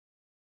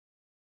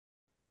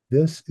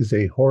This is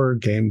a horror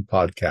game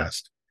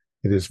podcast.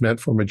 It is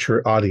meant for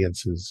mature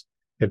audiences.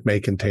 It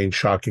may contain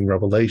shocking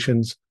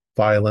revelations,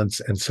 violence,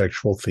 and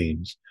sexual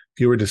themes.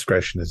 Viewer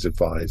discretion is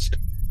advised.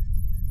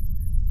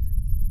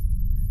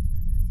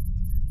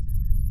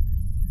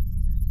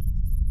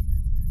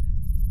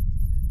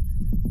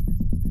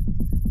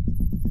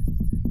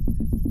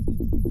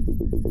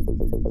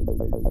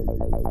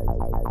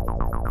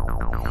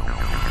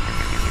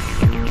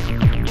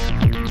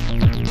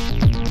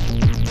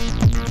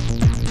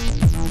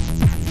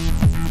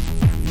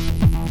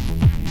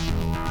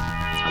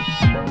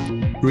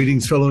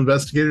 Greetings, fellow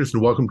investigators,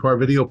 and welcome to our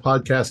video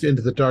podcast,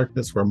 Into the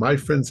Darkness, where my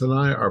friends and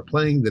I are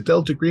playing the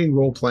Delta Green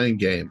role-playing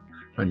game.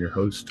 I'm your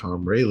host,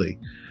 Tom Rayleigh.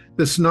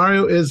 The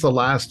scenario is The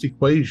Last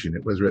Equation.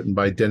 It was written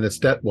by Dennis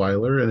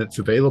Detweiler, and it's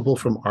available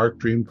from Arc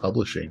Dream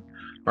Publishing.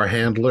 Our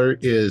handler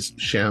is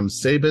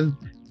Shams Sabin,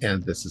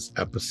 and this is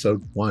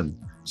episode 1.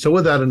 So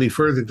without any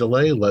further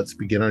delay, let's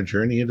begin our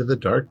journey into the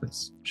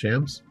darkness.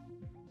 Shams?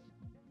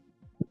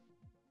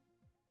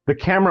 The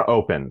camera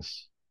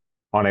opens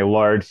on a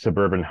large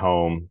suburban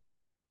home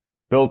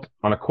built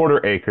on a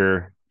quarter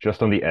acre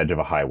just on the edge of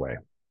a highway.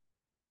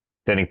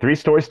 Standing 3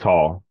 stories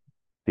tall,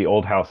 the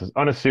old house is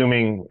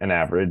unassuming and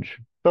average,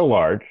 though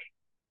large.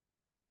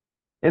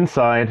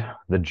 Inside,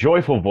 the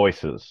joyful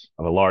voices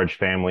of a large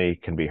family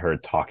can be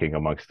heard talking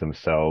amongst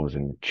themselves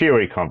in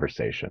cheery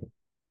conversation.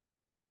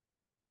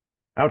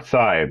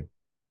 Outside,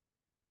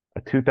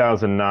 a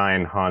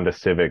 2009 Honda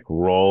Civic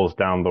rolls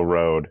down the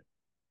road,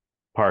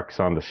 parks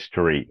on the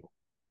street.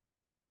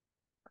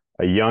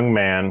 A young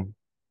man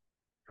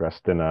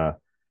dressed in a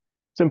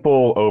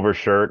simple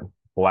overshirt,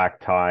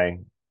 black tie,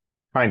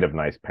 kind of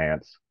nice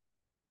pants,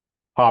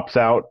 hops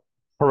out,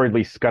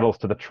 hurriedly scuttles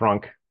to the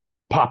trunk,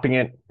 popping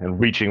it and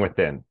reaching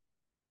within.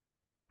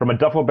 From a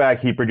duffel bag,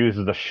 he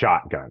produces a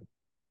shotgun,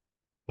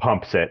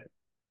 pumps it,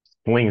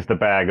 flings the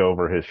bag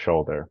over his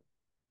shoulder,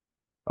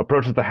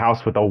 approaches the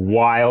house with a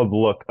wild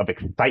look of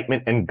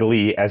excitement and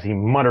glee as he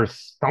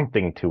mutters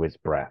something to his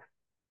breath.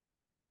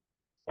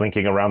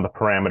 Slinking around the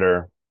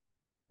perimeter,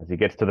 as he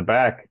gets to the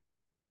back,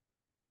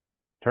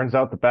 turns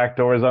out the back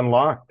door is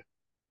unlocked,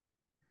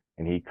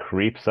 and he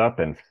creeps up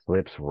and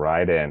slips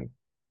right in.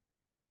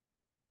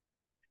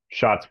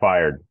 Shots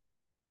fired.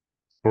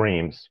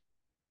 Screams.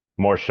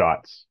 More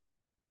shots.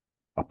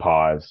 A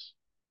pause.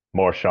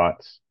 More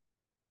shots.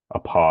 A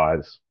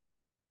pause.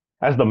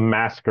 As the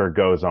massacre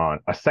goes on,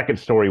 a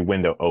second-story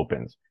window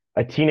opens.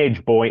 A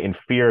teenage boy in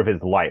fear of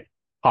his life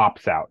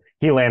hops out.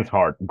 He lands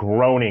hard,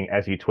 groaning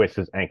as he twists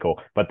his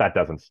ankle, but that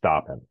doesn't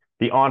stop him.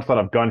 The onslaught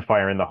of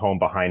gunfire in the home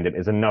behind him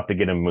is enough to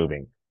get him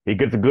moving. He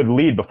gets a good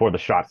lead before the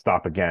shots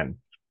stop again.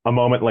 A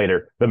moment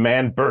later, the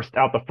man bursts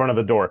out the front of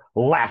the door,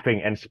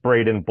 laughing and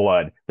sprayed in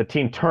blood. The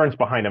teen turns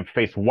behind him,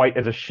 face white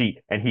as a sheet,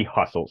 and he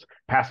hustles.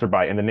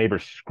 Passerby and the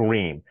neighbors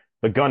scream.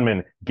 The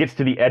gunman gets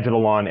to the edge of the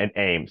lawn and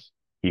aims.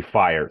 He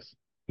fires.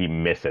 He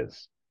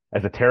misses.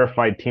 As the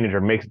terrified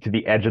teenager makes it to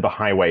the edge of the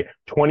highway,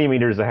 20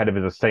 meters ahead of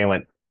his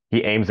assailant,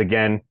 he aims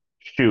again,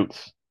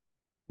 shoots.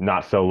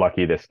 Not so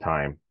lucky this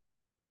time.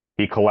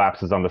 He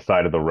collapses on the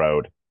side of the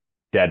road,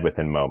 dead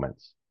within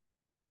moments.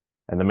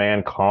 And the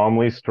man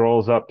calmly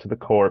strolls up to the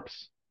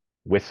corpse,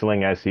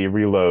 whistling as he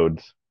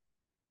reloads.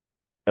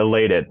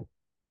 Elated,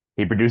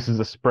 he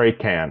produces a spray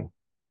can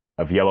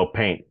of yellow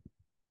paint,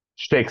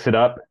 shakes it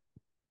up,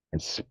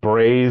 and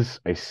sprays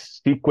a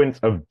sequence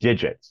of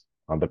digits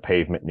on the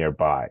pavement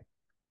nearby.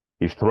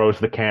 He throws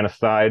the can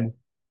aside,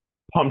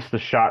 pumps the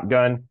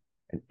shotgun,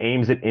 and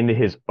aims it into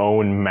his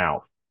own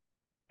mouth.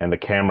 And the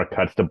camera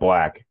cuts to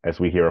black as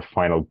we hear a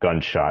final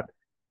gunshot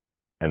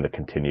and the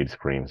continued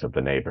screams of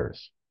the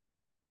neighbors.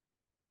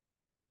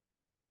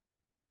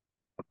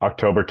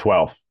 October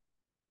 12th,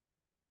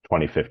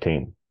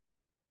 2015.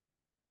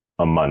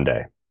 A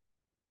Monday.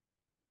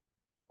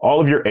 All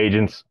of your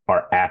agents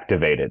are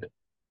activated,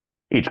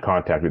 each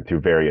contacted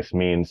through various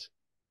means.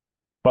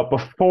 But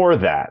before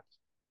that,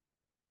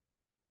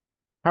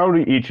 how do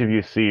each of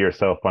you see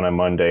yourself on a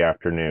Monday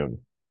afternoon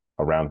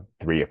around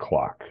 3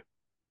 o'clock?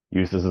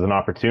 Use this as an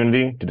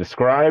opportunity to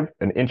describe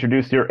and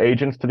introduce your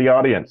agents to the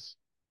audience.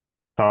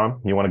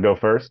 Tom, you want to go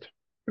first?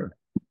 Sure.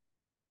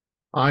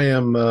 I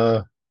am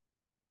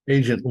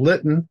Agent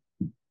Litton.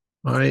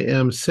 I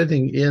am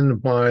sitting in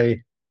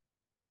my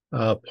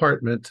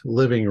apartment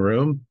living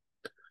room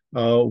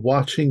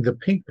watching the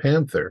Pink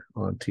Panther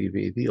on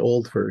TV, the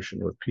old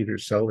version with Peter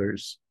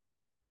Sellers.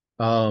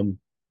 I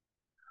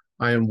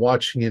am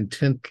watching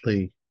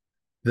intently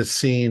the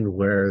scene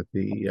where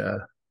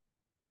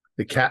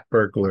the cat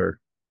burglar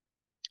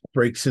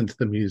breaks into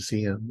the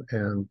museum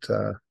and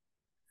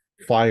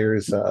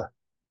fires a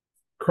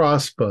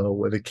crossbow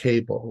with a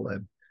cable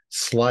and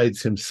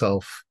slides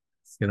himself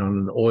on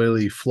an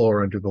oily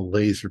floor under the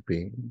laser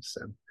beams.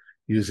 And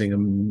using a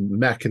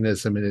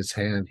mechanism in his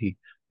hand, he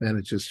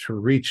manages to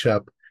reach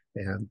up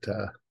and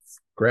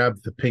grab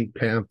the Pink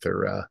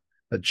Panther,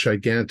 a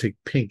gigantic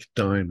pink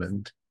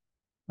diamond.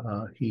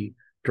 He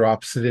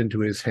drops it into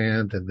his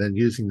hand, and then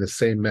using the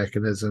same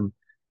mechanism,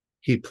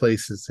 he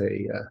places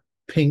a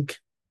pink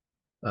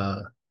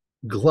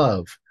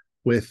glove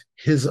with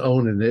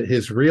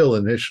his real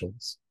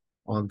initials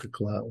on the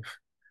glove.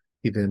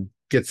 He then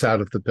gets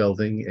out of the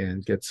building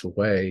and gets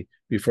away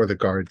before the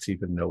guards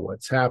even know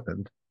what's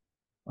happened.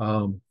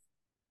 Um,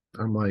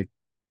 I'm like,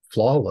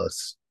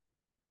 flawless,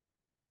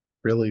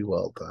 really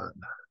well done.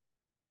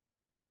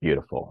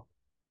 Beautiful.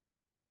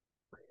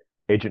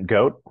 Agent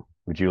Goat,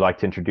 would you like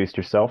to introduce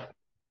yourself?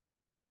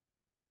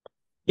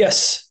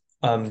 Yes.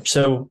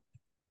 So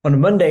on a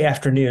Monday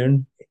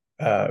afternoon,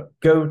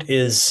 Goat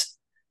is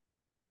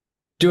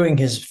doing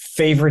his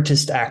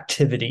favoritist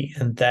activity,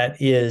 and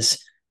that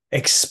is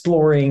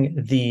exploring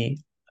the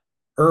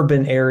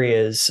urban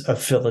areas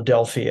of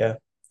Philadelphia.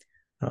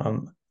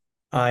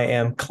 I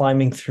am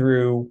climbing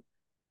through,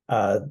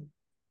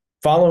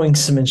 following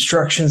some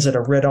instructions that I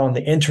read on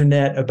the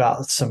internet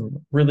about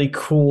some really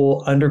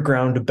cool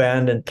underground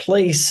abandoned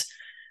place.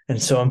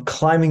 And so I'm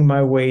climbing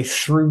my way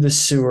through the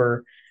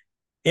sewer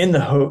in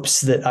the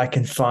hopes that I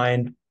can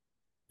find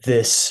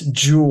this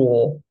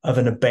jewel of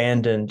an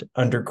abandoned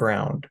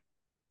underground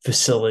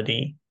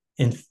facility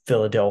in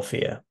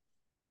Philadelphia.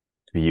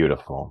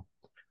 Beautiful.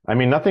 I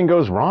mean, nothing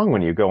goes wrong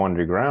when you go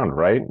underground,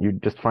 right? You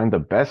just find the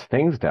best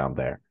things down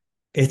there.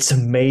 It's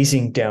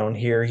amazing down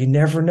here. You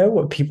never know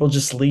what people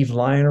just leave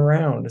lying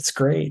around. It's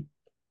great.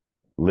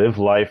 Live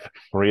life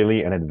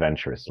freely and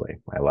adventurously.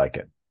 I like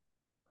it.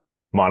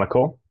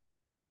 Monocle?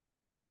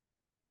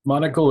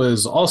 Monocle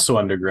is also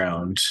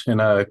underground in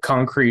a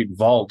concrete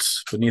vault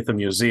beneath a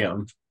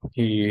museum.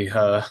 He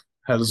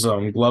has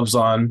gloves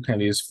on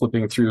and he's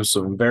flipping through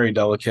some very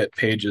delicate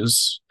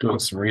pages, doing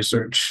some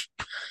research.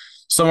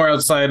 Somewhere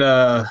outside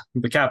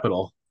the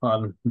capital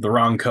on the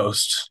wrong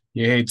coast.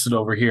 He hates it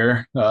over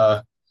here.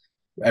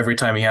 Every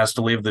time he has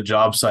to leave the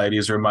job site,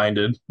 he's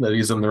reminded that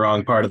he's in the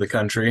wrong part of the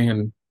country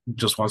and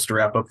just wants to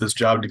wrap up this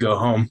job to go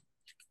home.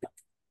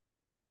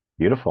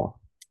 Beautiful.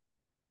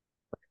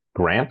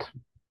 Grant?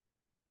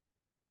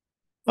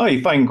 Oh,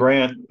 you find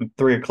Grant at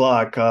 3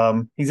 o'clock.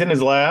 He's in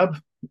his lab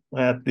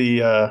at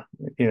the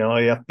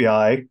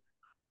FBI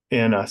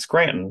in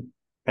Scranton,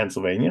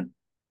 Pennsylvania.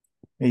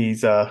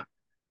 He's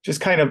just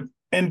kind of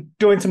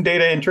doing some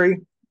data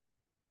entry,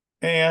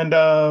 and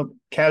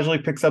casually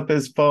picks up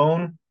his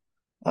phone,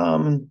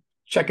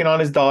 checking on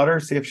his daughter,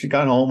 see if she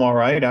got home all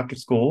right after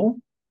school.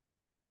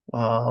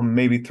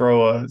 Maybe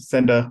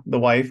send the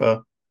wife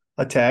a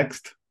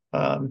text,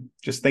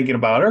 just thinking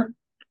about her,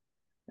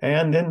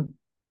 and then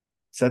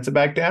sets it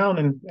back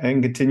down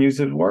and continues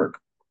his work.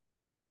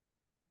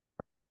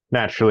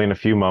 Naturally, in a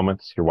few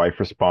moments, your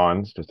wife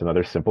responds, just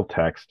another simple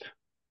text.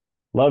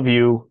 Love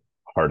you,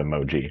 heart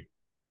emoji.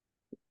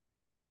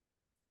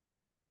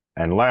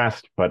 And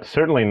last, but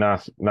certainly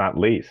not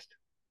least,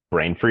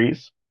 brain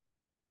freeze.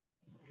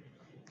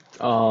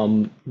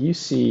 You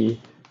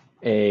see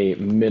a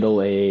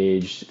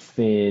middle-aged,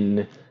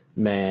 thin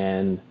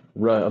man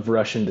of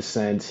Russian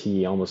descent.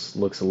 He almost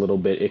looks a little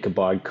bit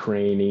Ichabod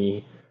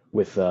Crane-y,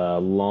 with a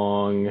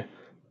long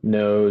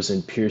nose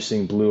and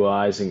piercing blue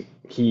eyes, and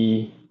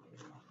he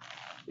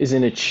is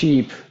in a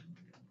cheap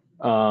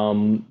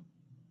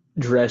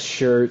dress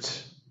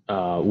shirt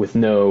with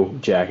no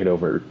jacket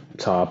over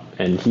top,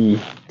 and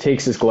he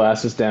takes his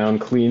glasses down,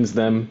 cleans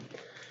them,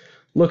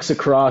 looks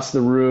across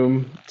the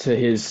room to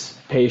his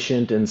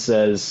patient and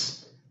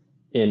says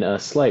in a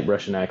slight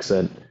Russian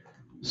accent,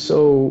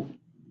 "So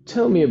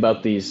tell me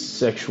about these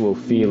sexual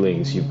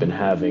feelings you've been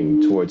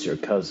having towards your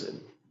cousin."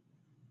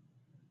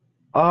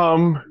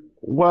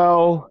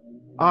 Well,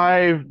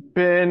 I've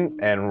been,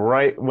 and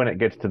right when it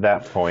gets to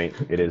that point,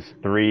 it is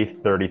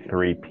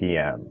 3:33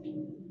 p.m.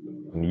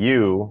 And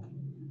you,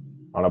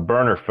 on a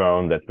burner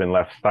phone that's been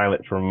left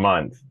silent for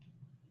months,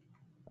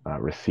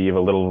 receive a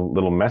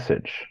little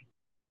message.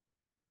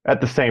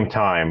 At the same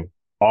time,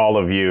 all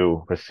of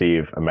you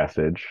receive a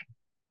message.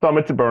 Some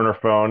it's a burner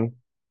phone.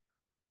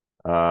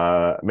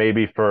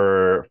 Maybe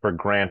for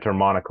Grant or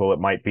Monocle, it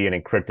might be an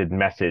encrypted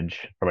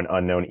message from an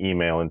unknown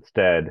email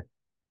instead.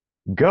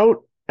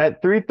 Goat,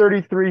 at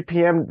 3:33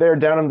 p.m. there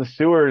down in the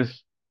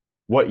sewers,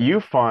 what you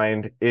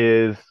find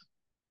is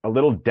a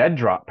little dead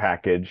drop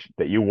package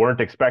that you weren't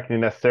expecting to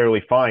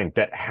necessarily find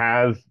that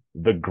has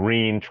the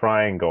green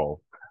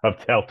triangle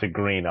of Delta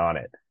Green on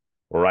it.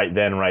 Right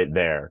then, right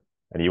there.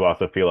 And you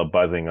also feel a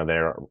buzzing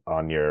there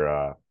on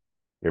your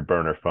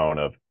burner phone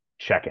of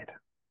check it.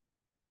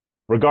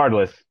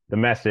 Regardless, the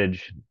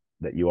message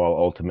that you all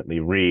ultimately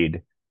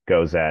read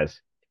goes as,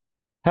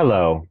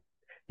 "Hello.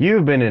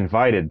 You've been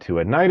invited to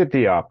a night at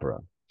the opera.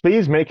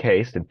 Please make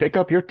haste and pick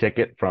up your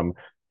ticket from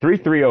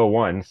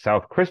 3301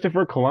 South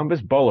Christopher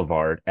Columbus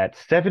Boulevard at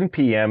 7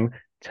 p.m.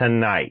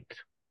 tonight."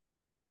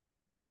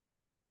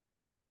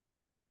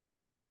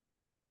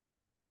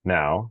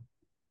 Now,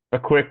 a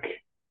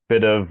quick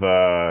bit of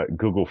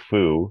Google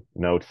Foo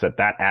notes that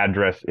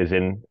address is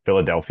in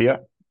Philadelphia,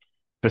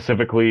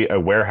 specifically a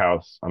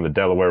warehouse on the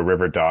Delaware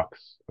River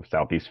docks of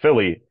Southeast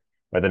Philly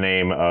by the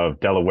name of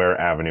Delaware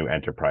Avenue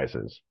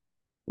Enterprises.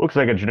 Looks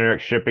like a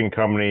generic shipping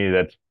company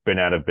that's been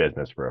out of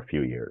business for a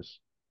few years.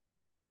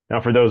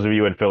 Now, for those of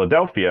you in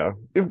Philadelphia,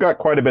 you've got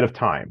quite a bit of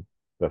time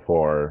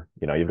before,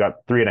 you've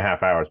got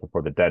 3.5 hours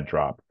before the dead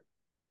drop.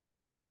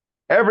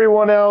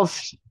 Everyone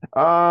else, you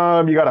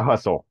got to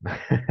hustle.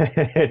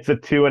 It's a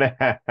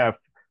 2.5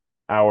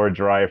 hour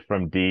drive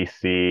from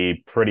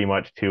DC, pretty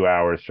much 2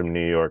 hours from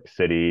New York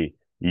City.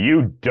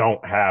 You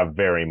don't have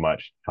very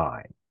much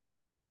time.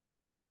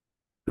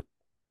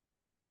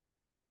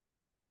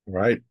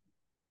 Right.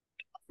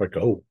 Like,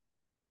 oh,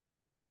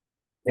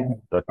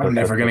 I'm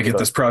never going to get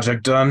this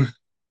project done.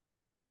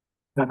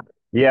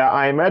 Yeah,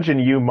 I imagine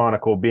you,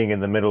 Monocle, being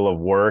in the middle of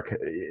work.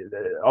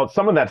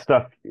 Some of that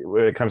stuff,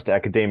 when it comes to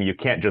academia, you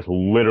can't just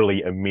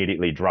literally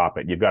immediately drop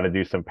it. You've got to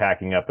do some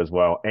packing up as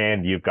well,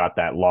 and you've got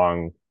the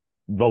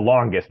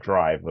longest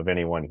drive of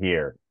anyone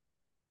here.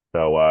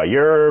 So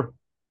you're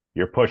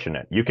pushing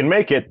it. You can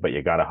make it, but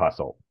you got to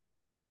hustle.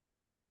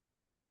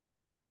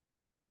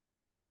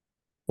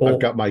 I've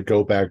got my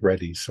go bag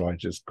ready, so I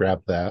just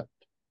grab that.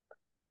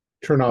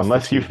 Turn off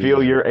Unless the you TV feel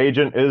and- your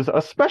agent is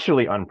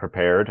especially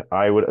unprepared,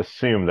 I would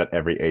assume that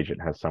every agent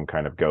has some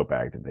kind of go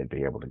bag that they'd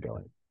be able to go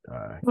in.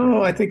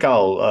 Oh, I think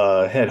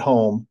I'll head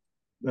home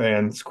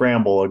and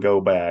scramble a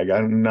go bag.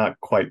 I'm not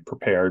quite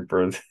prepared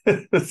for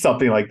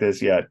something like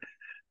this yet.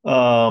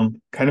 Kind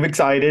of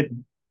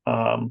excited.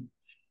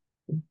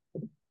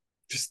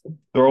 Just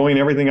throwing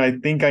everything I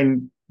think I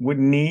would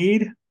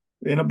need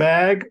in a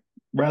bag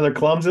rather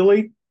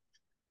clumsily,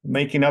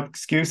 making up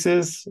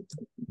excuses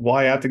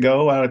why I have to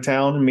go out of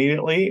town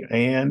immediately.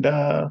 And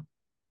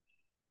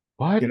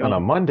What? You know. On a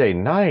Monday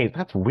night?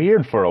 That's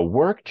weird for a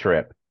work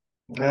trip.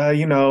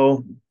 you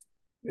know,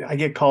 I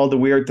get called to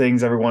weird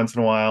things every once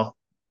in a while.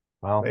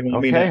 Well, They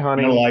want me okay, to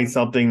honey. analyze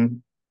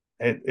something.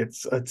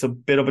 It's a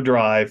bit of a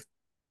drive.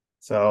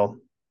 So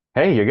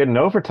Hey, you're getting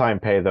overtime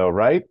pay though,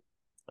 right?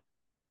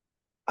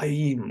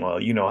 well,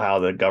 you know how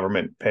the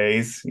government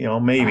pays,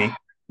 maybe.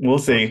 We'll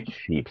Those see.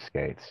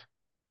 cheapskates.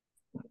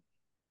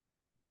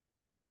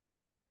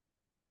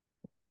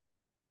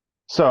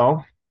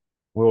 So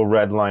we'll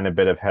redline a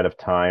bit ahead of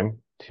time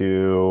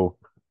to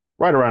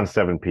right around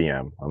 7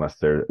 p.m., unless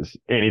there's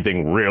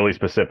anything really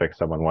specific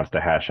someone wants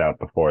to hash out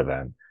before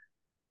then.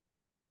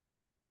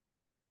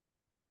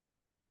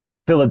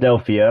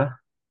 Philadelphia,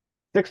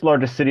 sixth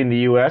largest city in the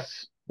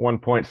U.S., one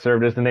point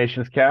served as the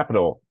nation's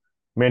capital.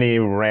 Many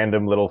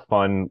random little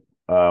fun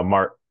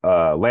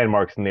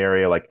landmarks in the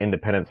area, like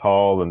Independence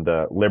Hall and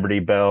the Liberty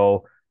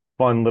Bell.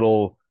 Fun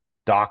little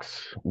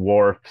docks,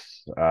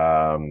 wharfs,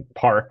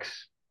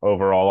 parks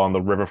overall on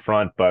the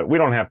riverfront, but we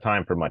don't have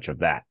time for much of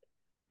that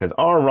because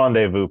our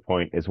rendezvous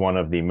point is one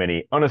of the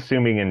many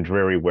unassuming and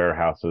dreary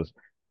warehouses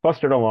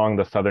clustered along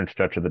the southern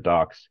stretch of the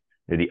docks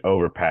near the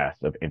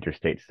overpass of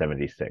Interstate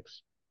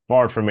 76.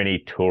 Far from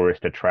any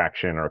tourist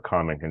attraction or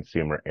common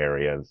consumer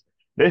areas,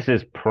 this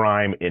is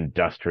prime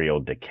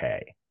industrial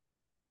decay.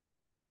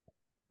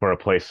 For a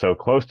place so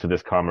close to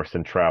this commerce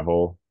and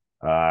travel,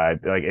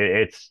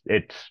 it's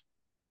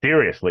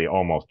seriously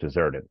almost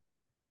deserted.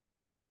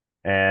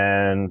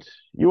 And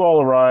you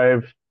all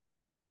arrive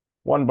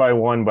one by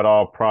one, but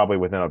all probably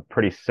within a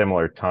pretty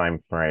similar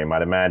time frame.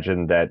 I'd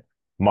imagine that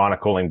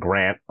Monocle and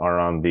Grant are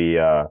on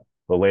the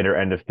later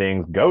end of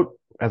things. Goat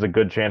has a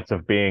good chance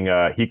of being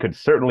he could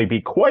certainly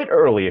be quite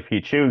early if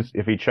he chose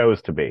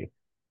to be.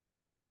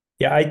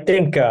 Yeah, I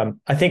think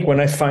when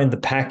I find the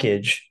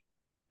package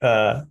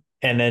and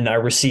then I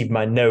receive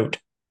my note,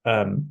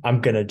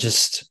 I'm gonna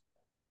just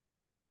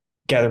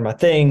gather my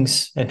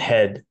things and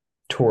head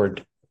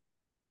toward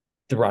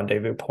the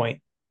rendezvous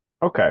point.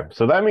 Okay,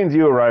 so that means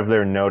you arrive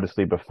there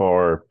noticeably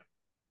before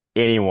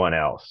anyone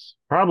else,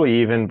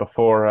 probably even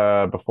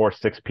before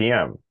 6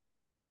 p.m.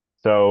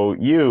 So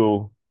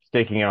you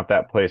staking out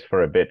that place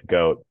for a bit,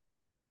 Goat.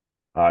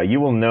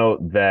 You will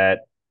note that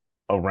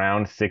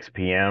around 6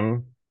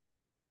 p.m.,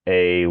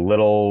 a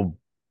little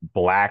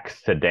black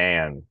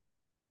sedan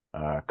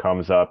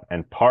comes up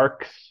and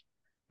parks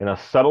in a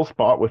subtle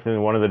spot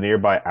within one of the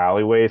nearby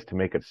alleyways to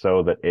make it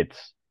so that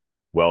it's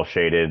well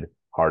shaded,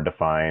 hard to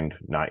find,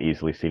 not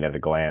easily seen at a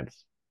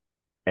glance.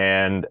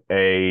 And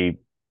a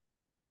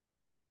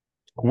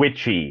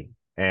twitchy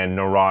and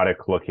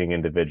neurotic looking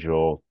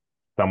individual,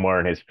 somewhere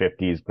in his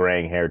 50s,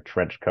 graying haired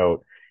trench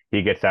coat,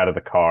 he gets out of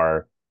the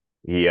car.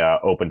 He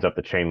opens up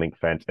the chain link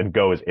fence and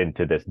goes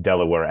into this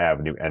Delaware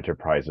Avenue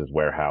Enterprises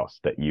warehouse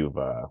that you've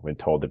been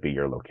told to be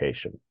your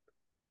location.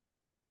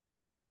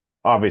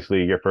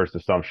 Obviously, your first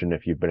assumption,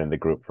 if you've been in the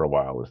group for a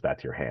while, is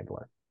that's your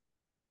handler.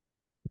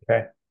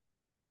 Okay.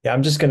 Yeah,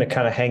 I'm just going to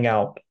kind of hang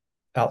out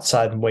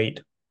outside and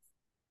wait.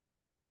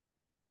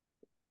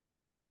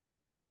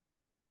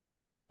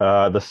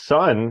 The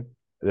sun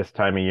this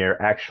time of year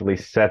actually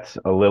sets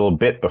a little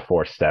bit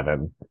before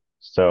 7.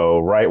 So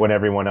right when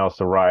everyone else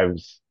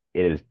arrives,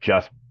 it is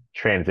just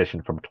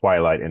transitioned from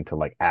twilight into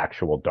like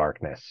actual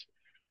darkness.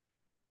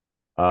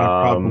 I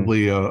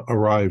probably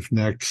arrive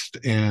next,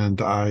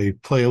 and I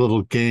play a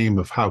little game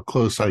of how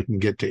close I can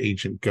get to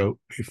Agent Goat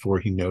before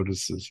he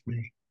notices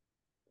me.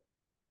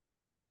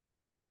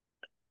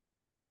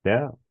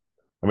 Yeah.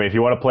 I mean, if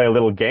you want to play a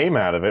little game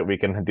out of it, we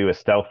can do a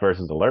stealth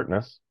versus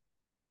alertness.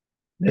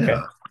 Okay.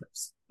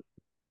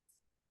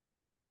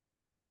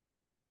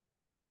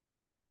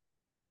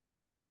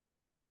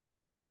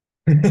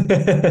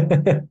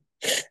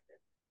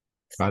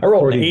 Got I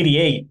rolled an 40.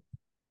 88.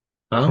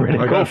 Oh, I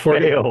Critical got 40.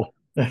 fail.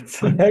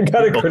 That's I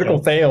got a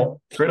critical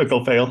fail.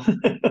 Critical fail.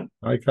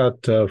 I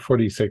got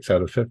 46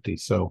 out of 50.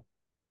 So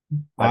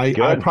That's I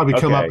good. probably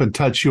come up Okay. and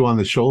touch you on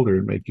the shoulder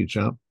and make you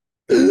jump.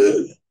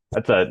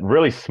 That's a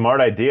really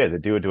smart idea to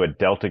do it to a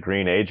Delta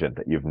Green agent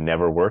that you've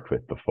never worked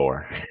with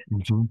before.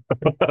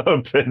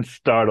 Been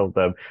startled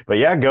them. But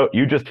yeah, go.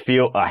 You just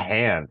feel a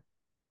hand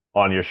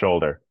on your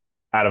shoulder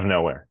out of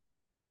nowhere.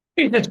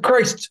 Jesus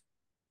Christ.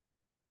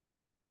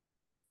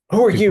 Who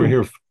are We're you?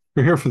 here.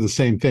 We're here for the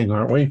same thing,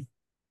 aren't we?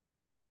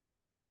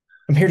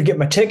 I'm here to get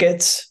my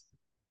tickets.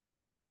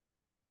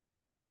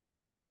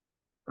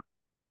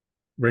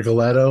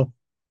 Rigoletto.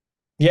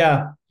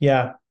 Yeah.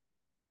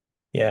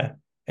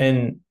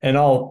 And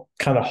I'll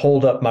kind of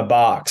hold up my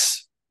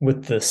box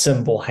with the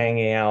symbol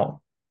hanging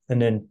out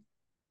and then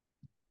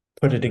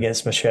put it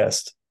against my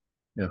chest.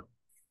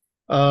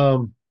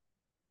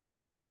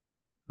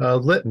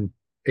 Litton,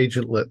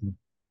 Agent Litton.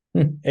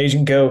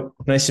 Agent Goat,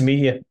 nice to meet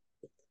you.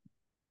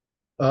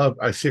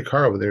 I see a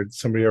car over there. Did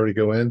somebody already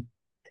go in?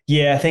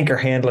 Yeah, I think our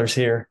handler's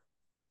here.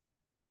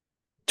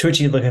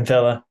 Twitchy looking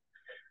fella.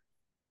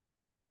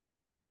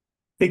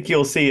 I think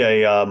you'll see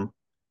a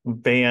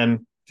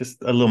van,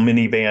 just a little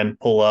minivan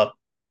pull up.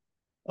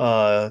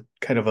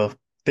 Kind of a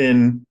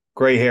thin,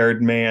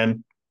 gray-haired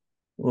man,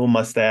 little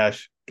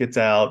mustache, gets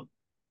out.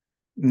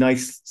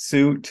 Nice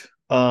suit,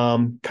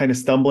 kind of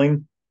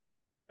stumbling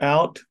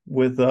out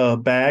with a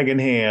bag in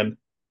hand,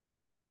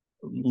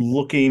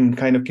 looking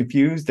kind of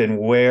confused and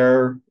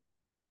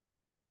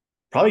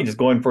probably just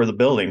going for the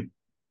building.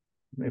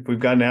 If we've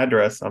got an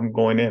address, I'm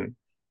going in.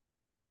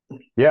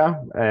 Yeah,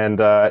 and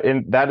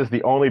that is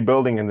the only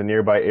building in the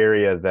nearby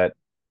area that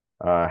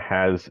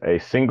has a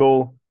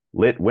single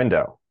lit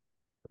window.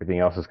 Everything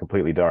else is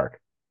completely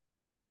dark,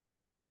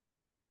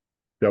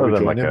 Shall other we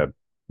than join like him?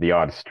 the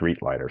odd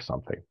street light or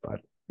something.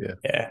 But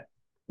Yeah.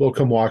 We'll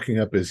come walking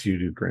up as you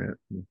do, Grant,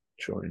 and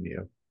join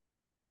you.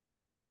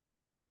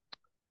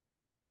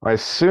 I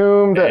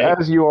assume that Okay.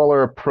 as you all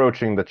are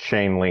approaching the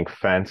chain link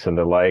fence and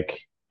the like,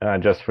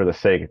 just for the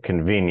sake of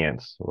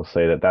convenience, we'll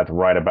say that that's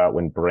right about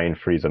when Brain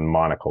Freeze and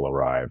Monocle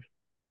arrive.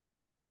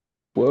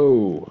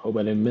 Whoa, hope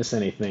I didn't miss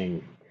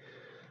anything.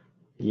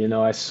 You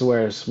know, I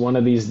swear, one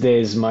of these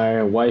days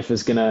my wife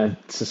is gonna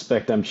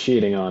suspect I'm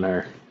cheating on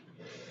her.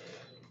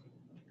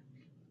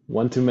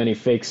 One too many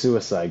fake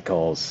suicide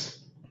calls.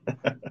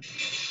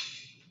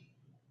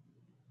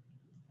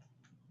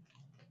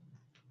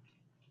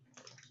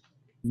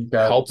 You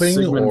got Helping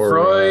Sigmund or,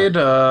 Freud.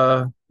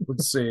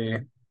 Let's see.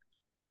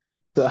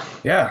 So,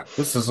 Yeah,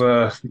 this is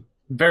a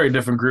very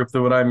different group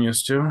than what I'm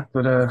used to.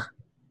 But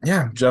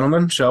yeah,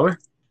 gentlemen, shall we?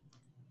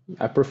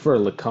 I prefer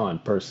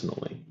Lacan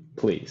personally,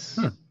 please.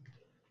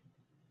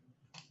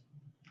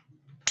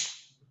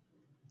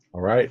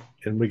 All right,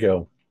 in we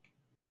go.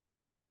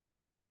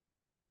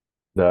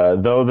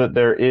 Though that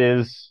there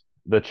is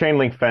the chain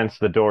link fence,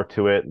 the door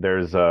to it,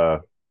 there's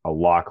a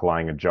lock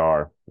lying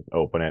ajar.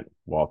 Open it,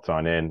 waltz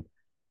on in.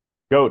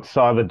 Goat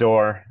saw the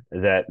door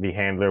that the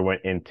handler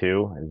went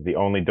into as the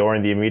only door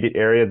in the immediate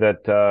area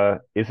that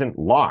isn't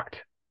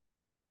locked.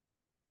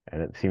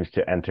 And it seems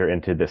to enter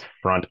into this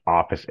front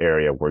office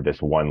area where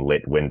this one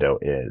lit window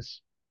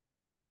is.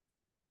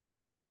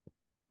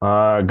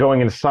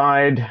 Going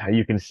inside,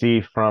 you can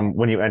see from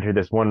when you enter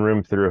this one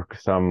room through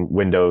some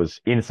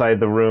windows inside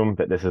the room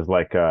that this is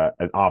like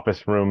an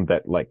office room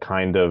that like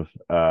kind of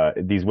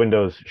these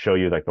windows show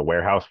you like the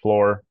warehouse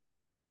floor,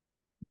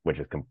 which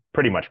is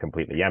pretty much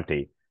completely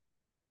empty.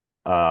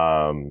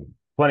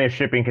 Plenty of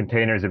shipping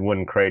containers and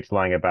wooden crates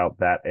lying about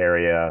that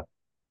area.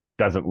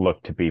 Doesn't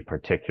look to be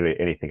particularly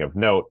anything of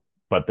note,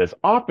 but this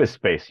office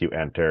space you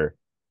enter,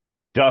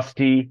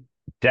 dusty,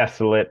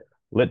 desolate,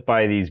 lit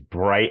by these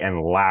bright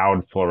and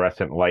loud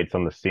fluorescent lights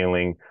on the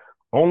ceiling.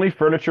 Only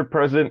furniture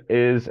present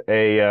is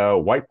a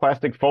white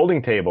plastic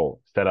folding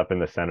table set up in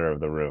the center of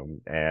the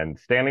room. And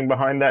standing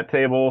behind that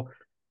table,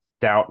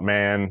 stout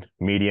man,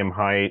 medium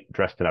height,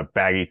 dressed in a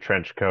baggy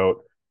trench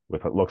coat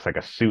with what looks like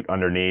a suit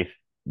underneath,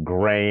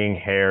 graying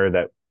hair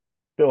that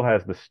still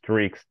has the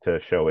streaks to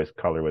show his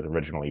color was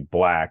originally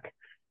black.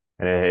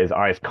 And his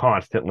eyes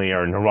constantly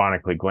are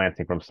neurotically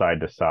glancing from side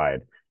to side.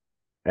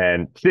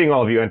 And seeing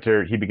all of you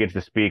enter, he begins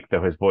to speak,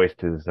 though his voice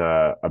is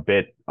a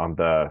bit on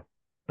the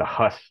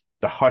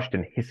hushed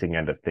and hissing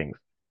end of things.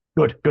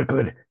 Good.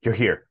 You're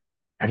here.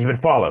 Have you been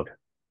followed?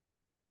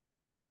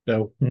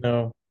 No.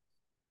 No.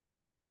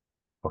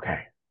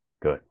 Okay.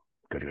 Good.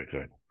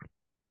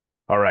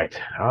 All right.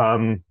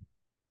 Come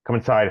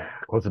inside.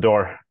 Close the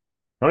door.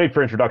 No need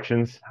for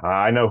introductions.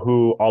 I know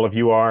who all of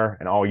you are,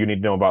 and all you need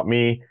to know about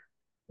me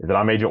is that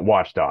I'm Agent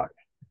Watchdog.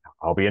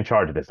 I'll be in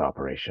charge of this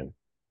operation.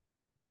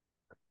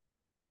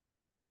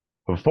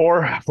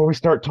 Before we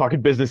start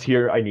talking business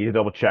here, I need to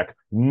double check.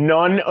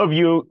 None of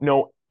you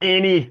know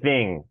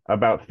anything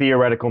about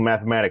theoretical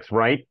mathematics,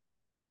 right?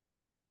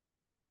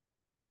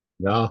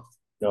 No.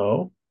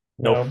 No.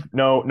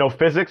 No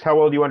physics? How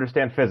well do you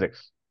understand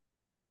physics?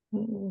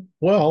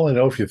 Well, I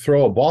know if you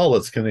throw a ball,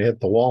 it's going to hit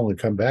the wall and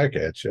come back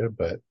at you,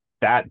 but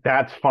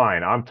That's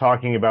fine. I'm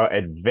talking about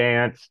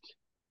advanced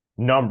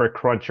number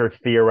cruncher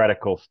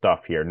theoretical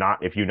stuff here,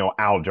 not if you know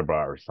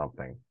algebra or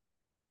something.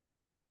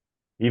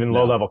 Even No.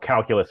 low-level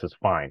calculus is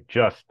fine.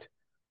 Just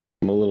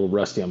I'm a little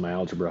rusty on my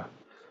algebra.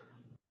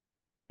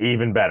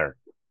 even better.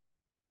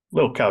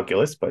 Little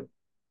calculus, but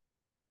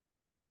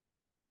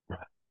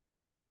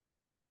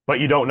But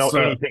you don't know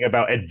So- anything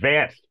about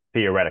advanced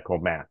theoretical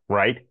math,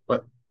 right?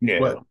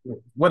 yeah.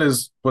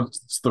 What's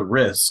the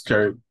risk?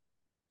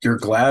 You're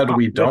glad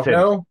we don't Listen.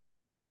 know?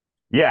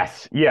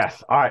 Yes.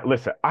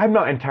 Listen, I'm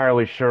not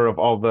entirely sure of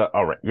all the.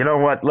 All right, you know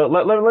what?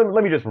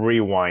 Let me just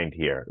rewind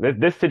here.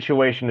 This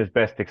situation is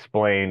best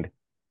explained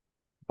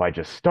if I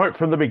just start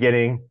from the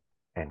beginning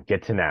and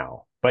get to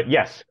now. But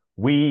yes,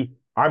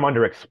 I'm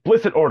under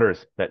explicit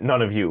orders that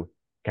none of you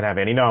can have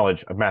any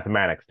knowledge of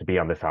mathematics to be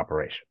on this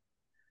operation.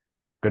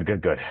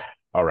 Good.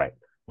 All right.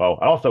 Well,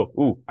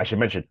 also, I should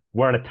mention,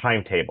 we're on a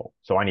timetable,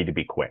 so I need to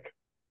be quick.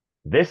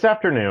 This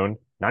afternoon,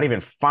 not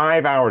even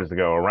 5 hours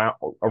ago,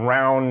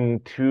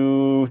 around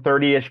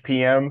 2:30-ish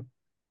p.m.,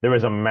 there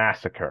was a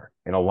massacre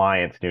in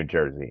Alliance, New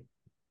Jersey.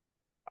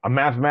 A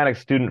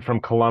mathematics student from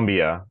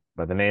Columbia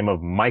by the name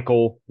of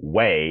Michael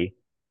Way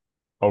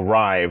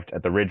arrived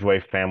at the Ridgway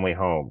family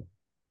home,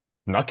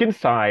 snuck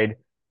inside,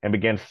 and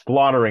began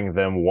slaughtering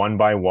them one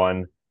by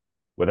one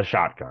with a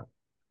shotgun.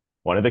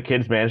 One of the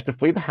kids managed to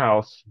flee the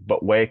house,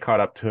 but Way caught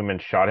up to him and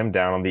shot him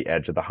down on the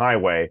edge of the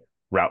highway,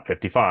 Route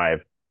 55,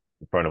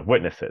 in front of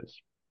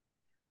witnesses.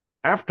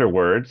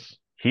 Afterwards,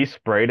 he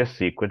sprayed a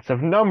sequence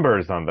of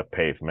numbers on the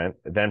pavement,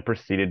 then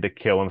proceeded to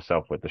kill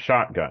himself with the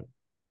shotgun.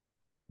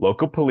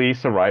 Local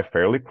police arrived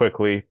fairly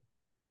quickly.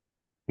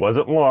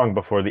 Wasn't long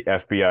before the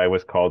FBI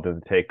was called in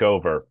to take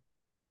over.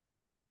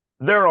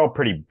 They're all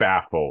pretty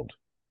baffled.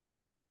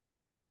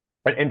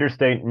 An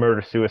interstate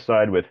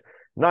murder-suicide with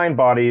 9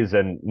 bodies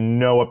and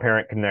no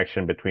apparent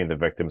connection between the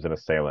victims and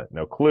assailant.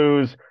 No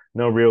clues,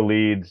 no real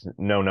leads,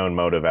 no known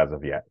motive as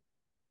of yet.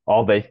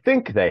 All they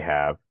think they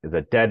have is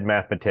a dead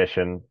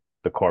mathematician,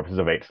 the corpses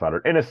of 8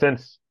 slaughtered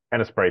innocents,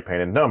 and a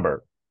spray-painted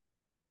number.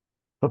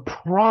 The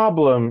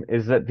problem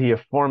is that the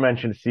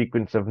aforementioned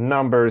sequence of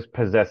numbers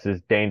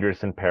possesses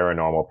dangerous and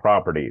paranormal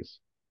properties.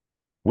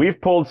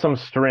 We've pulled some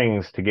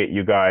strings to get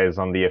you guys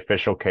on the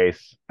official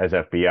case as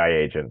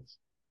FBI agents,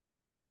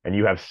 and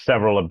you have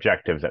several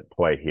objectives at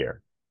play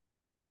here.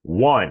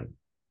 1,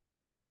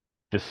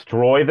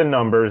 destroy the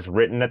numbers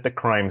written at the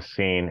crime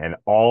scene and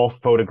all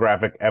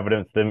photographic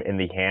evidence of them in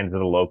the hands of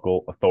the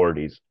local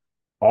authorities.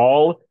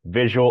 All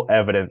visual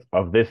evidence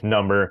of this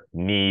number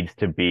needs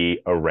to be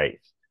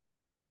erased.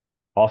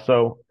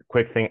 Also,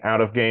 quick thing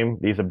out of game,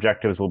 these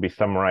objectives will be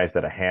summarized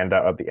at a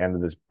handout at the end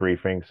of this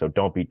briefing, so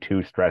don't be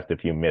too stressed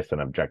if you miss an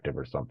objective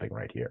or something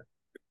right here.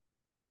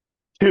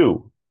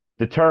 2,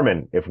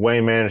 determine if Way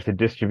managed to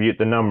distribute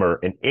the number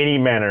in any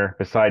manner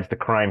besides the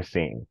crime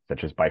scene,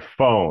 such as by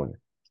phone,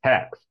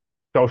 text,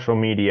 social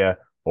media,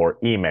 or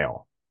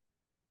email.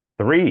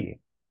 3,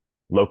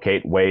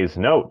 locate Way's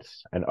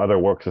notes and other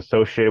works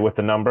associated with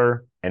the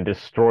number and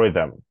destroy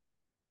them.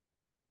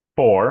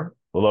 4,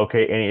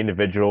 locate any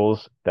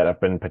individuals that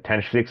have been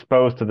potentially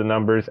exposed to the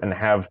numbers and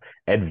have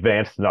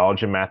advanced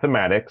knowledge in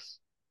mathematics.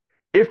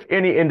 If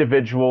any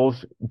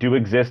individuals do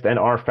exist and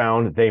are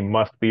found, they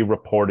must be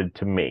reported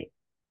to me.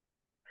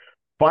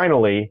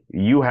 Finally,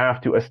 you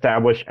have to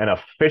establish an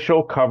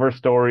official cover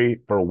story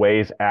for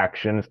Way's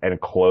actions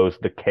and close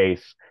the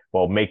case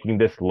while making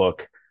this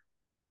look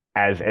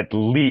as at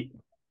least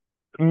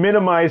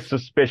minimize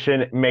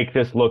suspicion, make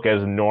this look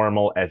as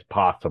normal as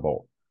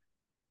possible.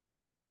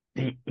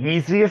 The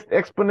easiest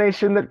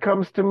explanation that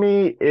comes to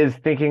me is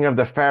thinking of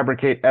the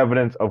fabricate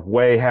evidence of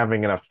Way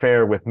having an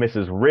affair with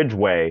Mrs.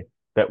 Ridgway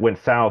that went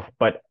south,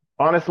 but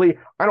honestly,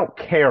 I don't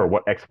care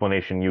what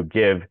explanation you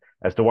give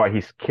as to why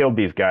he's killed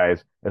these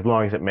guys, as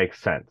long as it makes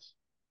sense.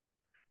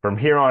 From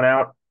here on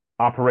out,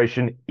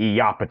 Operation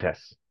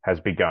Iapetus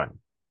has begun.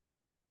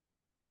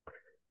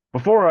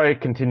 Before I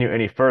continue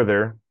any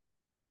further,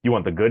 you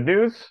want the good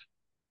news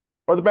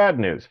or the bad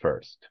news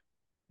first?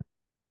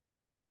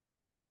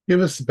 Give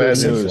us the bad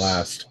Good news news.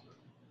 last.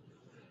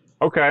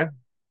 Okay.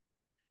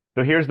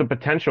 So here's the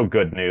potential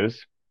good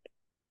news.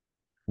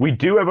 We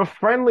do have a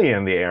friendly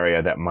in the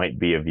area that might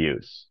be of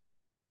use.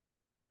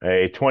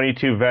 A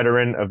 22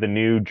 veteran of the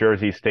New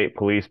Jersey State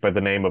Police by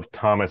the name of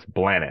Thomas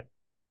Blannett.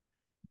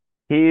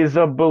 He's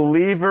a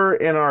believer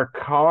in our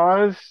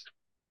cause,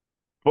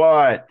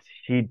 but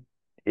he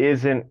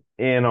isn't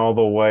in all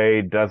the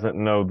way, doesn't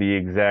know the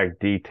exact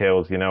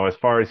details. As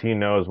far as he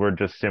knows, we're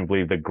just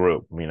simply the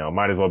group.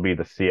 Might as well be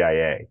the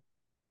CIA.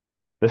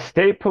 The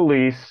state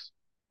police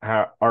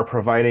are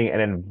providing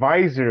an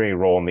advisory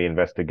role in the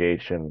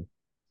investigation.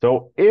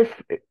 So if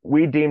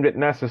we deemed it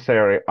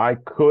necessary, I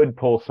could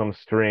pull some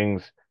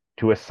strings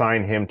to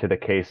assign him to the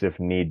case if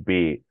need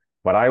be,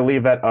 but I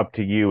leave that up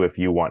to you if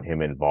you want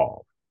him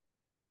involved.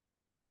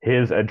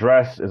 His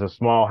address is a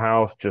small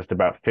house just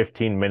about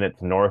 15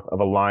 minutes north of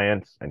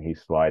Alliance, and he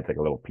slides like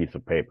a little piece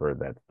of paper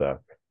that's the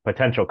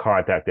potential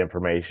contact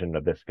information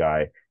of this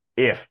guy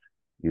if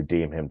you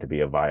deem him to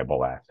be a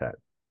viable asset.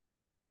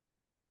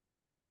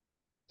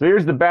 So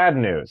here's the bad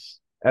news.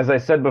 As I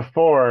said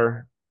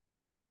before,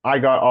 I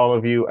got all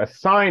of you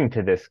assigned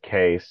to this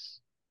case,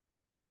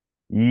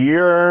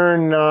 you're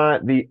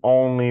not the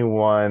only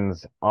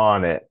ones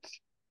on it.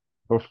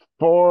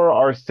 Before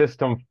our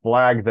system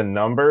flagged the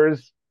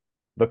numbers,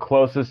 the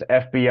closest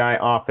FBI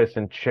office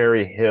in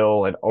Cherry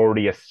Hill had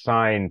already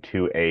assigned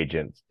 2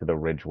 agents to the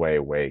Ridgeway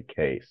Way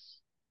case.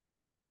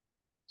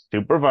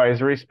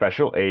 Supervisory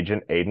Special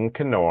Agent Aidan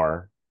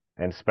Knorr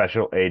and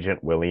Special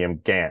Agent William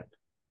Gant.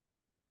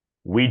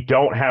 We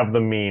don't have the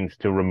means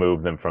to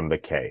remove them from the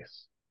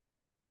case,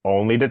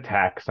 only to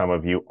tack some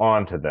of you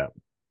onto them.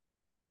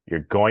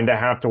 You're going to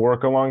have to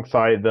work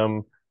alongside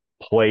them,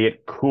 play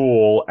it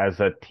cool as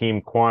a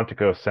Team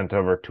Quantico sent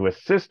over to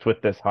assist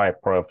with this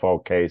high-profile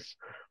case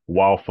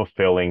while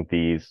fulfilling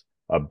these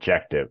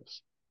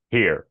objectives.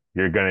 Here,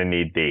 you're going to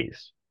need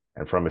these.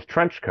 And from his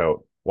trench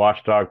coat,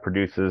 Watchdog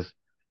produces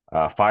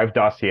 5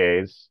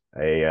 dossiers,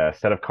 a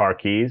set of car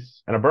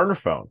keys, and a burner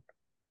phone.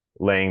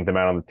 Laying them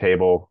out on the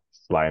table,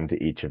 slide them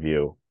to each of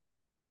you.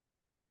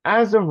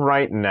 As of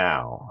right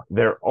now,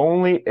 they're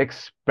only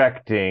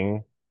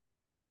expecting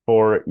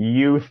for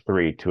you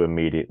 3 to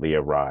immediately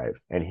arrive.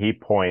 And he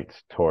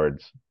points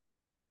towards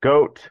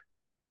Goat,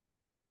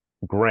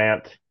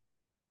 Grant,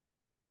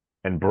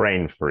 and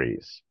Brain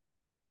Freeze.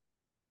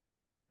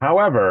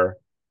 However,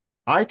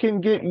 I can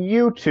get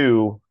you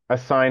 2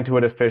 assigned to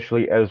it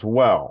officially as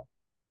well.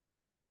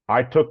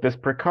 I took this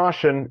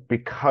precaution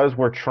because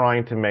we're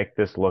trying to make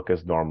this look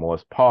as normal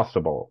as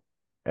possible.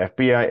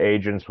 FBI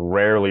agents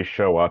rarely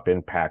show up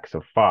in packs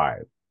of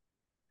 5.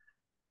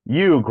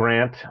 You,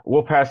 Grant,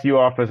 we'll pass you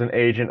off as an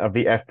agent of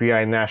the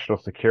FBI National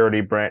Security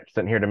Branch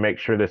sent here to make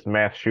sure this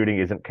mass shooting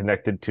isn't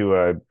connected to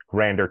a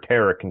grander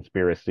terror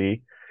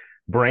conspiracy.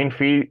 Brain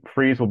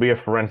Freeze will be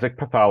a forensic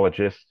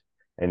pathologist.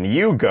 And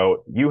you,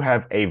 Goat, you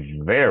have a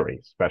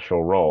very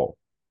special role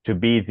to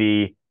be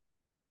the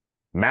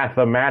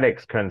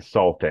mathematics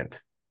consultant.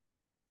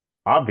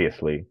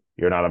 Obviously,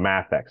 you're not a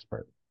math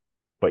expert,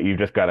 but you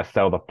just got to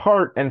sell the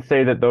part and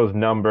say that those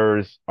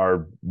numbers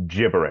are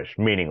gibberish,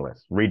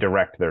 meaningless,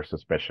 redirect their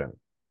suspicion.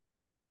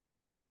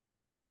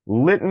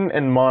 Litton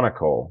and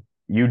Monocle,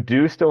 you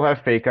do still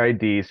have fake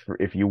IDs for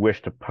if you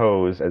wish to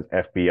pose as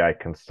FBI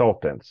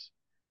consultants.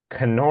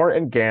 Knorr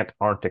and Gant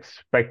aren't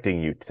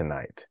expecting you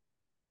tonight.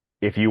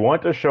 If you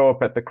want to show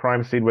up at the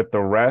crime scene with the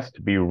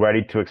rest, be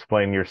ready to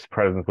explain your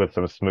presence with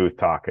some smooth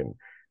talking,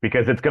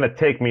 because it's going to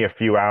take me a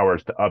few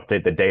hours to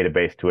update the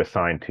database to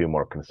assign 2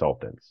 more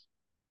consultants.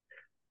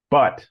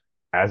 But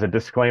as a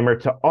disclaimer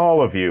to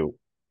all of you,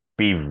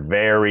 be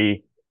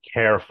very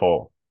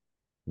careful.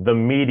 The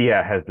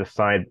media has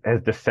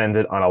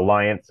descended on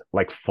Alliance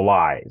like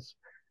flies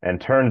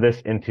and turned this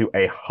into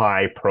a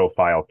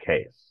high-profile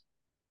case.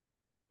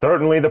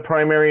 Certainly the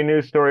primary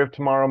news story of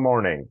tomorrow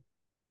morning.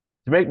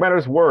 To make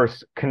matters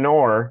worse,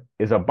 Knorr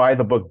is a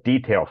by-the-book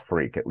detail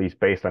freak, at least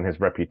based on his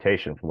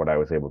reputation from what I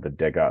was able to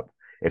dig up.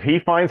 If he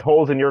finds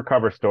holes in your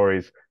cover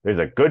stories, there's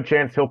a good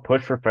chance he'll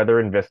push for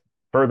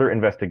further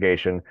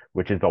investigation,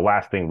 which is the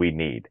last thing we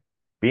need.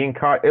 Being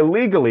caught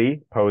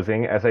illegally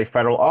posing as a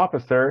federal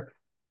officer,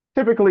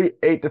 typically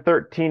 8 to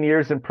 13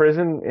 years in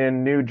prison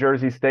in New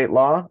Jersey state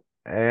law,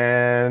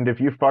 and if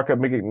you fuck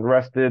up getting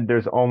arrested,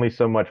 there's only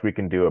so much we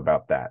can do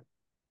about that.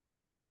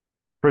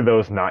 For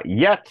those not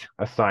yet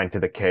assigned to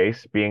the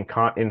case, being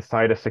caught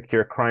inside a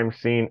secure crime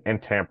scene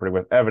and tampering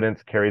with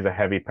evidence carries a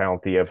heavy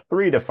penalty of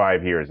 3 to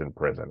 5 years in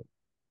prison.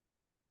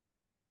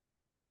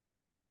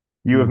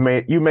 You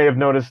may have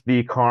noticed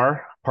the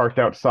car parked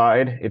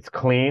outside. It's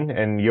clean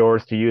and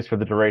yours to use for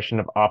the duration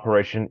of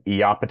Operation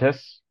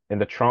Iapetus. In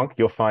the trunk,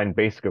 you'll find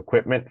basic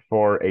equipment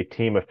for a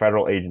team of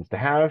federal agents to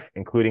have,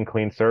 including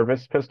clean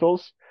service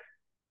pistols.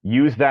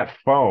 Use that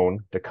phone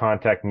to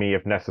contact me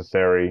if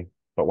necessary,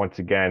 but once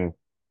again,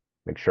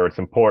 make sure it's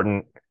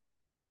important.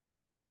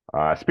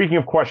 Speaking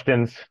of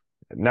questions,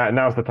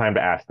 now's the time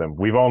to ask them.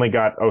 We've only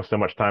got so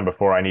much time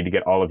before I need to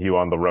get all of you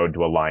on the road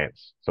to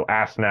Alliance. So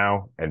ask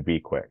now and be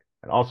quick.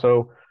 And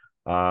also,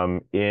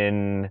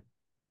 in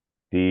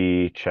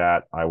the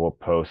chat, I will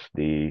post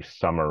the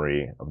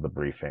summary of the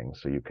briefing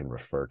so you can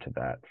refer to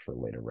that for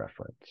later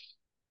reference.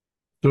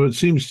 So it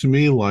seems to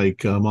me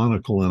like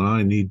Monocle and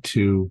I need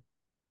to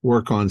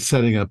work on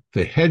setting up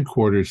the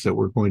headquarters that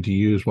we're going to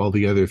use while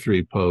the other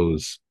 3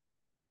 pose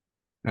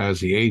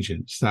as the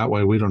agents. That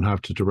way we don't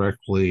have to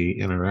directly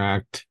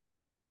interact,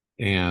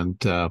 and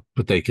but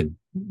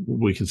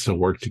we can still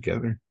work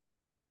together.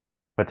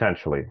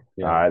 Potentially.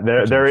 Yeah,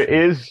 there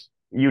is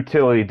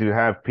utility to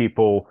have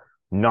people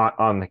not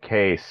on the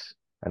case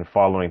and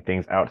following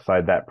things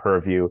outside that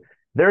purview.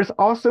 There's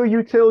also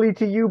utility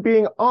to you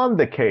being on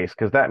the case,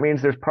 because that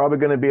means there's probably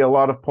going to be a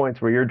lot of points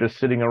where you're just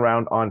sitting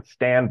around on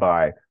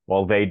standby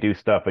while they do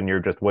stuff and you're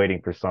just waiting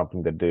for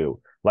something to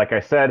do. Like I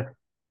said,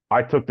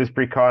 I took this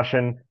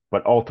precaution,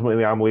 but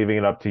ultimately I'm leaving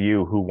it up to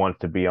you who wants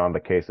to be on the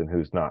case and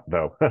who's not,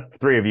 though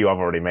 3 of you have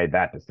already made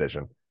that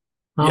decision.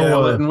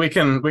 Yeah, and we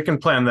can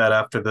plan that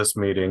after this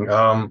meeting.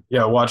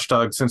 Yeah,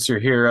 Watchdog, since you're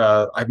here,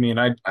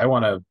 I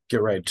want to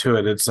get right to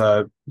it. It's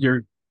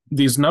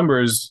these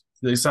numbers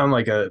they sound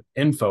like a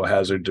info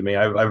hazard to me.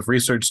 I've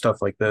researched stuff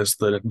like this.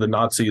 The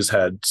Nazis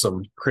had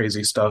some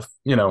crazy stuff,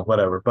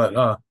 whatever.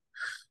 But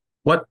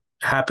what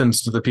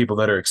happens to the people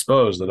that are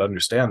exposed that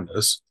understand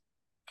this?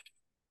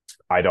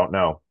 I don't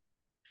know.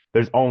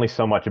 There's only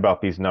so much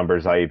about these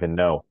numbers I even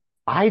know.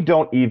 I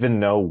don't even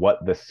know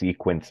what the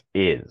sequence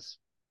is,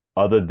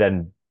 other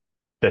than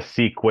the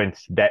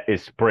sequence that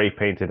is spray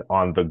painted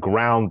on the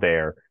ground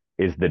there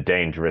is the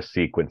dangerous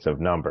sequence of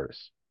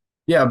numbers.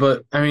 Yeah,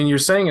 but I mean, you're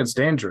saying it's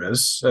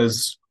dangerous.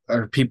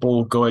 Are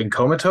people going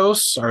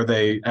comatose? Are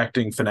they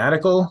acting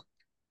fanatical?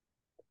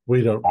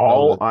 We don't know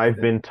All that- I've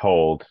been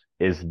told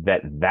is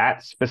that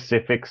that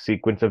specific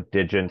sequence of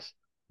digits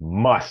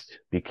must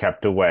be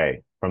kept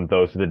away from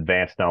those with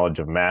advanced knowledge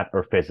of math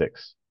or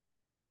physics.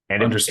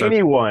 And if Understood.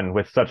 anyone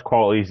with such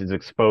qualities is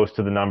exposed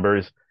to the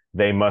numbers,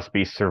 they must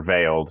be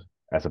surveilled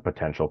as a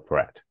potential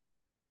threat.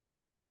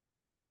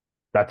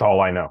 That's all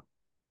I know.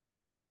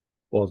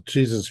 Well,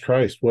 Jesus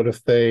Christ, what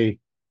if the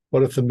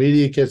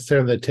media gets there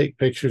and they take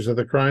pictures of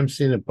the crime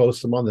scene and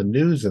post them on the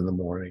news in the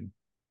morning?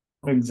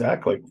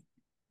 Exactly.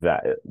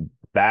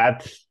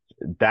 That's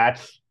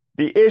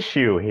the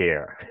issue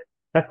here.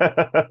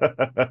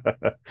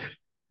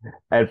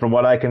 And from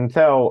what I can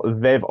tell,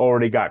 they've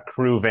already got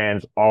crew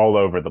vans all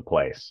over the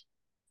place.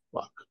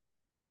 Fuck.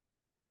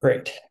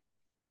 Great.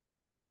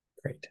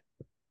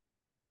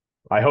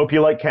 I hope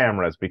you like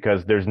cameras,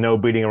 because there's no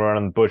beating around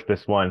in the bush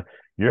this one.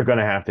 You're going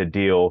to have to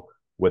deal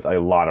with a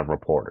lot of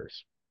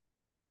reporters.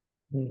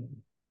 Need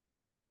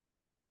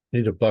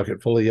a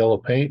bucket full of yellow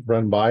paint,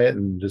 run by it,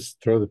 and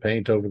just throw the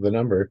paint over the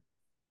number.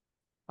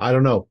 I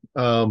don't know.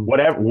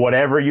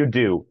 Whatever you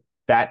do,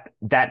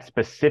 that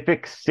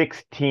specific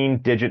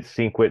 16-digit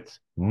sequence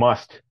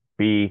must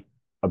be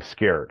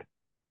obscured.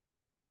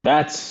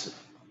 That's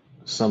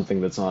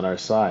something that's on our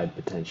side,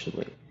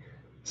 potentially.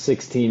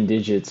 16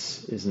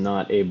 digits is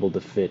not able to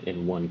fit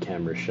in one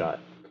camera shot,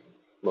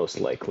 most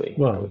likely.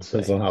 I Well, it would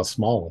depends say. on how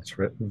small it's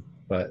written,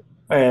 but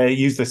I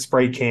used a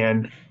spray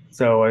can,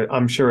 so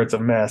I'm sure it's a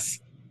mess.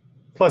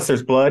 Plus,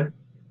 there's blood.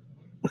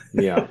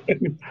 Yeah,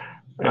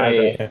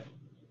 And,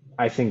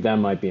 I think that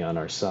might be on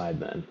our side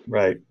then.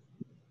 right.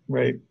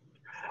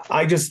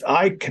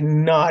 I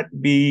cannot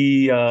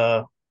be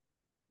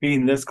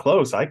being this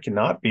close. I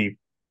cannot be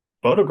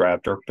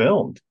photographed or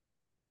filmed.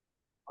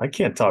 I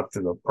can't talk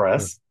to the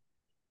press.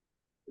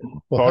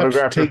 we'll have to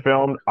Photographed or take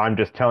filmed, I'm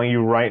just telling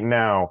you right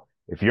now,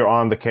 if you're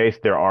on the case,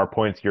 there are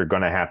points you're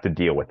going to have to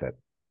deal with it.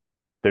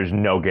 There's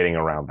no getting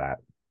around that.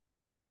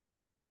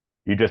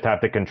 You just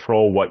have to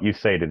control what you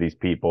say to these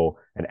people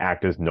and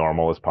act as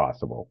normal as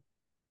possible.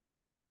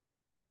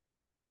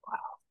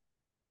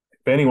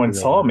 If anyone Yeah.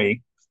 saw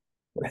me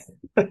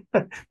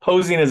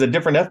posing as a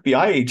different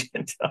FBI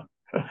agent,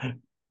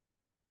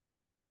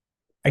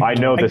 I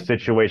know the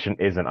situation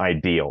isn't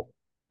ideal,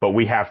 but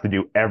we have to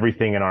do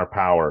everything in our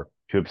power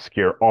to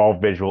obscure all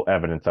visual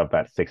evidence of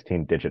that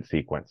 16-digit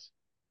sequence.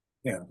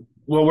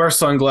 We'll wear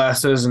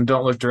sunglasses and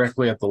don't look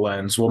directly at the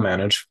lens. We'll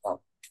manage.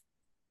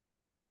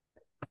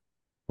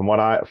 From what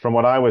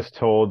I was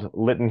told,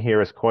 Litton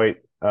here is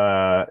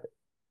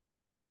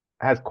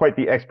has quite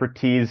the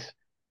expertise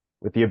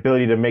with the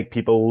ability to make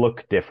people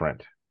look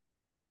different.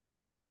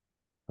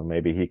 So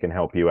maybe he can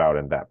help you out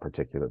in that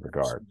particular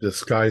regard.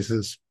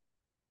 disguises.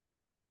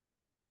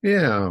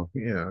 Yeah,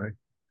 I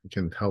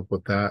can help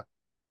with that.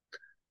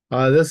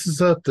 This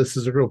is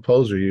a real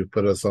poser you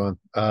put us on.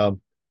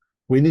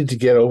 We need to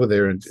get over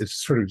there and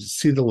sort of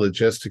see the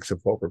logistics of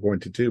what we're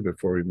going to do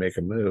before we make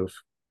a move.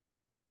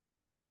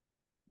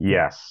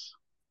 Yes.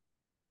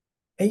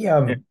 Hey,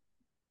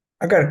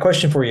 I got a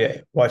question for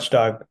you,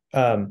 Watchdog.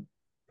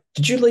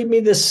 Did you leave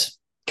me this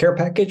care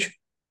package?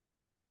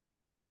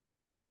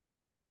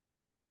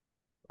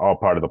 All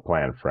part of the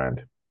plan,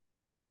 friend.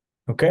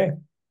 Okay.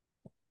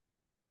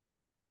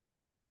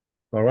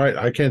 All right,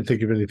 I can't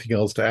think of anything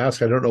else to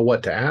ask. I don't know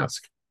what to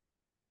ask.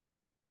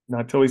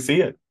 not till we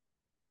see it.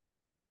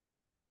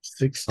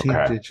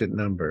 16-digit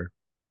number.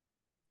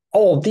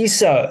 Oh, these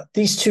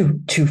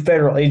two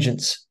federal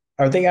agents,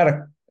 where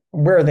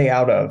are they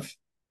out of?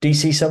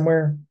 DC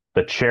somewhere?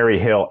 The Cherry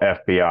Hill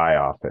FBI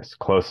office,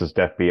 closest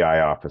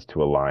FBI office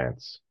to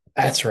Alliance.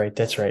 That's right.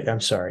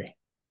 I'm sorry.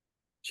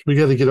 So we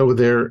got to get over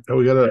there.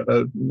 We got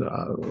to,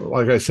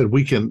 like I said,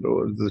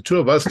 the two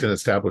of us can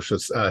establish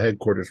this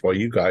headquarters while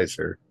you guys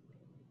are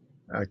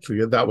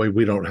actually, that way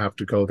we don't have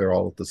to go there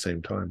all at the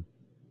same time.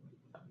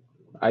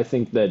 I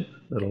think that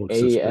That'll look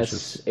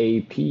suspicious.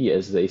 ASAP,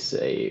 as they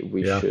say,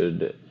 we Yeah.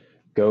 should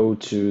go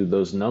to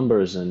those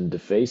numbers and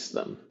deface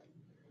them.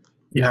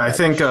 Yeah, I That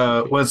think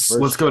should be let's the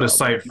first go to job.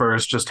 site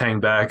first. Just hang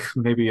back.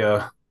 Maybe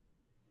just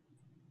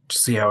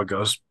see how it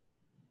goes.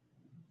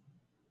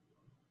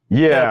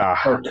 Yeah.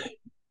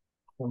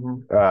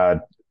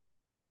 Mhm.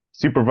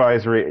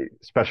 Supervisory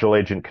Special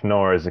Agent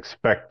Knorr is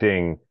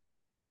expecting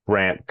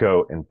Grant,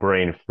 Goat, and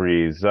Brain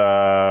Freeze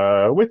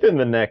within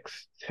the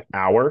next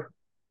hour.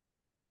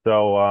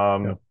 So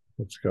Yeah.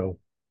 Let's go.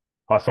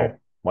 hustle. Okay.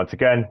 Once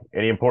again,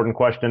 any important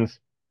questions,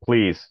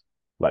 please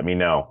let me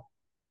know.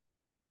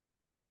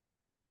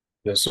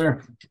 Yes,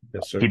 sir.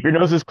 Yes, sir. Keep your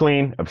noses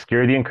clean,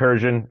 obscure the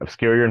incursion,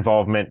 obscure your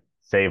involvement,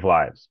 save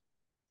lives.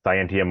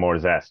 Scientia more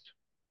zest.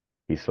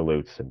 He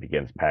salutes and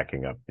begins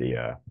packing up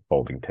the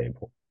folding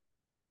table.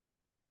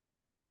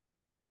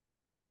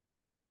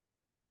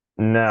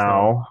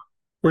 Now,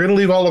 We're gonna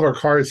leave all of our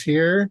cars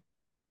here.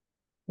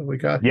 What we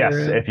got yes,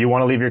 here. if you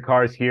want to leave your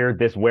cars here,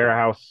 this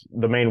warehouse,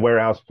 the main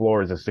warehouse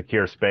floor is a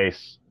secure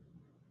space.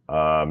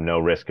 No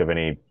risk of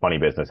any funny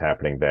business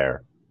happening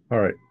there. All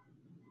right.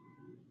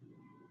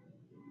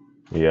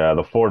 Yeah,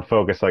 the Ford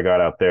Focus I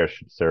got out there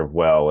should serve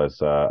well as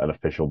an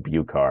official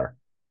Buick car.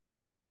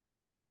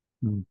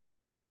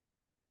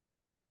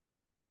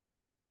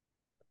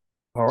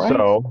 All right.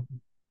 So,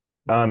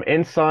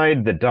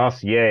 inside the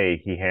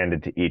dossier he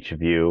handed to each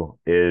of you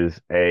is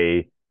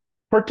a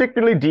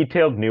particularly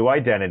detailed new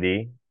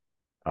identity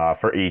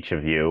for each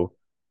of you.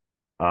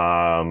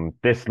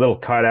 This little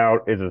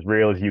cutout is as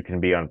real as you can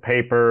be on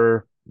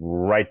paper,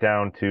 right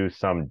down to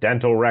some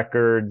dental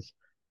records,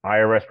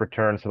 IRS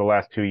returns for the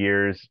last 2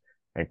 years,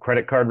 and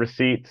credit card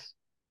receipts,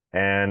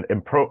 and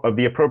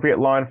the appropriate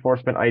law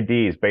enforcement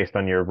IDs based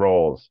on your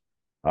roles.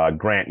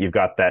 Grant, you've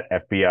got that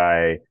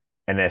FBI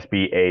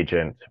NSB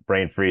agent,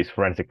 brain freeze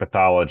forensic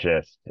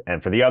pathologist,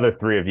 and for the other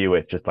three of you,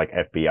 it's just like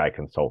FBI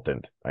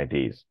consultant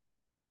IDs.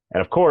 And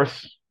of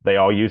course, they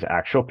all use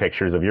actual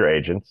pictures of your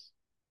agents,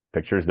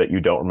 pictures that you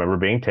don't remember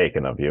being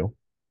taken of you.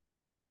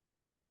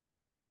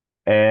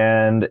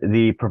 And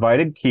the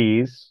provided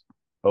keys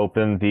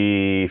open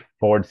the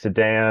Ford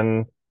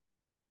sedan,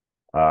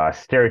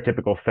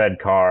 stereotypical Fed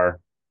car,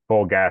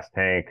 full gas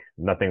tank,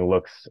 nothing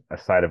looks a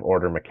sight of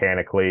order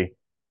mechanically.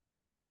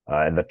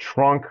 In the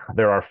trunk,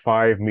 there are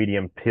 5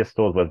 medium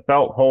pistols with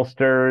belt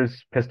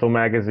holsters, pistol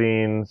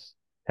magazines,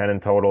 10 in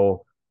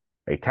total,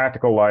 a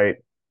tactical light,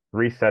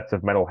 3 sets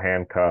of metal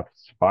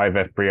handcuffs, 5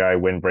 FBI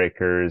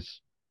windbreakers,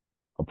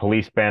 a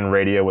police band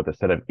radio with a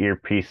set of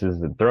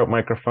earpieces and throat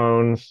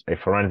microphones, a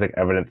forensic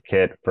evidence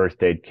kit,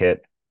 first aid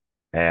kit,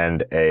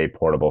 and a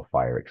portable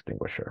fire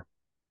extinguisher.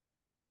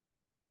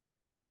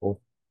 So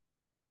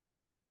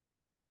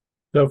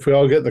if we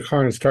all get in the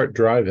car and start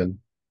driving.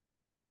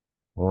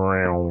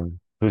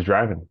 Who's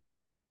driving?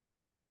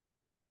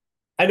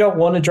 I don't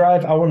want to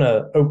drive. I want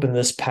to open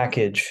this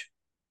package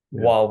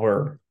while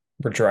we're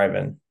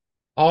driving.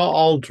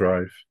 I'll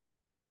drive.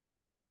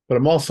 But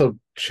I'm also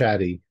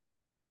chatty.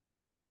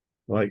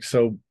 Like,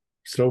 so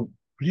what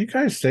do you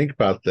guys think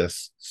about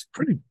this? It's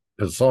pretty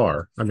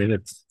bizarre. I mean,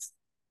 it's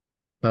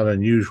not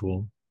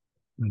unusual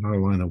in our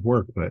line of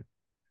work, but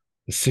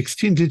a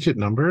 16-digit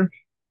number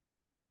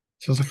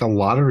sounds like a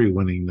lottery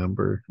winning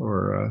number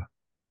or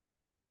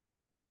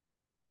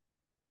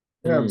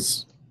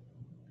Yes.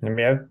 I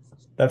mean,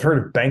 I've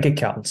heard of bank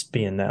accounts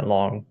being that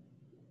long.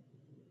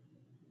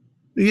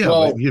 yeah,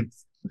 Well, but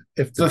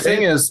if The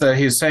thing is that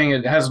he's saying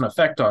it has an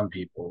effect on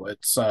people.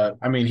 It's, I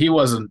mean, he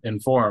wasn't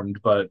informed,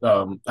 but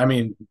I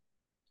mean,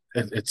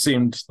 it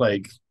seemed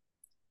like,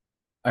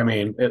 I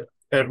mean,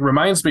 it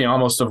reminds me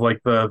almost of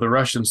like the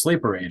Russian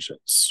sleeper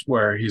agents,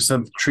 where he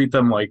said treat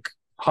them like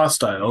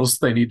hostiles.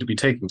 They need to be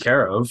taken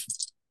care of.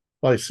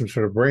 like some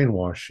sort of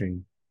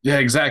brainwashing. Yeah,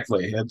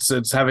 exactly.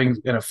 It's having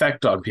an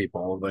effect on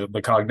people,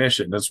 the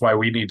cognition. That's why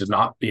we need to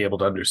not be able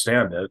to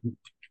understand it.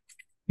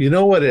 You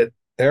know what it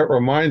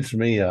reminds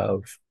me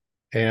of,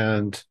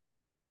 and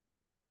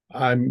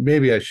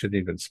maybe I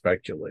shouldn't even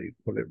speculate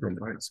what it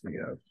reminds me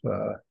of.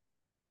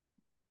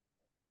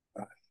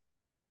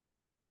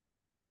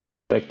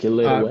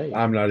 Speculate away.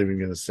 I'm not even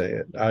going to say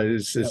it.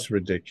 It's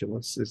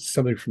ridiculous. It's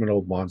something from an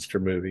old monster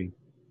movie.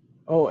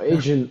 Oh,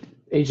 Agent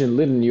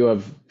Lytton, you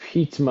have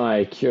piqued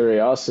my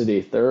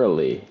curiosity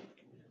thoroughly.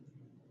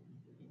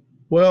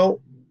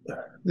 Well,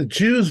 the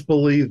Jews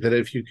believe that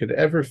if you could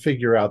ever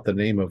figure out the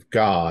name of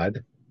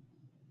God,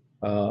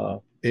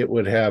 it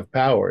would have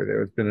power. There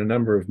have been a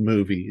number of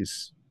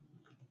movies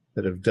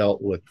that have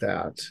dealt with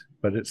that,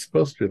 but it's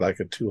supposed to be like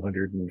a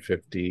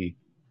 250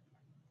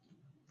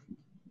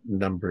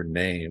 number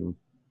name.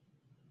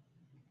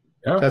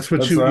 Yeah, That's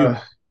what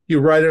you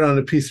write it on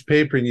a piece of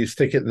paper and you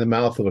stick it in the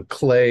mouth of a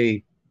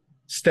clay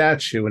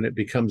statue and it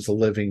becomes a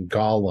living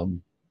golem.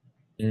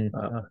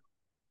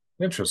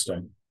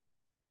 Interesting.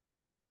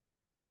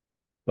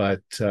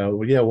 But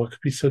what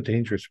could be so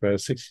dangerous about a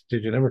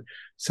 60-digit number?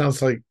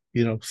 Sounds like,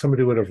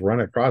 somebody would have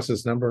run across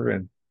this number,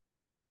 and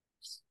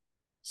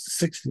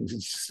 16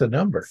 is just a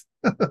number.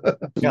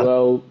 Yeah.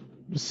 Well,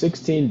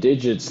 16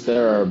 digits,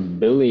 there are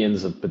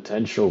billions of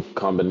potential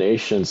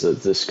combinations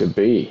that this could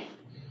be.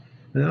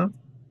 Yeah.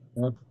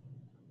 Yeah.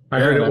 I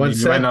heard it once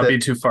you said might not that, be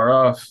too far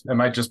off. It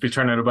might just be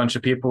turning a bunch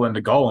of people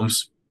into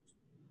golems.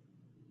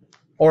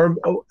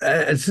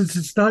 and since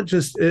it's not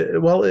just,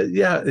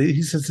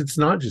 he says it's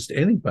not just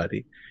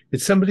anybody.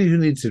 It's somebody who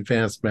needs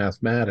advanced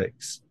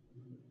mathematics.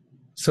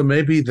 So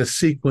maybe the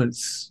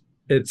sequence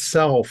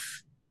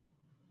itself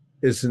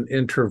is an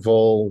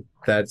interval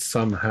that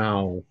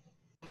somehow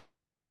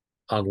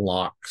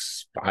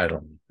unlocks. I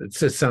don't know. It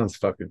sounds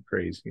fucking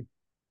crazy.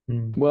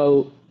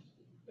 Well,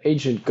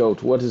 Agent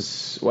Goat, why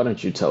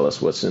don't you tell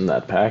us what's in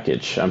that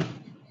package?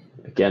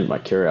 Again, my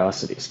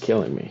curiosity is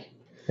killing me.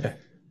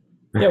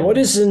 Yeah, what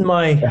is in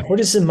my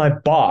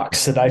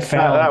box that I That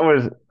found?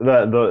 was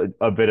the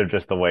a bit of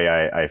just the way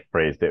I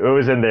phrased it. It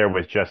was in there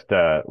with just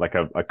like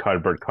a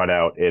cardboard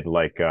cutout in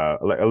like a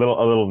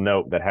little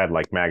note that had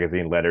like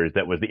magazine letters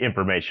that was the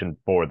information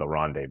for the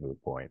rendezvous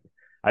point.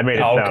 I made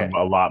it Oh, sound okay.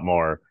 a lot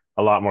more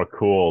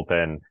cool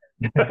than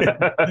it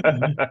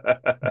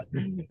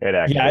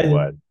Yeah. actually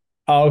was.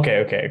 Oh,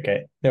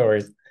 okay. No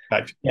worries.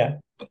 Gotcha. Yeah.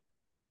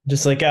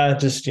 Just like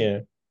just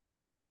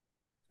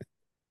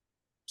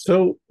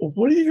So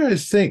what do you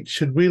guys think?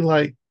 Should we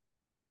like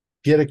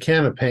get a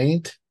can of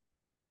paint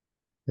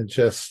and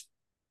just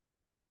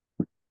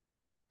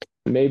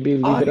Maybe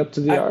leave it I, up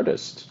to the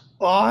artist.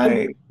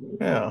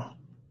 yeah.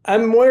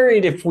 I'm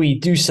worried if we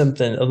do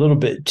something a little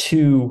bit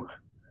too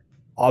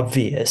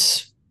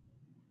obvious,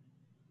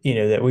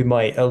 that we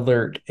might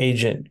alert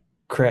Agent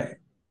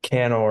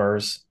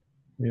Canors.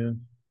 yeah.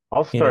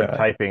 I'll You start know,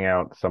 typing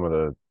out some of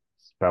the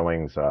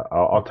spellings.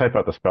 I'll type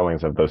out the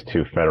spellings of those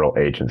two federal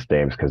agents'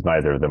 names because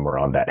neither of them were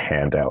on that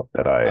handout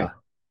that I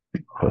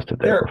posted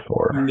there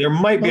before. There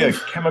might be a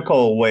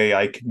chemical way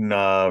I can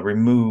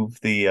remove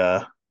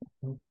the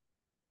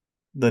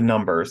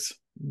numbers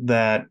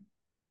that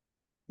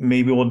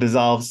maybe will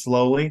dissolve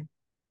slowly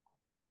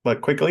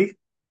but quickly.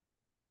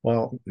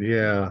 Well,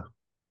 yeah.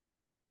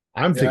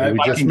 I'm Yeah, thinking we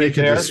I just can make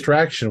get a there.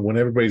 distraction. When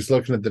everybody's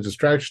looking at the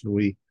distraction,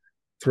 we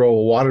throw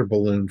a water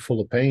balloon full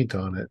of paint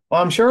on it.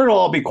 Well, I'm sure it'll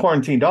all be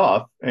quarantined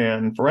off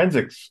and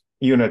forensics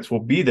units will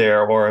be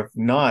there, or if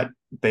not,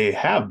 they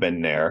have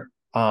been there.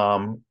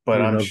 But You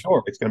I'm know,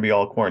 sure it's going to be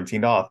all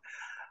quarantined off.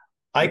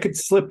 I could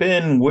slip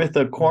in with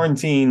a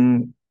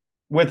quarantine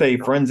with a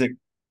forensic,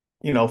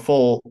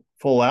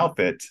 full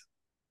outfit.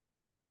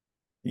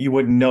 You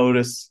wouldn't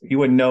notice, you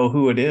wouldn't know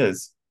who it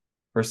is,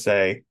 per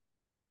se.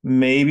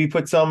 Maybe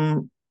put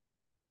some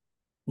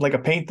like a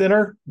paint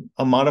thinner,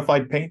 a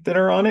modified paint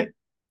thinner on it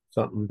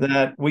something.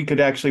 that we could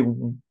actually,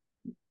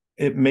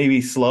 it may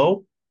be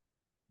slow,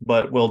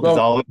 but we'll Well,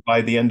 dissolve it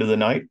by the end of the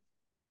night.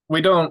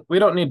 we don't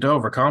need to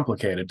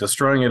overcomplicate it.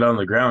 Destroying it on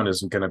the ground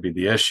isn't going to be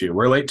the issue.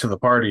 We're late to the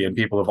party and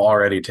people have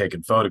already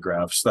taken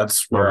photographs.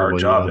 That's where our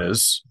Probably, job yeah.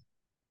 is.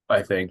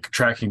 I think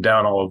tracking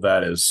down all of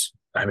that is,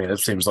 it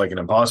seems like an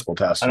impossible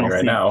task I to me don't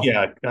right see, now.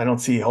 yeah, I don't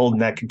see holding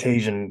that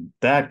contagion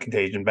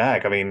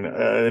back. I mean,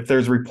 if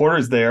there's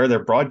reporters there,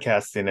 they're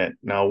broadcasting it.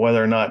 Now,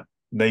 whether or not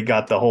they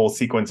got the whole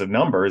sequence of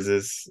numbers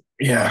is,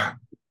 Yeah.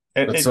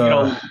 That's,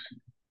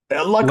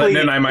 luckily,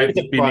 Linton and I might it's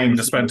a be crime needing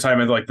to spend scene.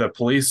 time at like the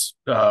police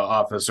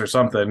office or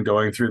something,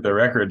 going through the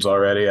records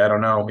already. I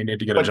don't know. We need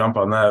to get a But- jump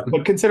on that.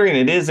 But considering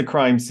it is a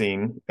crime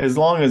scene, as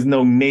long as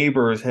no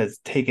neighbors has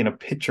taken a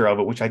picture of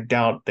it, which I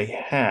doubt they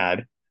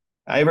had,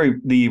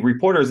 the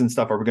reporters and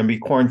stuff are going to be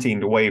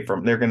quarantined away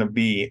from. They're going to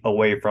be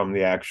away from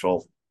the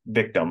actual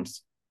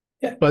victims.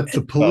 But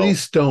the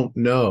police don't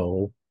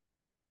know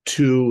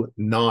to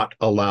not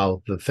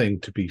allow the thing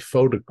to be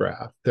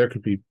photographed. There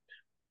could be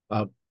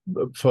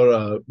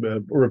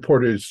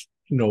reporters,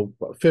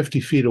 50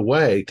 feet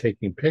away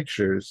taking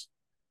pictures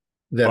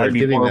that Well, are I'd be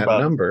getting more that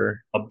about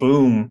number. a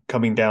boom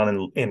coming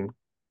down, and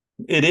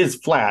it is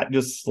flat,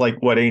 just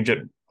like what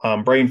Agent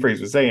Brain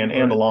Freeze was saying, and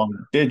a Right.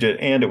 long digit,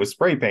 and it was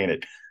spray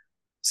painted.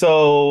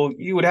 So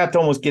you would have to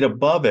almost get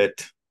above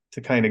it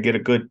to kind of get a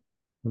good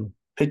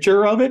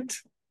picture of it.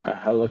 A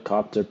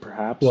helicopter,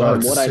 perhaps. Well,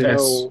 From what I it's-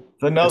 know,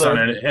 It's on Another.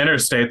 an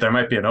interstate. There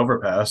might be an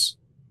overpass.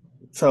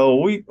 So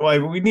we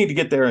need to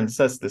get there and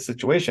assess the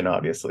situation,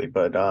 obviously.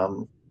 But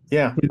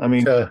yeah, I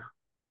mean,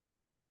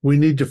 We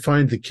need to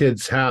find the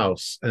kid's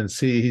house and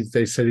see.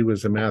 They said he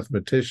was a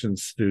mathematician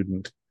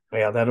student.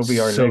 yeah, that'll be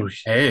our So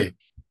next. Hey,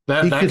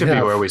 that He could could be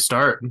have- where we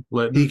start.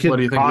 What he could-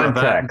 do you think about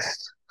that?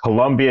 Context: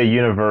 Columbia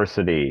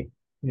University.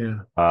 yeah,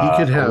 he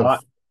could have.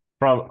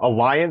 From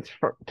Alliance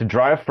to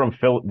drive from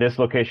this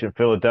location,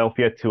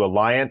 Philadelphia, to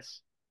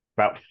Alliance,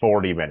 about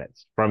 40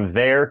 minutes. From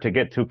there to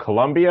get to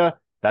Columbia,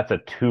 that's a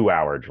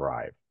 2-hour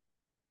drive.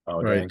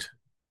 Oh, Right. dang.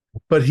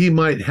 But he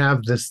might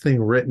have this thing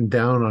written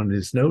down on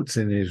his notes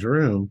in his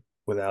room,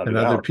 Without and a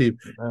other doubt.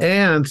 people,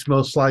 Yeah. and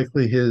most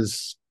likely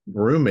his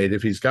roommate,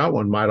 if he's got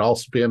one, might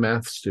also be a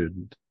math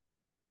student.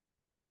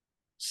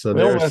 So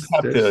We almost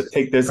have to there's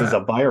take this as a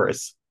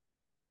virus.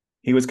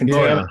 He was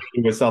contaminated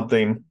with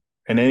something,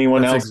 and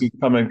anyone That's else who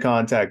come in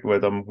contact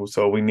with him.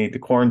 So we need to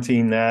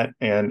quarantine that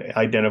and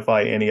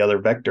identify any other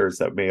vectors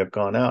that may have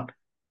gone out.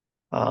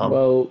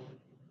 well,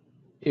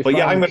 if But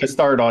yeah, I'm going to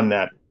start on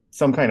that,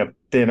 some kind of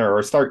thinner,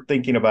 or start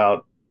thinking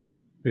about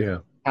yeah.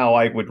 how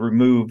I would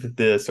remove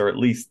this, or at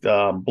least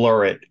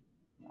blur it.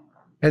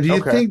 And do you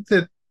Okay. think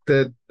that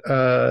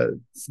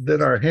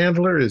our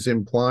handler is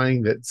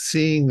implying that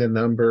seeing the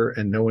number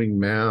and knowing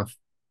math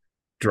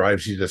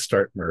drives you to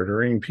start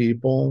murdering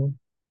people?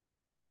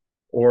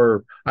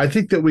 Or I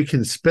think that we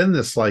can spin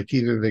this like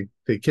either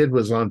the kid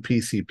was on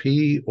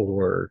PCP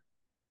or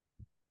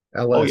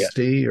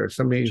LSD or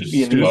something Should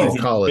be an stupid easy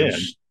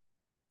college.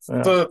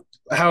 Yeah. So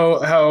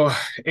how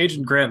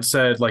Agent Grant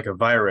said, like a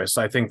virus,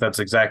 I think that's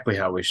exactly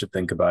how we should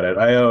think about it.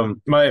 I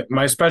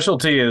my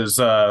specialty is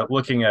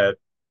looking at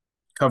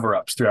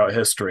cover-ups throughout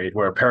history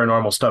where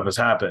paranormal stuff has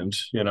happened,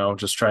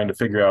 just trying to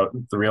figure out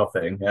the real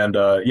thing. And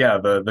yeah,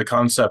 the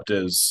concept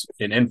is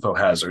an info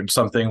hazard,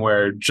 something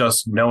where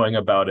just knowing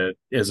about it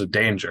is a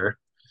danger.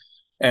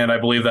 And I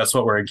believe that's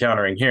what we're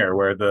encountering here,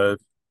 where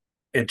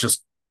it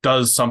just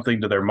does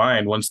something to their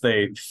mind once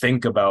they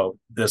think about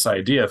this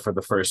idea for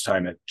the first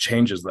time. It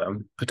changes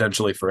them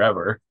potentially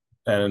forever.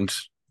 And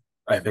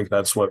I think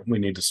that's what we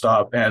need to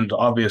stop. And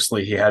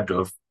obviously he had to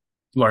have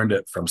learned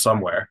it from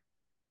somewhere.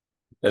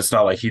 It's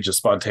not like he just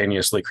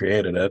spontaneously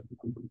created it.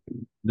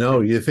 No,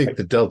 you think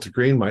the Delta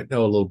Green might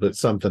know a little bit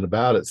something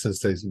about it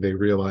since they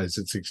realize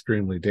it's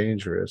extremely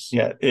dangerous.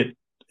 Yeah, it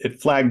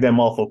flagged them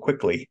awful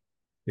quickly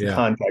to Yeah.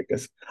 contact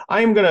us.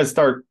 I am gonna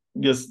start,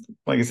 just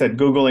like I said,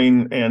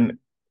 Googling, and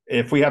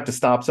if we have to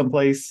stop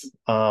someplace,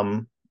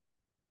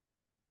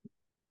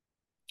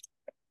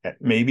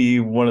 maybe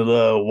one of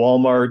the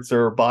Walmarts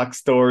or box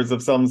stores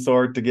of some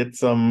sort to get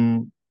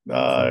some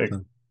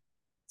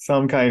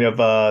kind of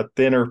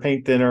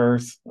paint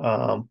thinners.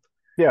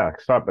 Yeah,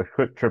 stop a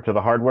quick trip to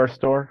the hardware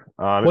store.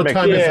 What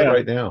time is it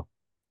right now?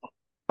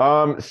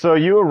 So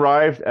you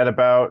arrived at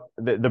about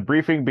the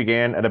briefing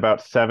began at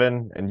about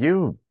 7, and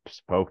you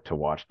spoke to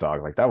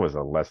Watchdog like that was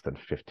a less than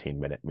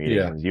 15-minute meeting,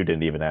 Yeah. and you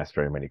didn't even ask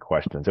very many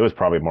questions. It was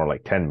probably more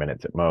like 10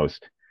 minutes at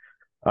most.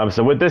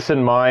 So with this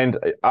in mind,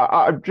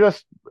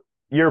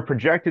 you're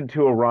projected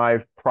to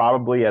arrive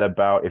probably at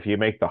about, if you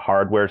make the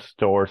hardware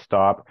store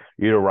stop,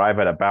 you'd arrive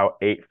at about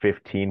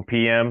 8:15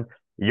 p.m.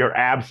 Your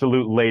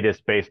absolute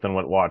latest, based on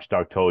what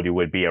Watchdog told you,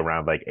 would be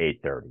around like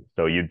 8:30.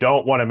 So you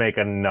don't want to make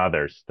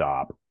another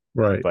stop,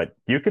 Right. but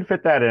you can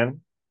fit that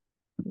in.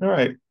 All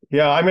right.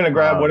 Yeah, I'm going to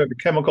grab whatever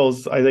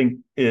chemicals I think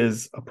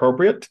is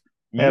appropriate.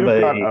 You've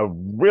got a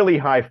really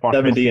high 70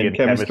 pharmacy in and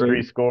chemistry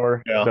chemistry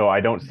score, Yeah. so I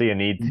don't see a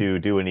need to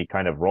do any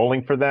kind of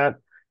rolling for that.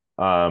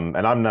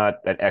 And I'm not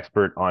an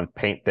expert on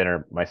paint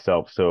thinner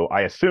myself, so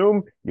I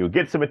assume you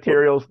get some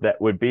materials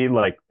that would be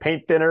like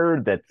paint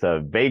thinner that's a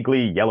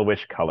vaguely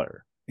yellowish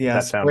color. Yeah,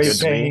 That sounds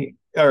good to me.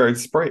 or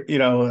spray.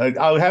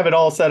 I'll have it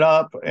all set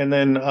up, and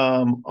then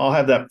I'll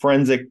have that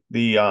forensic,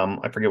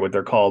 I forget what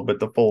they're called, but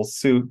the full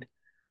suit,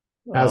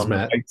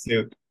 Hazmat. white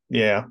suit.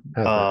 Yeah.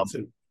 Hazmat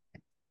suit.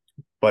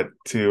 But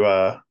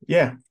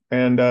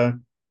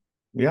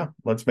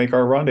let's make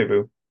our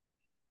rendezvous.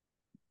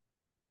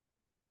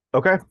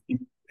 Okay.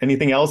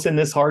 Anything else in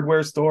this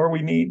hardware store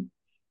we need?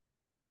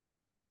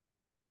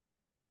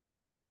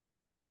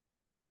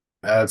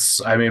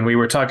 We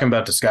were talking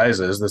about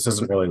disguises. This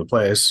isn't really the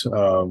place.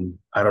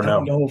 I don't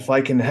know. If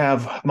I can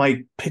have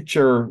the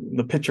picture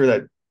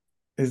that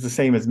is the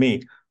same as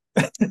me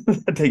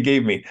that they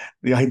gave me,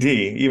 the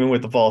ID, even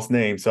with the false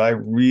name. So I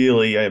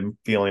really am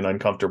feeling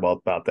uncomfortable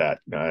about that.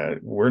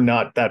 We're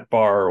not that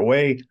far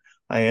away.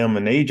 I am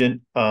an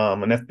agent,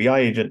 an FBI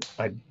agent.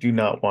 I do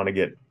not want to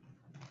get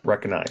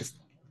recognized.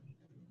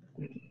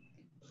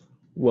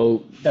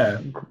 Well, Yeah.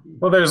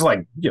 Well, there's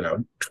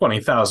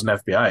 20,000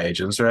 FBI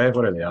agents, right?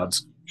 What are the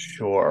odds?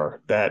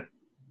 Sure, that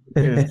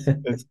is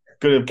as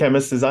good a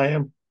chemist as I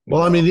am.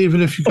 Well, I mean,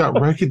 even if you got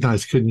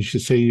recognized, couldn't you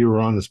say you were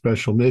on a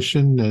special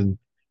mission and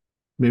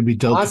maybe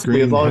Delta Possibly,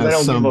 Green as long as I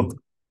has don't some, give a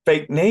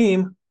fake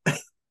name.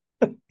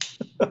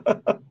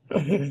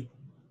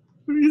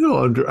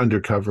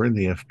 undercover in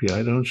the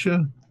FBI, don't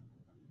you?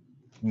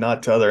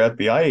 Not to other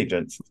FBI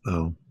agents.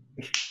 Oh.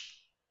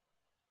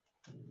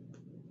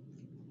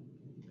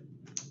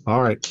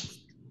 All right.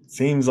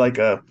 Seems like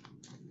a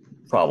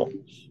problem.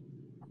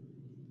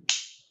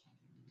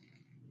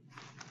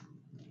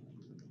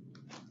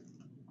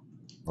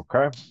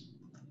 Okay.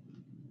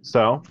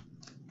 So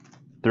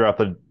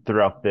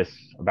throughout this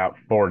about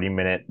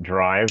 40-minute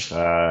drive,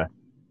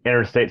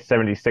 Interstate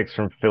 76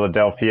 from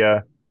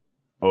Philadelphia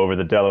over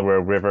the Delaware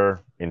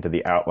River into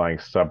the outlying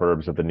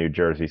suburbs of the New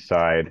Jersey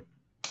side.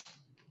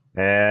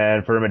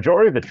 And for a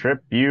majority of the trip,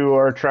 you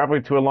are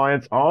traveling to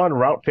Alliance on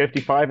Route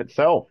 55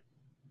 itself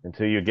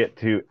until you get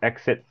to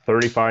exit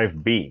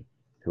 35B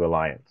to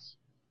Alliance.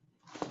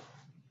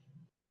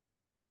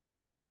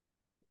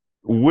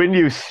 When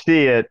you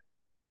see it,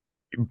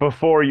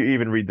 before you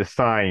even read the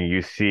sign,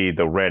 you see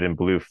the red and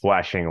blue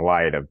flashing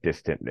light of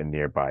distant and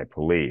nearby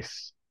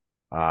police.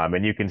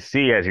 And you can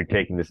see as you're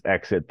taking this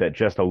exit that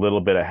just a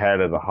little bit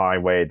ahead of the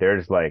highway,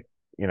 there's a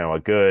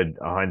good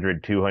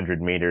 100,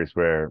 200 meters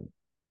where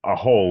a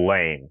whole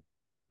lane,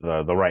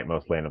 the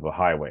rightmost lane of the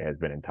highway, has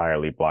been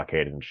entirely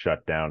blockaded and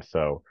shut down.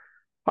 So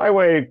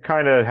highway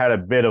kind of had a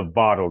bit of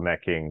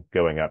bottlenecking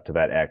going up to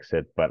that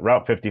exit, but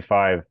Route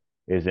 55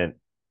 isn't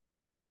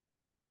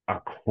a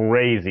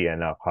crazy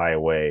enough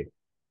highway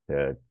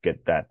to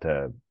get that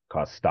to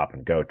cause stop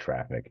and go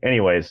traffic.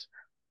 Anyways,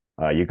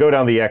 you go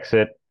down the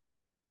exit,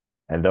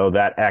 and though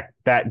that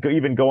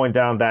even going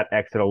down that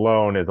exit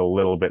alone is a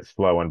little bit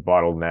slow and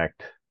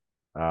bottlenecked,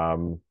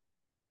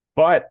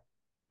 but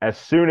as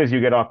soon as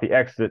you get off the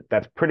exit,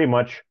 that's pretty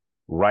much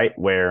right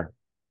where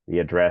the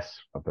address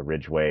of the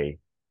Ridgway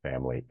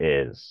family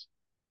is.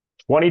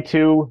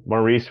 22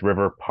 Maurice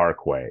River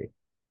Parkway.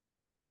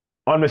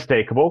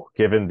 Unmistakable,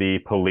 given the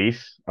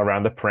police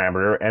around the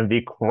perimeter and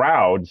the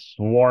crowd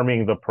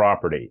swarming the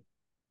property.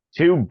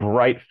 Two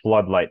bright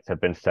floodlights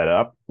have been set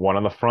up, one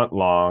on the front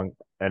lawn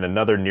and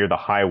another near the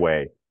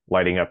highway,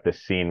 lighting up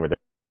this scene where the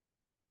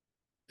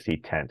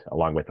tent,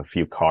 along with a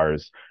few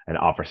cars and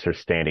officers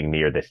standing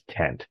near this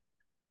tent.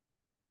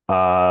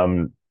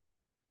 There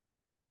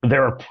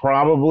are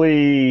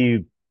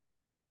probably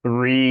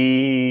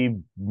 3,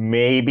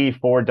 maybe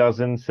 4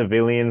 dozen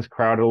civilians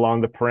crowded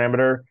along the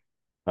perimeter,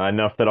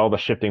 enough that all the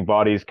shifting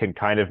bodies can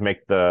kind of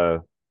make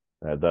the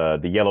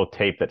yellow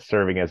tape that's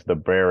serving as the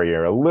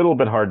barrier a little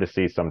bit hard to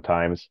see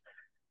sometimes.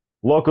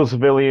 Local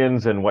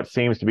civilians and what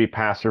seems to be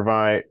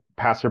passerby,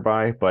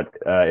 but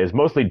is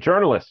mostly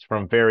journalists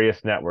from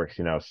various networks,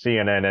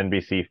 CNN,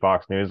 NBC,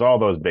 Fox News, all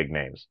those big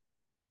names,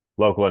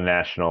 local and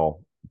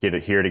national,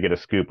 here to get a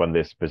scoop on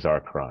this bizarre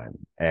crime.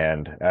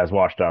 And as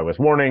Watchdog was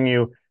warning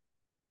you,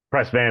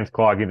 press vans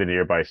clogging the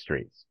nearby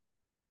streets.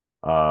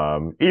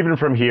 Even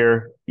from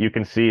here, you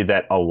can see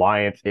that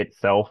Alliance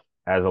itself,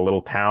 as a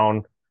little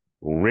town,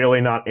 really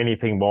not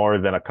anything more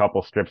than a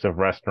couple strips of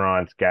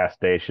restaurants, gas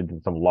stations,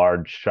 and some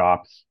large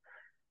shops,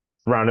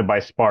 surrounded by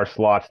sparse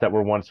lots that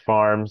were once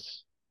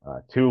farms.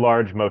 2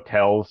 large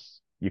motels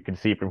you can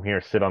see from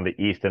here sit on the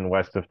east and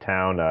west of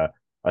town, a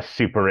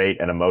Super 8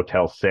 and a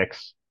Motel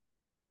 6.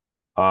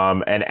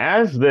 And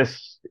as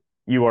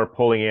you are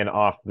pulling in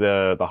off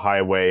the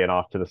highway and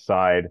off to the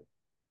side,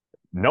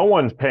 no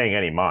one's paying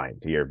any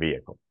mind to your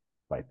vehicle,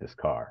 despite this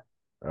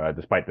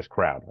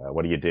crowd.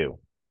 What do you do?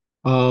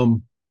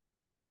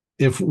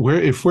 If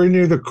we're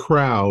near the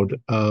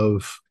crowd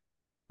of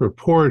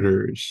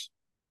reporters,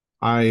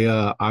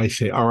 I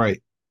say, all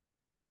right,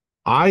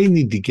 I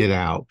need to get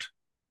out.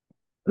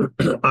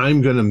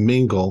 I'm going to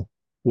mingle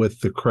with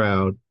the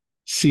crowd,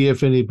 see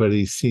if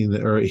anybody's seen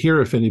or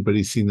hear if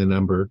anybody's seen the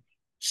number,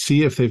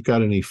 see if they've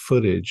got any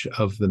footage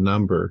of the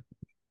number.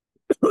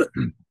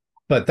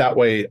 But that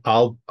way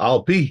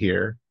I'll be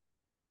here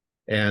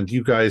and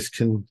you guys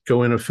can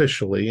go in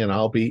officially and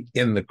I'll be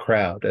in the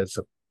crowd as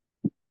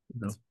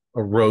a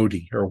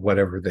roadie or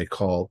whatever they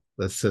call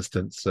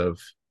assistants of,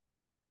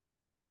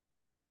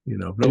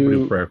 nobody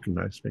will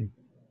recognize me.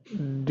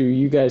 Do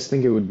you guys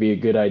think it would be a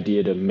good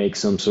idea to make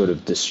some sort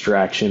of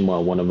distraction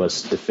while one of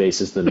us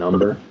defaces the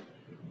number?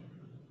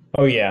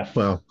 Oh, yeah.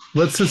 Well,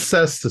 let's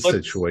assess the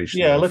situation.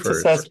 Yeah, let's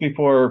first. assess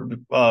before.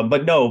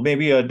 But no,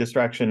 maybe a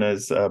distraction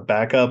as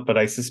backup. But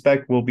I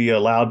suspect we'll be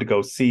allowed to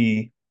go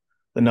see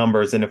the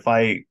numbers. And if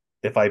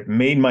I've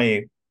made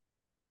my,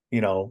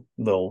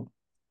 little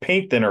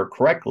paint thinner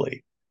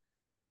correctly,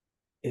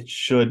 it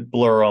should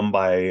blur them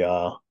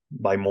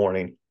by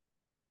morning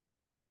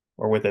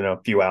or within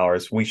a few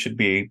hours. We should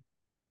be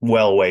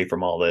well away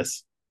from all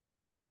this.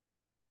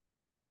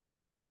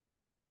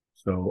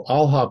 So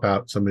I'll hop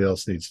out. Somebody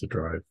else needs to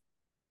drive.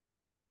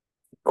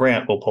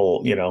 Grant will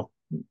pull,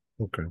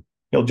 Okay.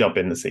 He'll jump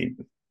in the seat.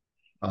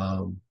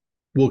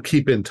 We'll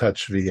keep in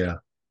touch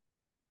via.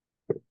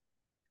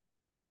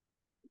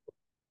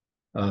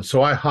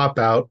 So I hop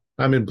out.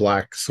 I'm in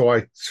black, so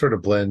I sort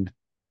of blend.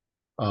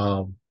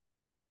 And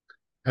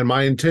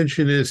my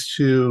intention is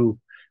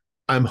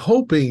I'm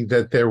hoping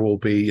that there will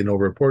be,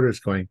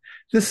 reporters going,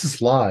 this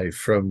is live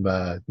from,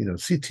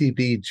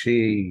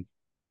 CTBG,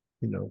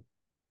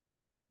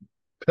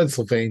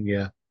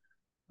 Pennsylvania.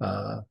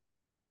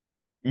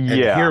 And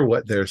hear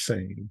what they're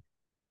saying.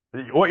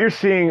 What you're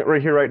seeing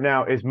right here, right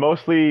now, is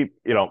mostly,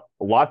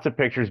 lots of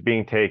pictures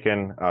being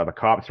taken. The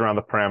cops around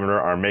the perimeter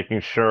are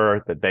making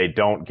sure that they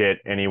don't get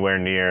anywhere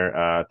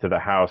near to the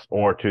house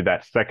or to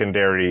that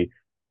secondary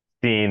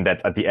scene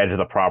that's at the edge of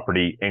the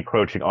property,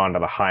 encroaching onto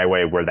the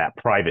highway where that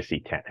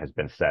privacy tent has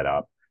been set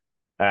up.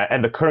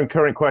 And the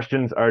current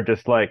questions are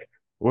just like,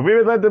 we've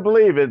been led to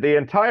believe that the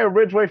entire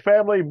Ridgway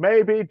family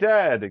may be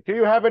dead. Do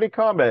you have any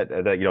comment?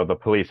 And the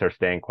police are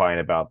staying quiet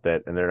about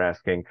that, and they're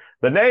asking,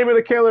 the name of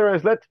the killer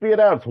is let's be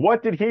announced.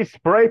 What did he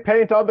spray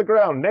paint on the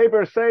ground?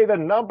 Neighbors say the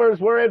numbers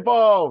were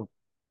involved.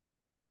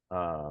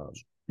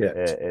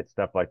 It's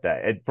stuff like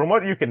that. From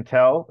what you can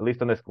tell, at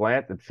least on this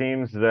glance, it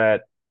seems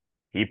that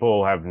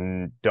people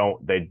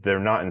they're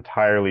not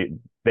entirely,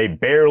 they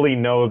barely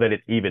know that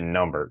it's even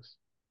numbers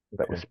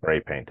that was spray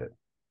painted.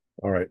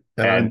 All right.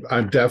 And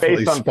I'm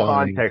definitely based on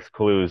spawning. Context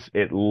clues,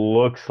 it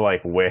looks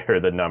like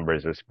where the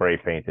numbers are spray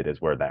painted is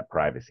where that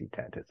privacy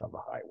tent is on the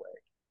highway.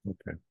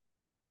 Okay.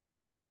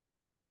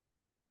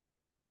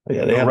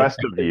 Yeah, they The have rest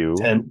of you.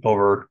 tent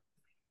over.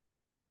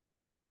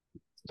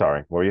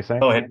 Sorry, what were you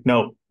saying? Go ahead.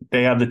 No,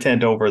 they have the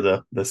tent over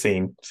the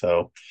scene.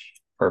 So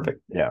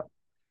perfect. Yeah.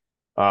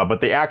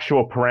 But the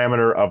actual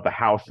parameter of the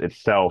house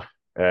itself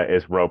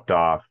is roped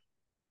off.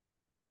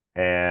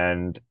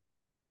 And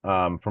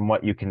from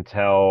what you can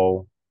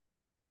tell,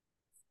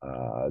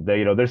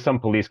 there's some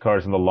police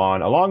cars in the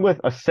lawn, along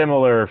with a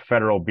similar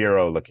Federal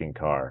Bureau looking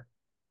car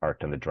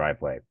parked in the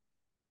driveway.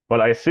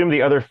 But I assume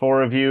the other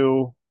 4 of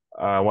you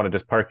want to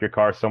just park your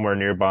car somewhere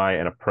nearby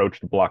and approach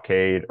the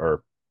blockade,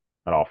 or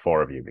not all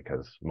 4 of you,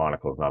 because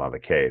Monocle's not on the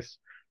case.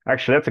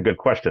 Actually, that's a good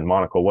question.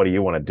 Monocle, what do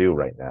you want to do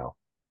right now?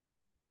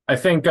 I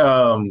think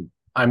I'm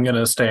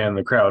gonna stay in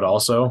the crowd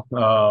also.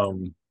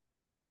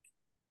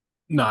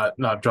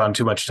 Not drawing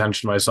too much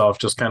attention to myself,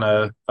 just kind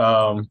of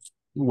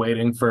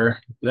waiting for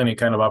any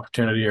kind of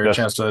opportunity or Just-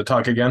 chance to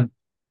talk again.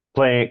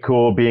 Playing it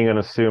cool, being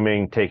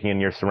unassuming, taking in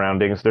your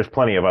surroundings. There's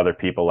plenty of other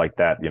people like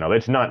that.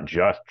 It's not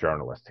just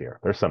journalists here.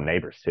 There's some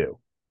neighbors too.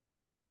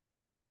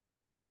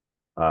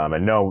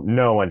 And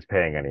no one's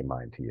paying any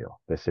mind to you.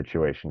 This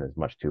situation is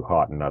much too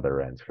hot in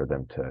other ends for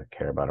them to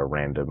care about a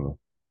random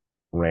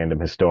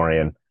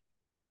historian.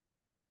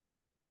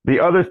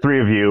 The other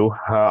three of you,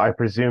 I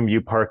presume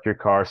you park your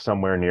car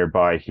somewhere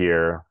nearby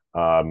here,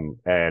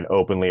 and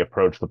openly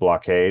approach the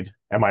blockade.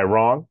 Am I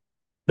wrong?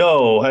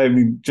 No,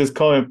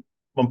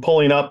 I'm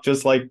pulling up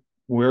just like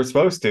we're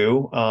supposed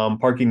to,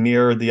 parking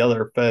near the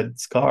other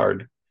Fed's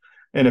card.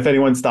 And if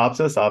anyone stops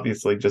us,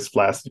 obviously just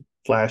flash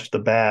the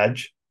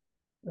badge.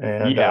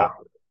 And Yeah.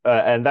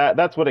 And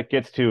that's what it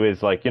gets to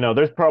is like,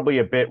 there's probably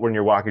a bit when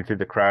you're walking through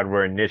the crowd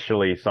where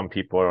initially some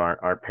people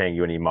aren't paying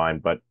you any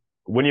mind, but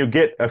when you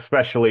get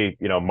especially,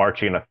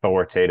 marching in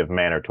authoritative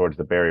manner towards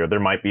the barrier, there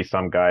might be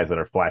some guys that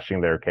are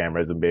flashing their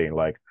cameras and being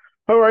like,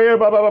 "Who are you?"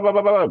 Blah, blah, blah,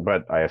 blah, blah, blah.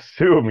 But I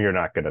assume you're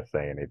not going to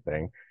say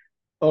anything.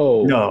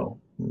 Oh, no.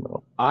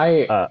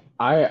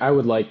 I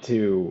would like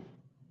to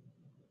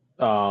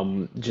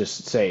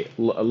just say,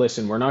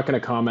 listen, we're not going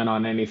to comment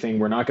on anything.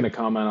 We're not going to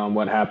comment on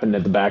what happened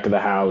at the back of the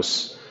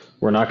house.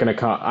 We're not going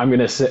to I'm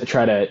going to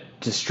try to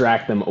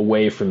distract them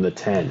away from the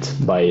tent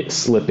by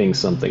slipping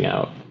something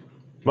out.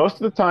 Most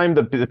of the time,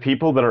 the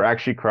people that are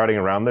actually crowding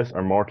around this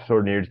are more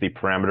towards the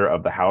perimeter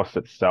of the house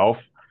itself.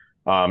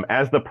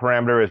 As the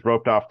perimeter is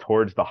roped off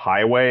towards the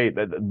highway,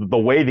 the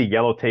way the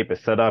yellow tape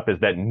is set up is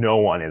that no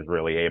one is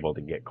really able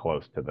to get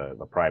close to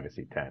the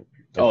privacy tent.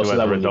 And so as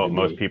a result,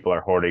 most people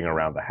are hoarding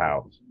around the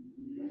house.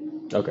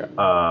 Okay.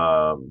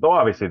 Though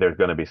obviously there's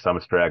going to be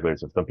some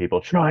stragglers and some people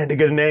trying to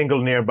get an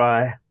angle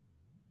nearby.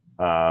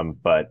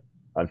 But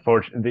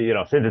unfortunately,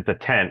 since it's a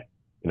tent,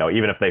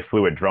 even if they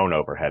flew a drone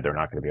overhead, they're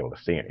not going to be able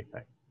to see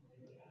anything.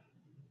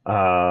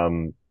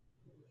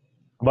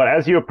 But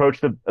as you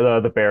approach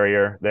the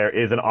barrier, there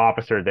is an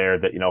officer there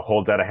that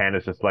holds out a hand.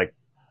 It's just like,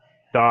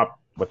 "Stop!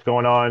 What's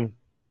going on?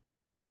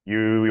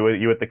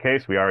 You at the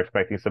case? We are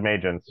expecting some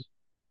agents."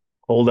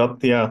 Hold up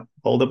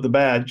the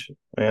badge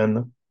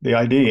and the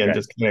ID, and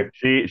just kind of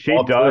she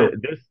does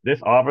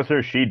this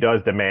officer. She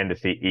does demand to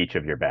see each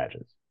of your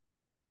badges.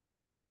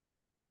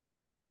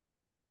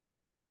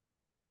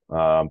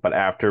 But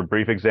after a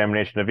brief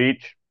examination of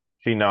each,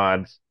 she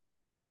nods,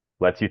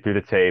 lets you through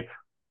the tape,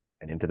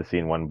 and into the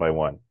scene one by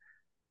one.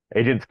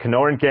 Agents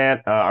Kenor and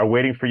Gant are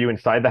waiting for you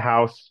inside the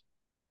house.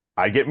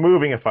 I'd get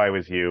moving if I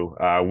was you.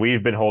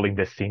 We've been holding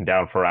this scene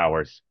down for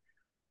hours.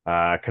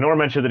 Kenor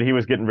mentioned that he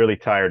was getting really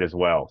tired as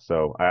well,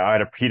 so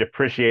he'd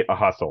appreciate a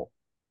hustle.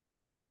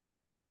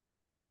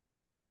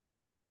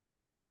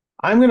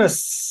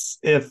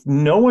 If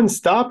no one's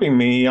stopping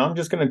me, I'm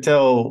just gonna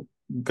tell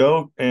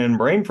Goat and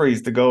Brain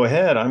Freeze to go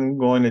ahead. I'm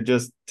going to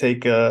just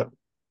take a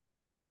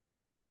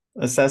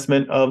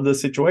assessment of the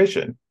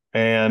situation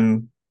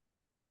and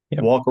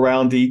walk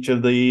around to each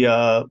of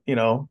the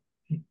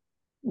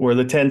where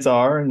the tents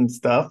are and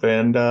stuff.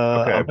 And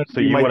okay, so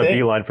you want a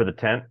beeline for the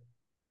tent?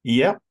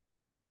 Yep.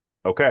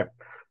 Okay.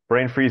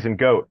 Brain Freeze and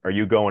Goat, are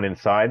you going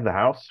inside the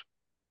house?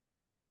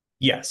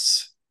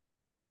 Yes.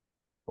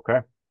 Okay.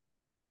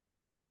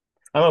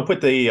 I'm gonna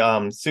put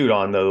the suit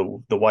on,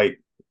 the white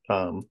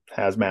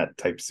hazmat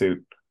type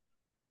suit.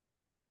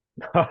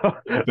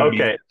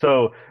 Okay,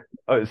 so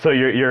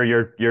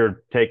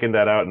you're taking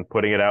that out and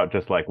putting it out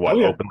just like what,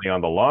 openly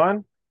on the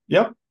lawn?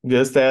 Yep,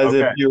 just as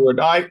if you would,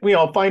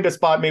 find a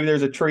spot. Maybe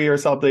there's a tree or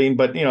something,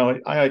 but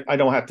I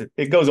don't have to.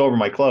 It goes over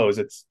my clothes.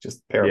 It's just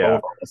a pair of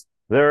overalls.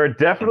 There are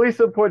definitely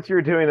some points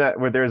you're doing that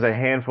where there's a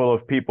handful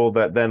of people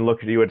that then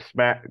look at you and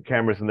smack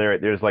cameras, and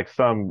there's like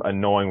some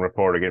annoying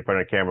reporter getting in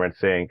front of the camera and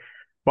saying,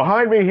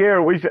 "Behind me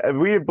here,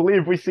 we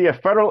believe we see a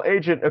federal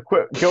agent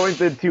going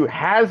into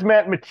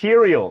hazmat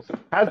materials.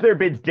 Has there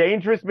been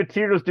dangerous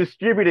materials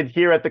distributed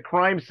here at the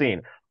crime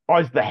scene?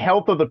 Is the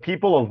health of the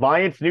people of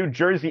Alliance, New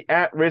Jersey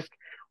at risk?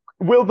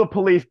 Will the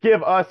police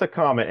give us a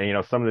comment?"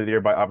 And some of the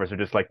nearby officers are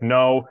just like,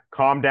 "No,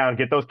 calm down,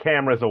 get those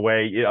cameras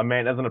away. A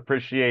man doesn't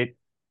appreciate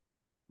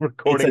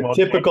recording."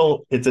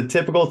 It's a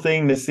typical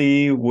thing to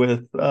see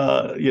with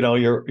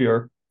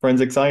your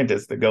forensic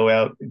scientists that go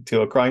out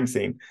to a crime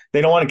scene.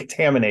 They don't want to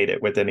contaminate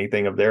it with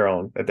anything of their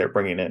own that they're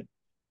bringing in.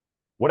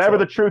 Whatever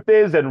the truth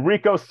is,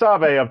 Enrico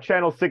Save of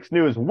Channel 6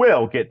 News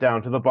will get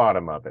down to the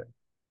bottom of it.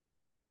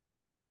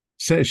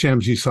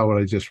 Shams, you saw what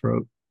I just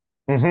wrote.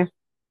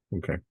 Mm-hmm.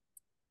 Okay.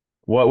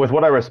 Well, with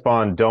what I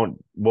respond,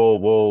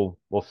 we'll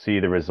see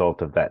the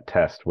result of that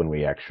test when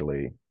we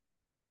actually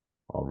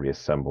all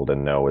reassembled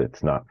and know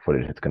it's not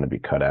footage that's going to be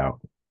cut out.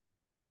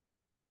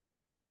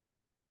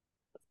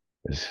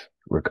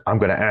 I'm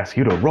going to ask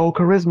you to roll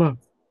charisma.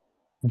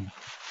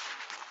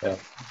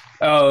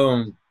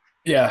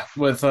 Yeah.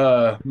 With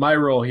my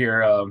role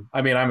here,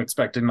 I'm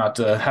expecting not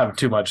to have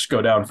too much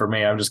go down for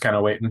me. I'm just kind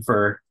of waiting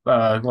for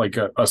us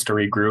to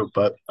regroup.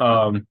 But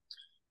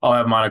I'll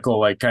have Monocle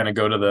like kind of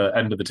go to the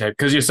end of the tape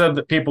because you said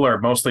that people are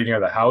mostly near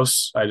the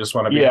house. I just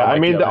want to be Yeah, on I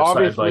like mean, the other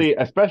side, obviously,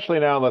 like especially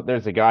now that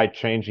there's a guy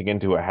changing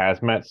into a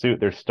hazmat suit,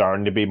 there's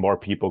starting to be more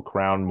people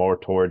crowd more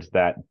towards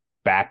that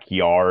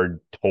backyard,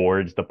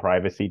 towards the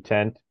privacy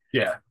tent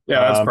yeah,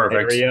 that's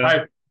perfect.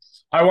 area.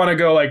 I want to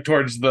go like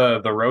towards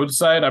the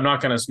roadside. I'm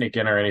not going to sneak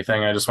in or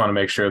anything. I just want to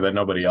make sure that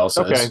nobody else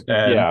Okay, is.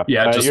 And yeah,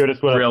 yeah, just you're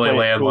just gonna really play it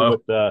laying cool low.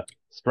 with the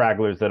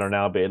stragglers that are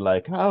now being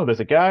like, oh, there's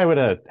a guy with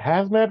a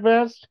hazmat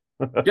vest.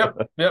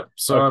 Yep.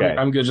 So Okay.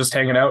 I'm good just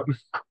hanging out.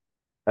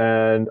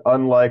 And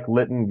unlike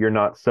Lytton, you're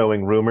not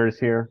sowing rumors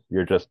here.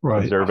 You're just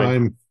Right.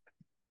 observing.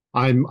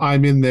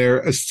 I'm in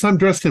there. Since I'm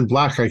dressed in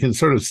black, I can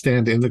sort of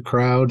stand in the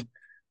crowd.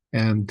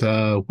 And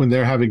when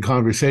they're having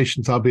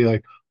conversations, I'll be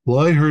like, well,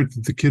 I heard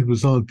that the kid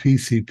was on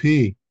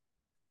PCP.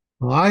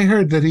 Well, I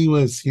heard that he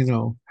was,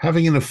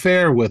 having an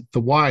affair with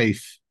the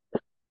wife.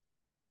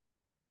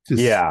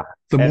 Just Yeah,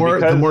 the and more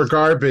because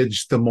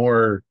garbage, the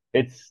more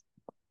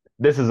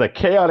this is a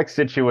chaotic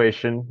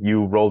situation.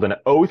 You rolled an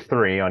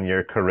 03 on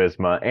your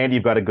charisma, and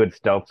you've got a good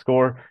stealth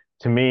score.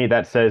 To me,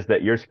 that says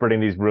that you're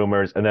spreading these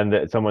rumors, and then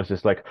that someone's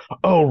just like,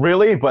 "Oh,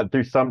 really?" But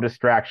through some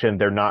distraction,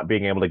 they're not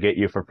being able to get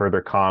you for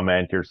further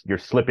comment. You're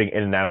slipping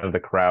in and out of the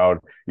crowd.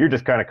 You're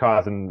just kind of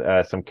causing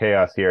some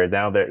chaos here.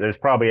 Now there's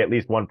probably at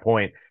least one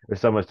point where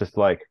someone's just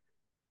like,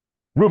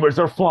 "Rumors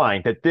are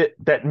flying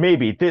that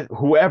maybe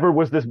whoever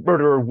was this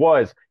murderer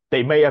was."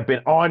 They may have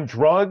been on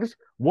drugs.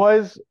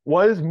 Was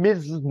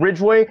Ms.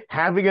 Ridgway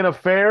having an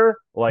affair?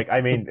 Like,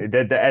 I mean, and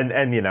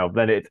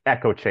then it's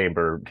echo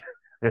chamber,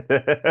 and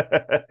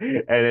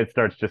it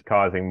starts just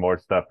causing more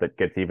stuff that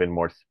gets even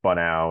more spun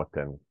out,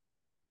 and they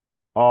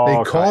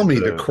all call kinds me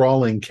the of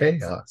crawling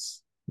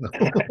chaos.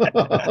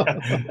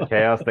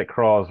 chaos that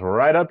crawls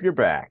right up your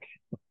back.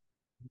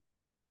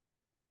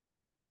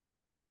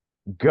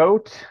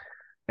 Goat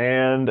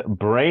and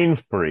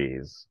Brain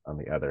Freeze, on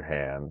the other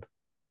hand,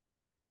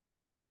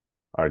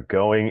 are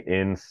going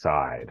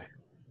inside.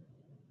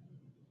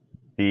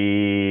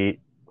 The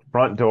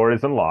front door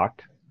is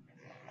unlocked.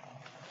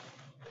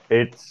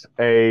 It's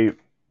a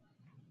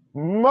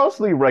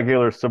mostly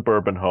regular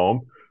suburban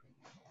home,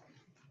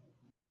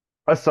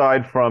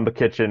 aside from the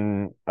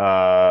kitchen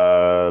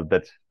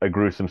that's a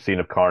gruesome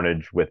scene of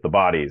carnage with the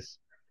bodies.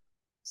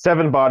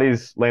 7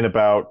 bodies laying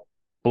about,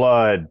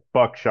 blood,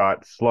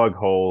 buckshot, slug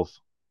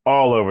holes,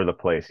 all over the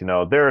place.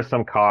 There are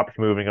some cops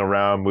moving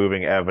around,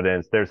 moving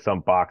evidence. There's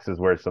some boxes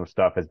where some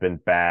stuff has been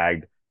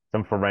bagged,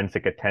 some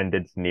forensic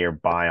attendants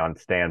nearby on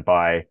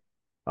standby.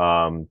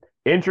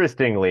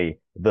 Interestingly,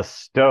 the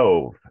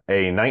stove,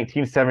 a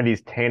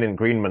 1970s tan and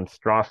green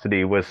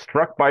monstrosity, was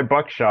struck by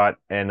buckshot,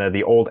 and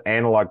the old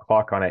analog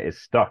clock on it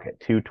is stuck at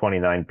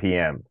 2:29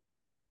 p.m.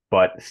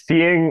 But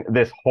seeing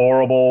this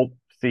horrible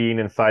scene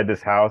inside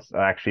this house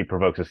actually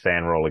provokes a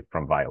sand rolling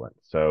from violence.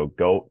 So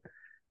Goat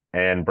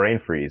and Brain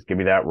Freeze, give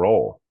me that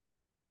roll.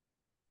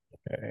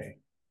 Okay.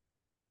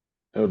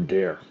 Oh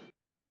dear.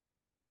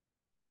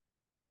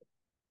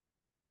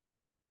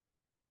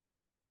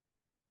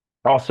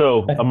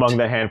 Also, among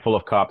the handful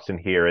of cops in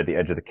here at the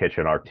edge of the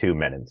kitchen are 2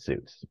 men in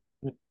suits.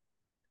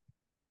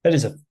 That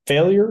is a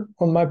failure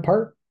on my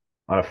part.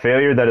 On a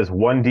failure, that is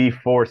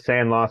 1d4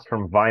 sand loss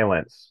from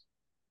violence.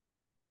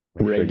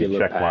 Make sure you Regular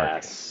check mark.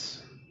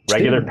 pass.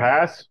 Regular 2.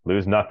 pass,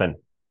 lose nothing.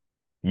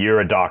 You're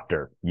a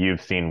doctor.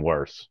 You've seen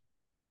worse.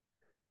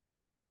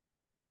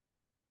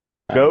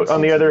 Goat,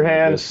 on the other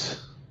hand,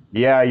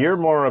 yeah, you're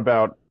more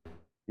about,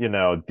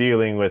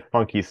 dealing with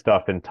funky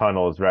stuff in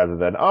tunnels rather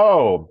than,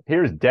 oh,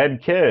 here's dead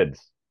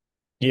kids.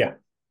 Yeah.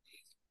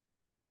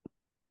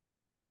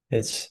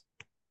 It's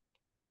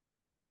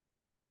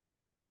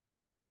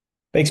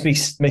makes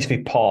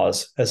me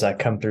pause as I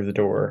come through the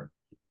door.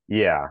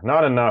 Yeah,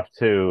 not enough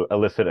to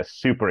elicit a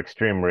super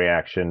extreme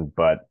reaction,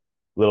 but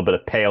a little bit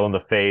of pale in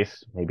the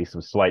face, maybe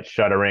some slight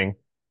shuddering,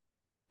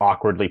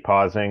 awkwardly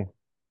pausing.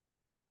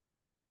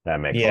 That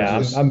makes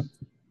sense. I'm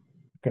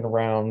looking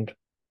around.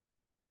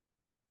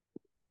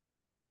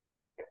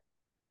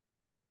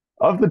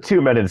 Of the 2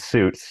 men in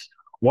suits,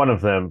 one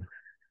of them,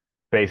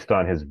 based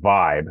on his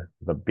vibe,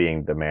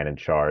 being the man in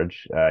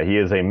charge, he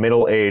is a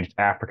middle-aged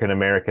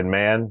African-American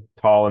man,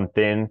 tall and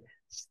thin,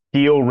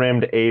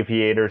 steel-rimmed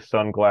aviator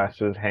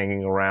sunglasses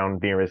hanging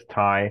around near his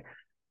tie,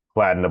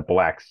 clad in a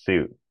black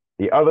suit.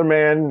 The other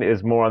man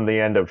is more on the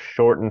end of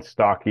short and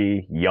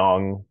stocky,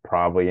 young,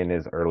 probably in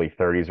his early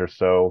 30s or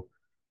so.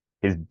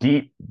 His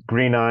deep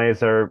green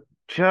eyes are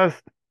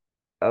just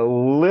a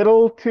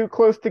little too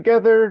close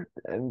together,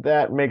 and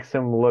that makes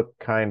him look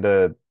kind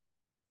of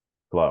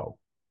slow.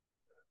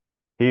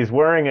 He's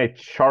wearing a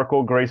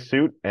charcoal gray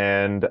suit,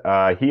 and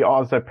he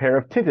has a pair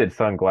of tinted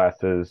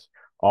sunglasses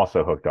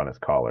also hooked on his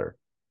collar.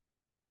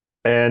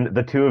 And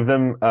the 2 of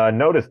them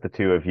notice the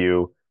 2 of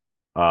you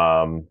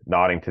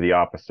nodding to the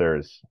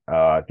officers.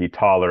 The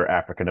taller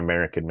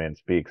African-American man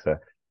speaks.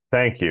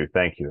 Thank you.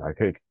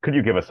 Could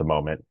you give us a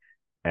moment?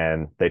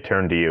 And they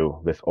turn to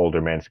you, this older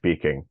man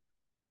speaking.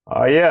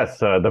 Yes,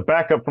 the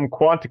backup from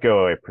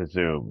Quantico, I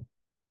presume.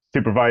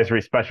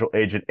 Supervisory Special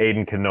Agent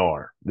Aiden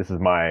Kenor. This is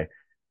my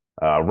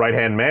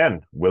right-hand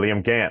man,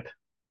 William Gant.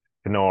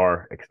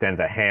 Knorr extends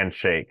a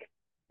handshake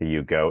to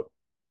you, Goat.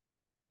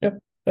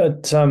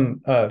 It's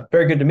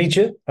very good to meet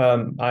you.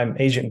 I'm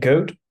Agent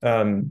Goat.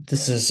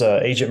 This is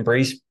Agent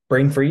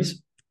Brain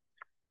Freeze.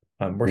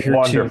 We're here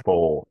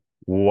Wonderful,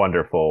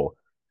 wonderful.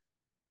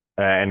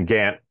 And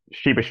Gant,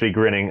 sheepishly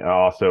grinning,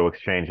 also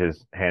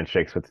exchanges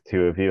handshakes with the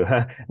two of you.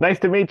 Nice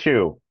to meet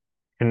you.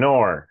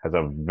 Knorr has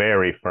a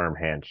very firm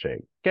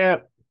handshake.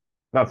 Gant,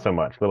 not so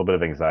much. A little bit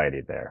of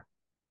anxiety there.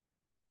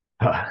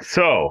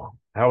 So,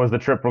 how was the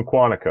trip from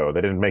Quantico?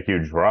 They didn't make you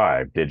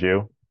drive, did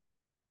you?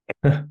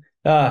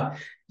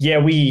 Yeah,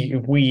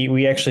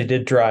 we actually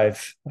did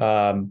drive.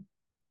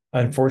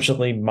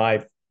 Unfortunately,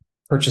 my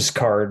purchase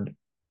card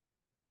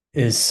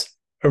is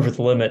over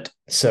the limit,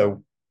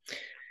 so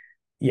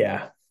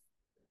yeah.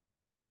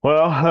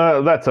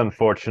 Well, that's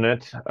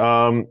unfortunate.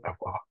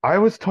 I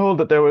was told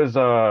that there was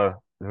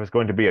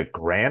going to be a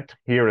grant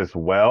here as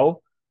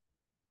well.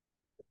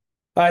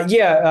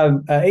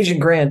 Agent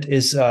Grant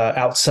is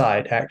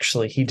outside.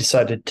 Actually, he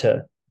decided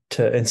to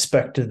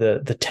inspect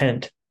the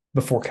tent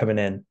before coming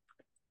in.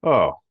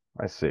 Oh,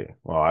 I see.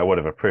 Well, I would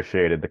have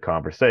appreciated the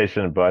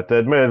conversation, but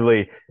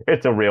admittedly,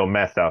 it's a real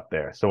mess out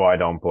there, so I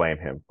don't blame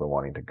him for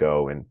wanting to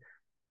go and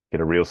get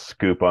a real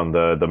scoop on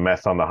the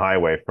mess on the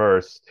highway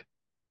first.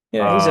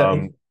 Yeah, he's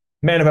a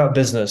man about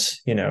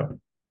business, you know.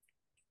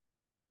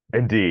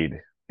 Indeed,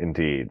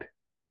 indeed.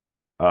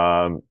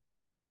 Um,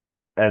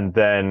 and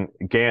then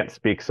Gant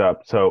speaks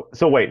up. So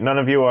wait, none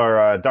of you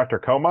are Dr.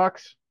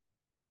 Comox?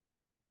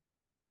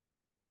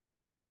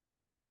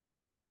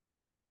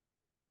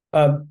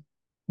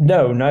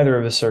 No, neither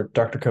of us are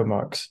Dr.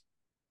 Comox.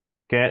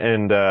 Gant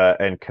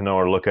and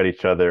Knorr look at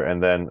each other,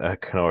 and then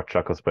Knorr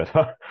chuckles, but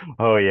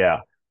oh yeah,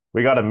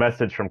 we got a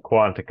message from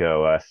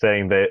Quantico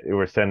saying that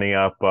we're sending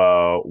up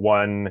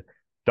one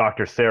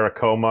Dr. Sarah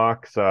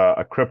Comox,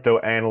 a crypto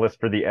analyst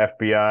for the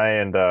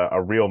FBI, and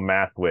a real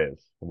math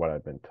whiz, from what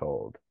I've been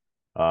told.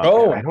 I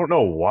don't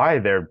know why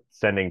they're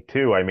sending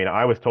two. I mean,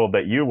 I was told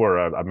that you were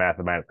a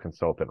mathematics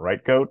consultant,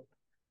 right, Goat?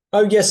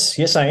 Oh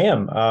yes, I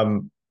am.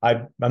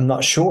 I'm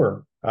not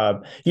sure.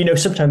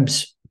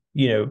 Sometimes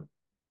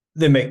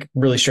they make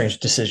really strange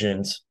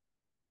decisions.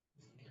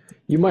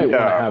 You might want to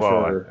Yeah, have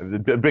well,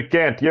 her. but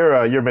Gant,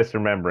 you're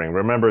misremembering.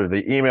 Remember,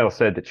 the email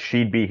said that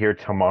she'd be here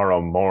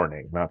tomorrow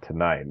morning, not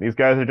tonight. These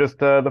guys are just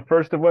the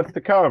first of what's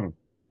to come,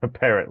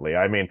 apparently.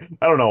 I mean,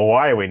 I don't know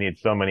why we need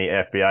so many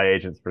FBI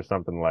agents for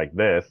something like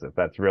this. If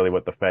that's really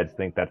what the feds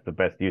think that's the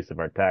best use of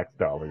our tax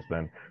dollars,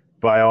 then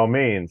by all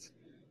means.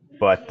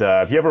 But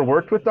have you ever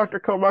worked with Dr.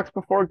 Comox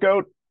before,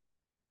 Goat?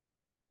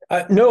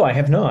 No, I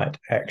have not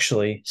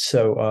actually.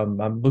 So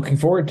I'm looking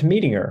forward to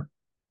meeting her.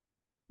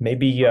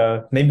 Maybe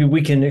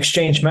we can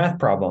exchange math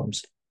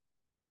problems.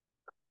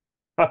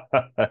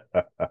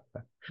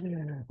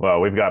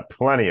 Well, we've got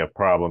plenty of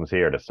problems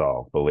here to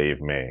solve, believe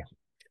me.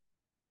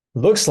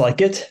 Looks like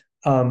it.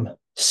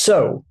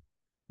 So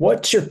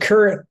what's your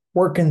current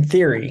working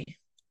theory?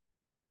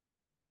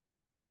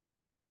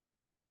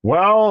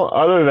 Well,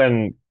 other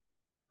than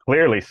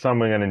clearly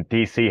someone in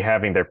DC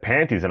having their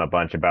panties in a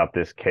bunch about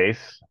this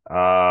case,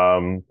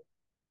 not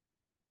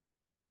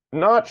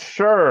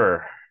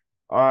sure.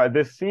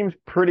 This seems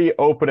pretty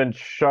open and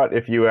shut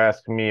if you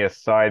ask me,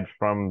 aside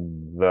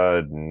from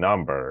the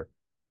number.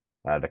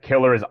 The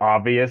killer is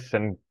obvious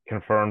and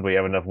confirmed. We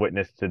have enough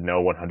witness to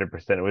know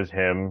 100% it was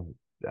him.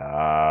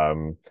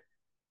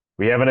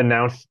 We haven't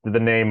announced the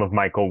name of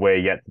Michael Way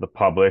yet to the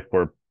public.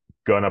 We're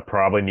gonna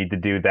probably need to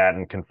do that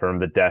and confirm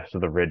the deaths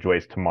of the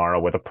Ridgeways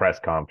tomorrow with a press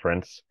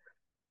conference.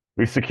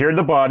 We've secured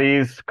the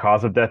bodies,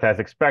 cause of death as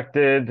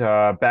expected,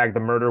 bagged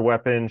the murder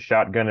weapon,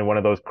 shotgun in one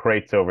of those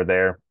crates over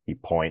there. He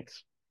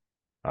points.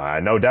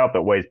 No doubt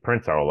that Way's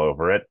prints are all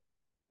over it.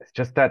 It's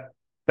just that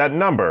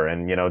number,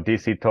 and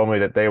DC told me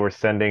that they were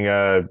sending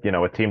a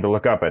team to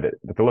look at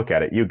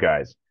it. You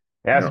guys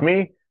ask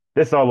me.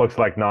 This all looks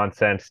like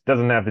nonsense.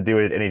 Doesn't have to do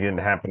with anything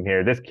that happened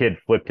here. This kid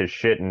flipped his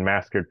shit and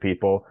massacred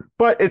people,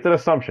 but it's an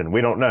assumption. We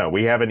don't know.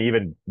 We haven't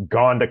even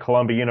gone to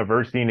Columbia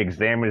University and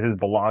examined his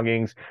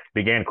belongings,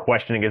 began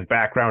questioning his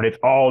background. It's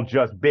all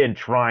just been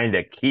trying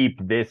to keep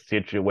this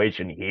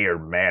situation here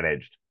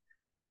managed.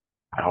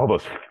 All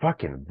those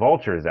fucking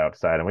vultures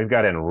outside, and we've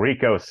got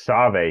Enrico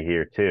Save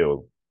here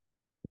too.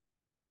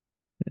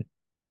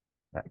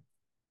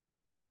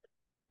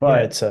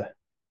 But it's a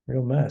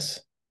real mess.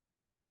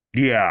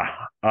 Yeah.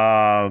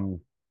 God,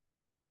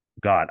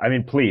 I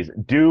mean, please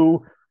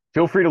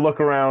feel free to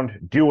look around,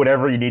 do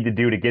whatever you need to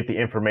do to get the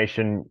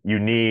information you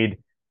need.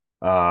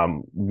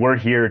 We're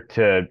here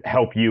to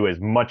help you as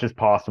much as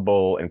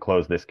possible and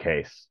close this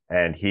case.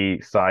 And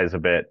he sighs a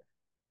bit,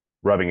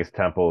 rubbing his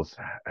temples.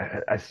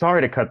 I'm sorry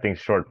to cut things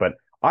short, but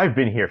I've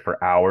been here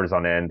for hours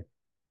on end.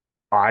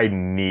 I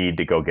need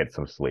to go get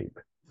some sleep.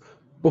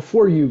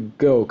 Before you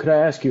go, could I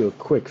ask you a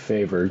quick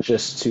favor,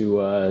 just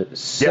to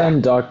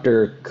send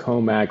Dr.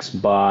 Comax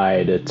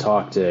by to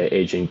talk to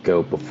Agent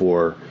Goat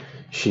before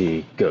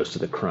she goes to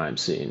the crime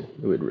scene?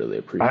 We would really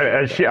appreciate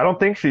that. I don't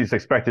think she's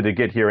expected to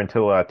get here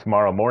until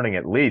tomorrow morning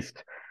at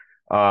least.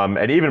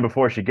 And even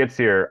before she gets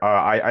here,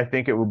 I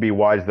think it would be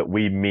wise that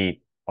we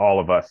meet all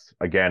of us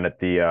again at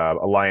the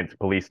Alliance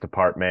Police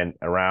Department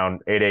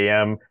around 8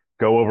 a.m.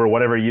 Go over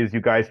whatever news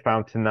you guys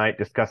found tonight,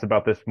 discuss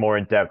about this more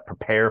in depth,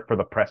 prepare for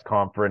the press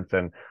conference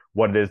and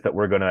what it is that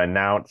we're going to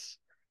announce.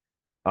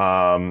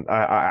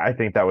 I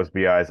think that was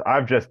BI's.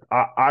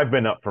 I've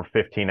been up for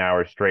 15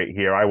 hours straight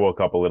here. I woke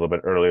up a little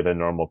bit earlier than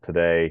normal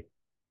today.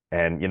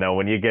 And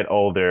when you get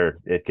older,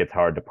 it gets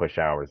hard to push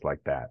hours like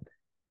that.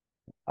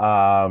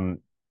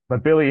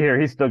 But Billy here,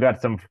 he's still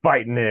got some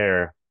fight in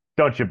there,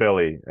 don't you,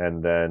 Billy?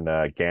 And then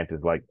Gant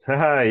is like,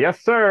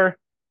 yes, sir.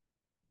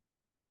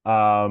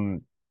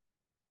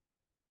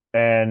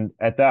 And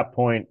at that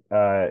point,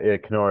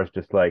 Kenora's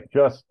just like,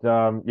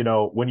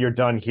 when you're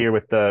done here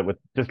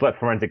just let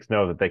forensics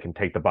know that they can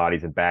take the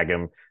bodies and bag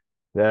them.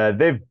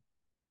 They've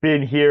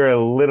been here a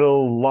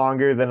little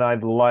longer than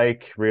I'd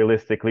like.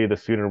 Realistically, the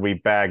sooner we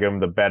bag them,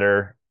 the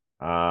better.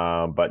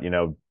 But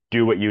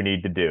do what you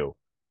need to do.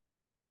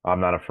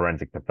 I'm not a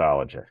forensic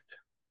pathologist.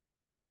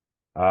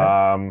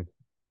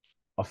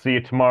 I'll see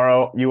you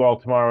all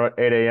tomorrow at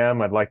 8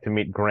 a.m. I'd like to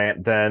meet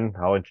Grant then.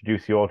 I'll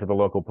introduce you all to the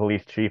local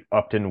police chief,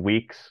 Upton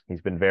Weeks.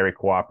 He's been very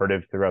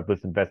cooperative throughout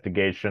this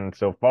investigation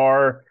so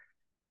far.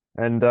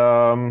 And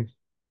we'll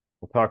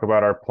talk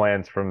about our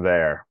plans from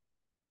there.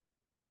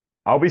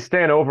 I'll be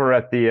staying over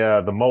at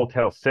the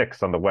Motel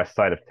 6 on the west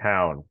side of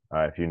town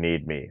if you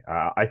need me.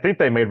 I think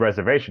they made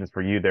reservations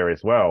for you there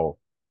as well.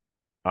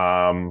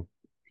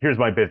 Here's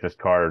my business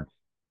card.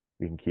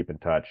 You can keep in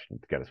touch.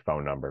 It's got his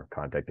phone number,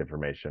 contact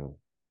information.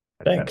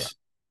 Thanks.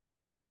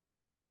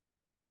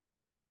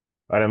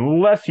 But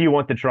unless you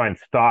want to try and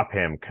stop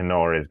him,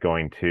 Kenora is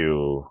going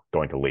to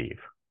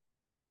leave.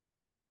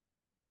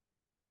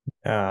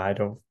 I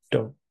don't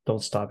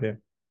stop you.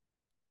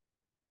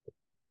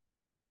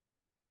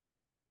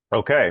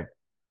 Okay.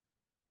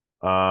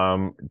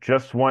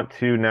 Just want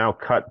to now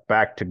cut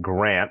back to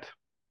Grant.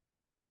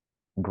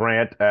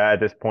 Grant, at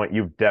this point,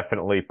 you've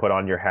definitely put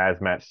on your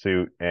hazmat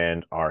suit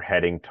and are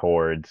heading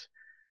towards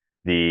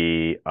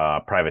the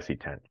privacy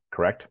tent,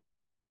 correct?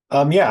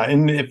 Yeah,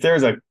 and if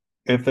there's a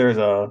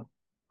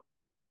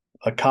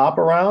cop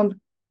around,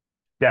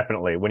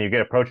 definitely. When you get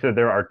approached,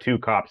 there are 2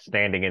 cops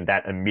standing in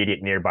that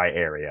immediate nearby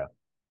area.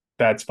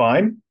 That's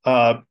fine.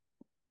 I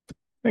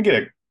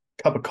get a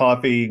cup of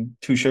coffee,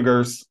 2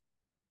 sugars.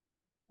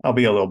 I'll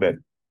be a little bit.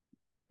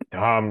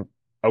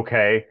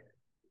 Okay.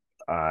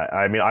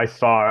 I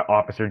saw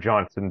Officer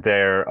Johnson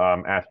there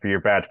ask for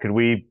your badge. Could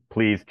we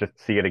please just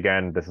see it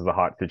again? This is a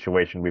hot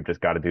situation. We've just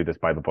got to do this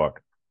by the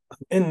book.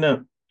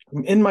 In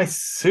my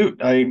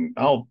suit,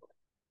 I'll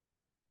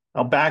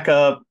back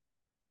up.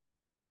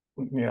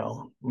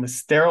 I'm as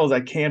sterile as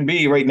I can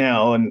be right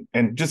now, and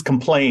just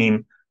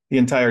complain the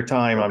entire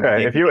time.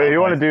 Okay, if you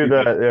want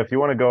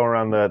to go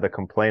around the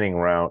complaining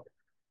route,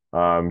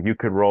 you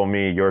could roll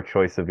me your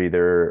choice of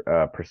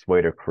either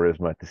persuade or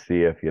charisma to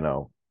see if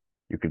you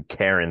could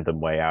Karen them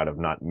way out of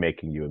not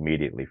making you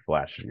immediately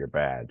flash your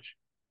badge.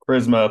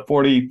 Charisma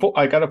 44.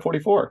 I got a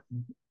 44.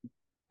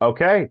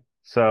 Okay.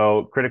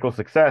 So critical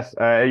success.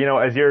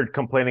 As you're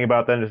complaining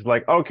about them, just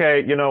like,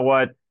 okay, you know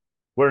what?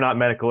 We're not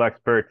medical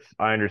experts.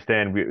 I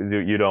understand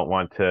you don't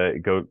want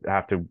to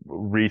have to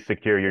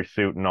re-secure your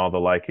suit and all the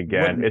like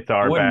again. It's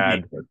our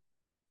bad.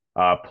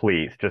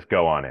 Please just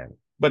go on in.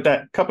 But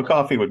that cup of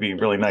coffee would be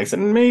really nice,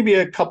 and maybe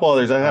a couple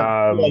others. I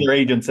have 2 other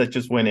agents that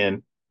just went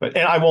in, and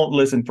I won't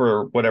listen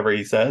for whatever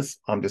he says.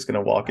 I'm just going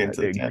to walk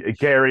into the tent.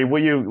 Gary,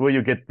 will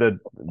you get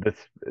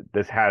this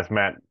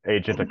hazmat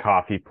agent a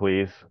coffee,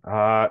 please?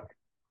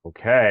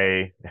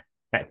 Okay.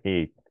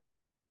 He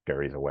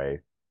scurries away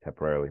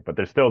temporarily, but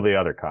there's still the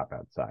other cop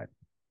outside.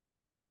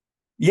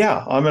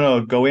 Yeah, I'm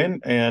gonna go in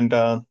and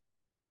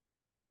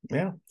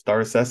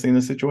start assessing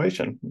the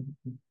situation.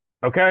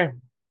 Okay.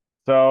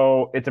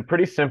 So it's a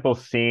pretty simple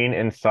scene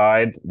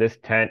inside this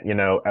tent.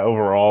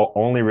 Overall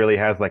only really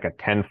has like a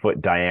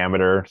 10-foot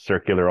diameter,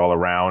 circular all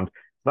around.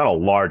 It's not a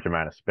large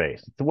amount of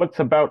space. It's what's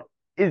about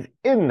is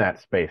in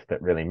that space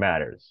that really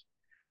matters.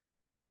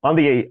 On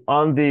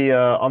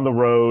the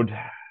road,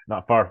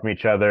 not far from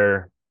each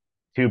other,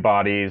 2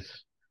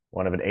 bodies,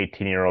 one of an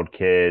 18-year-old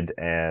kid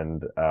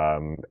and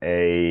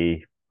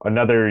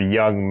another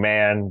young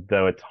man,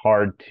 though it's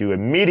hard to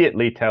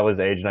immediately tell his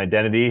age and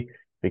identity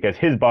because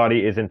his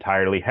body is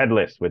entirely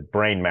headless with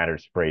brain matter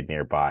sprayed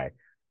nearby.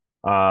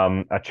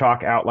 A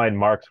chalk outline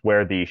marks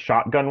where the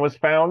shotgun was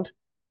found,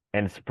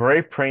 and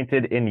spray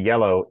painted in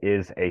yellow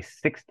is a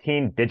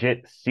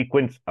 16-digit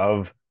sequence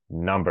of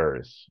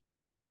numbers.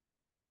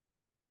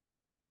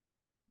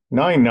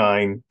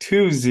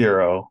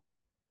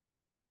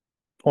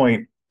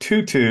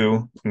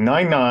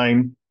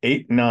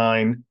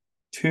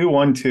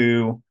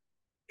 9920.2299892212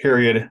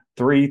 period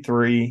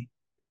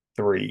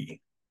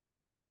 333.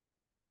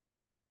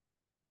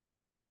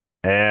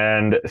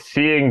 And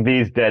seeing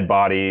these dead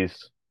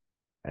bodies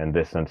and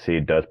this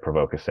unseen does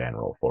provoke a SAN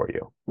roll for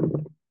you.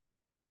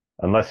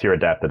 Unless you're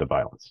adapted to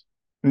violence.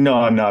 No,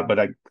 I'm not, but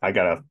I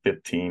got a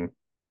 15.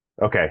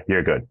 Okay,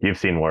 you're good. You've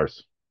seen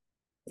worse.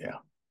 Yeah.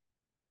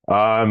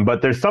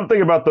 But there's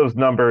something about those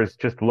numbers,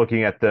 just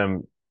looking at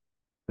them,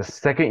 the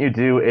second you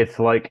do, it's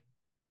like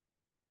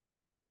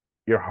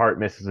your heart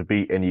misses a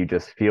beat and you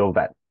just feel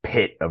that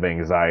pit of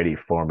anxiety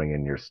forming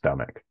in your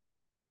stomach.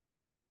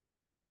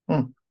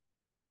 Hmm.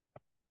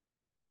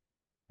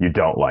 You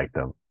don't like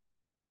them.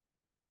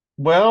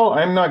 Well,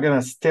 I'm not going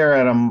to stare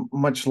at them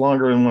much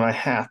longer than when I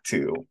have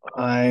to.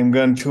 I'm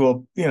going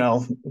to,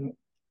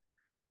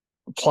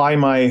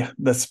 apply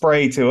the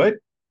spray to it.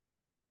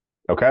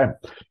 Okay.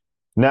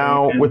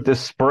 Now, with And the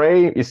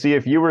spray, you see,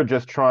 if you were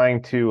just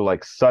trying to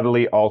like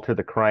subtly alter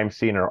the crime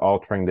scene or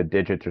altering the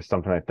digits or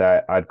something like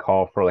that, I'd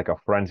call for like a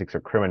forensics or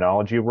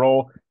criminology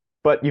roll.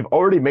 But you've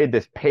already made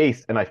this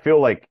paste, and I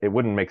feel like it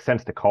wouldn't make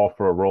sense to call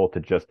for a roll to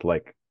just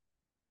like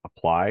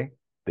apply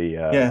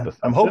yeah, the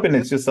I'm hoping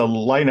substance. it's just a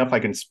light enough I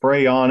can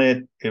spray on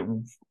it.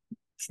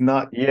 It's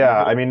not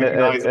Yeah, I really mean, as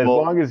recognizable.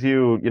 long as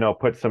you know,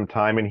 put some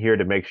time in here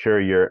to make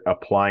sure you're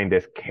applying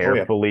this Oh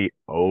yeah. carefully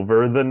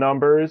over the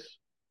numbers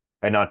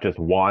and not just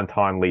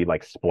wantonly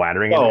like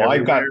splattering it Oh,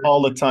 I've got everywhere.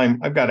 all the time.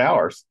 I've got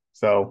hours,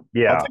 so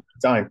I'll Yeah. take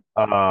the time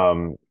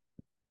Um,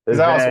 because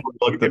I also then want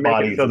to look you at the can make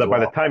it bodies so as that by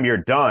the well. time you're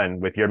done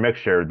with your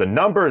mixture, the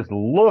numbers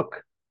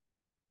look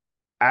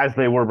as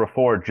they were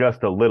before,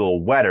 just a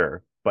little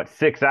wetter, but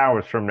 6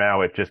 hours from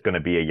now, it's just going to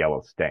be a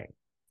yellow stain.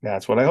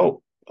 That's what I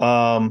hope.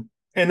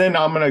 And then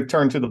I'm going to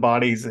turn to the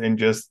bodies and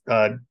just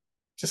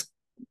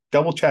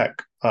double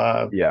check,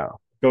 Yeah.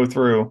 go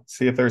through,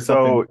 see if there's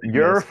something So that they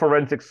your missed.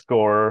 forensic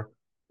score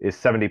is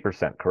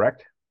 70%,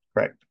 correct?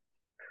 Correct.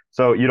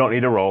 So you don't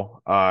need to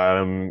roll.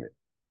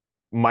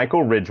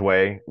 Michael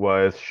Ridgway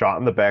was shot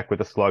in the back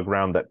with a slug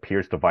round that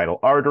pierced a vital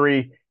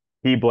artery.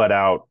 He bled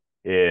out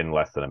in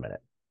less than a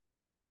minute.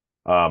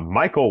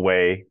 Michael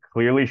Way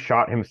clearly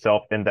shot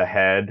himself in the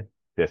head,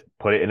 just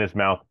put it in his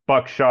mouth,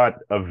 buckshot,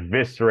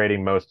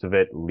 eviscerating most of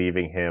it,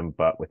 leaving him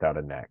but without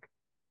a neck.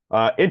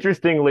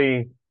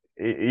 Interestingly,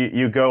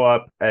 you go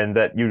up and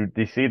that you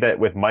see that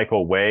with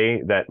Michael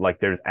Way that like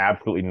there's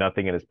absolutely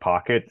nothing in his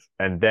pockets,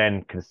 and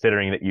then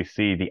considering that you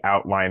see the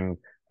outline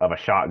of a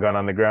shotgun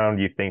on the ground,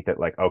 you think that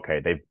like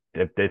okay,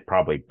 they've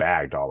probably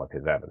bagged all of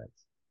his evidence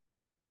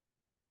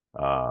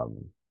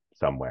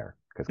somewhere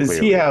because Does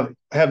he clearly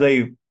have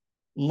they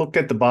looked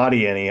at the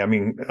body any? I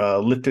mean,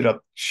 lifted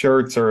up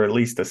shirts or at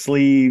least the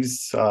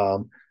sleeves?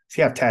 Does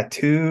he have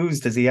tattoos?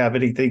 Does he have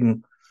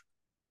anything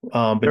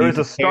there beneath is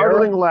a his hair?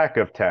 startling lack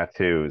of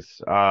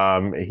tattoos. I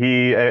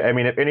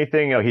mean, if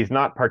anything, you know, he's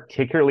not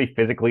particularly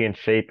physically in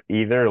shape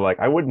either. Like,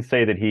 I wouldn't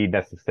say that he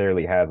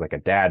necessarily has like a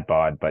dad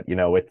bod, but you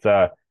know, it's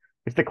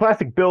the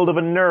classic build of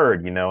a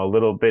nerd. You know, a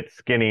little bit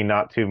skinny,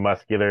 not too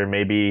muscular,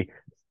 maybe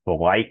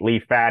slightly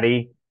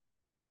fatty.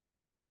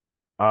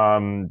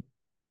 Um,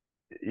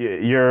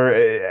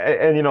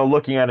 and you know,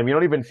 looking at him, you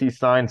don't even see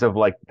signs of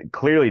like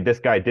clearly this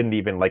guy didn't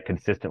even like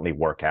consistently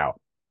work out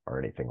or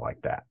anything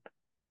like that.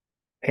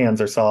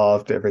 Hands are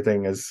soft.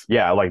 Everything is.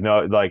 Yeah, like no,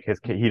 like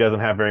he doesn't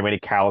have very many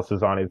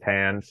calluses on his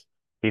hands.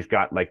 He's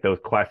got like those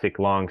classic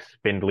long,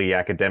 spindly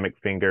academic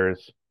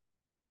fingers.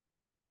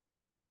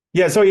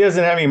 Yeah, so he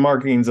doesn't have any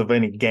markings of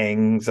any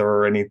gangs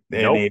or any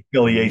Nope,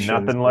 affiliations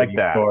nothing of like any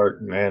that.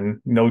 sort, and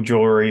no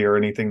jewelry or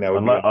anything that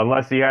would be.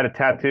 Unless he had a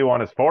tattoo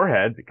on his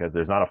forehead, because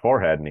there's not a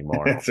forehead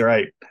anymore. That's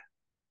right.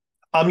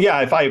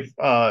 Yeah, if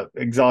I've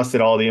exhausted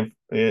all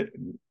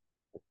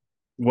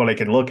what I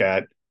can look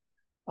at,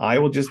 I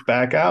will just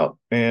back out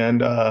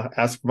and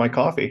ask for my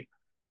coffee.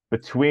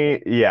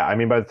 Yeah, I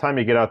mean, by the time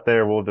you get out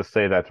there, we'll just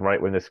say that's right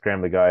when the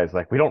scrambler guy is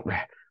like, we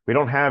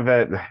don't have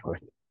it.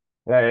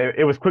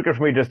 It was quicker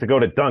for me just to go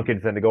to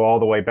Dunkin's than to go all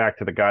the way back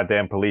to the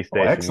goddamn police Oh,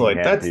 station. He excellent.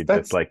 hands you That's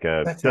just like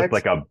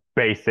excellent. a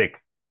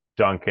basic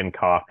Dunkin'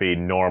 coffee,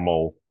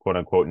 normal, quote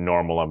unquote,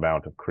 normal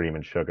amount of cream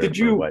and sugar Did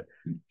for you? what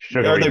Are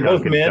sugary they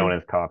both Dunkin' men?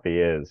 Donuts coffee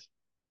is.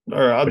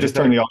 Or I'll What'd you just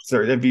turn say? the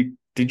officer.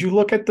 Did you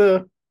look at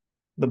the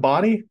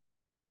body?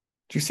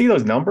 Do you see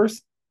those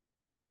numbers?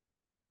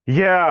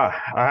 Yeah,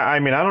 I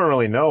mean, I don't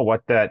really know why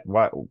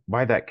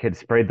that kid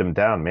sprayed them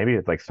down. Maybe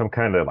it's like some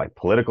kind of like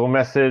political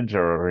message,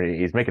 or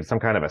he's making some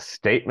kind of a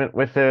statement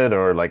with it,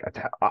 or like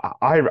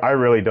I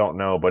really don't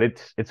know. But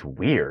it's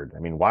weird. I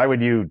mean, why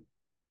would you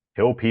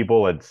kill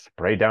people and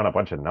spray down a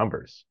bunch of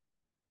numbers?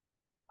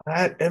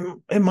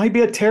 It might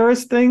be a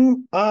terrorist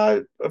thing.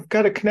 I've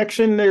got a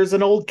connection. There's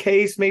an old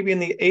case, maybe in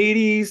the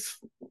 80s.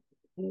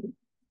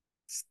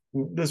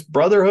 This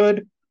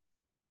Brotherhood.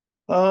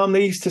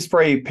 They used to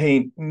spray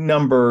paint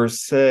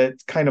numbers.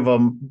 It's kind of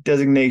a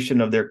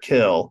designation of their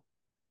kill.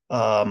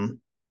 Um,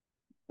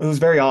 it was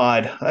very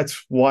odd.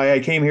 That's why I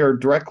came here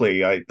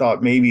directly. I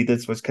thought maybe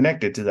this was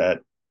connected to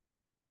that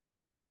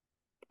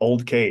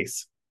old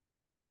case.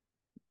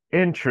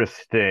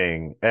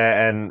 Interesting.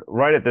 And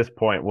right at this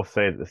point, we'll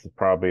say this has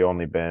probably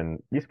only been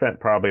you spent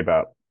probably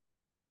about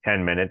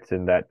 10 minutes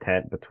in that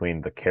tent between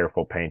the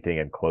careful painting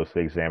and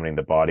closely examining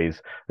the bodies.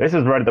 This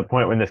is right at the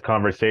point when this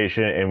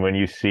conversation and when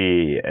you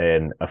see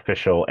an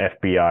official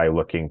FBI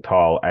looking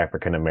tall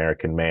African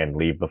American man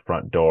leave the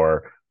front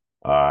door,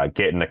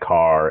 get in the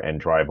car and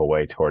drive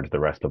away towards the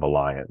rest of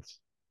Alliance.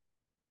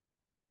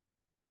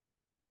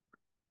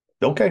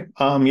 Okay.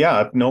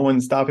 Yeah, if no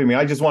one's stopping me,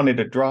 I just wanted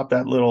to drop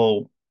that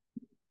little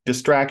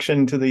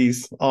distraction to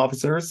these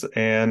officers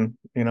and,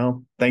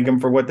 thank them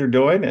for what they're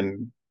doing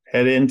and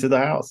head into the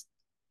house.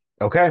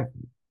 Okay.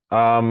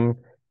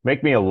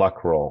 Make me a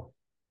luck roll.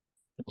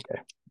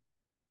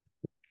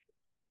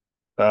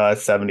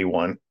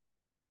 71.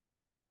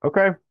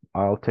 Okay.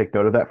 I'll take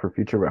note of that for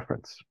future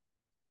reference.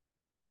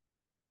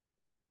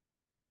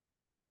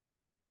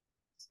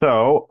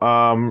 So,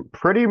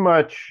 pretty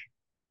much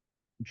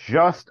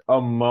just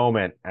a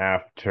moment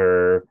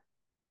after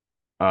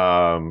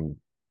Kenor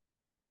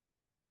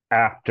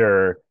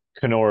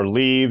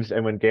leaves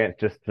and when Gant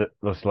just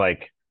was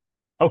like,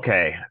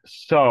 okay,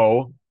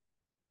 so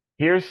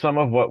here's some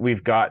of what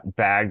we've got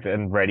bagged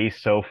and ready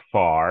so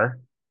far.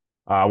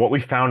 What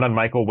we found on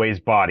Michael Way's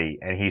body,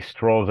 and he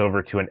strolls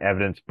over to an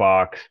evidence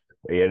box,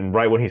 and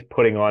right when he's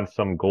putting on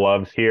some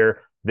gloves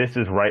here, this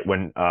is right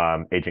when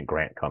Agent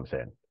Grant comes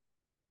in.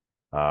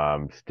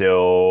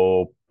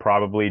 Still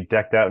probably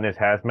decked out in his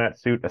hazmat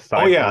suit,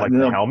 aside from like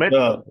the helmet,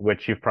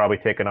 which you've probably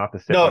taken off to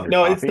sip on your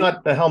coffee. It's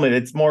not the helmet.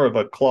 It's more of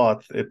a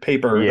cloth, a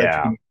paper,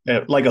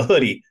 like a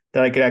hoodie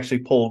that I could actually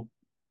pull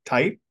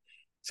tight,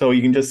 so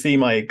you can just see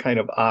my kind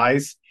of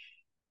eyes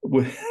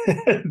with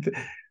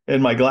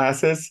and my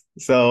glasses.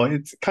 So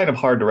it's kind of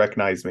hard to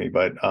recognize me,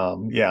 but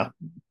yeah.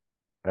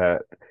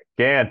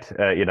 Gant,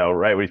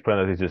 right when he's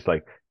putting this, he's just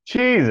like,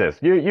 Jesus,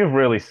 you've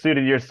really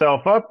suited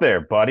yourself up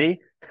there, buddy.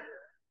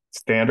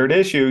 Standard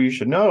issue, you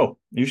should know.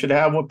 You should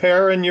have a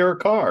pair in your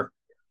car.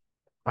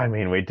 I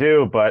mean, we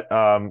do, but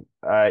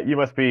you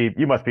must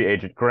be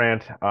Agent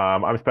Grant.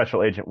 I'm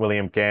Special Agent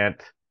William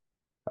Gant,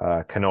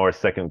 Kenor's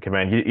second in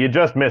command. You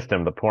just missed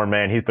him, the poor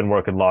man. He's been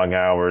working long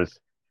hours,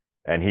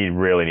 and he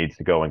really needs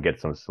to go and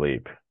get some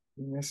sleep.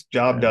 This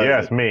job does.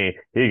 Yes, me.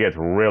 He gets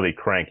really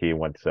cranky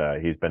once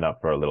he's been up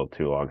for a little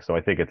too long. So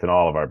I think it's in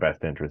all of our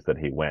best interest that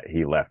he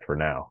left for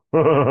now.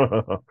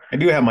 I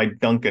do have my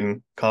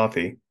Dunkin'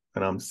 coffee,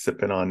 and I'm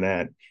sipping on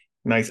that.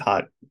 Nice,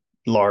 hot,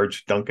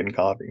 large Dunkin'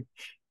 coffee.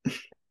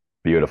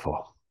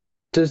 Beautiful.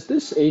 Does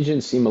this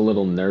agent seem a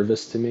little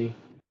nervous to me?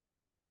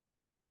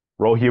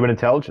 Roll human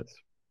intelligence.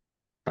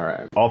 All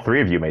right. All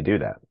three of you may do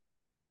that.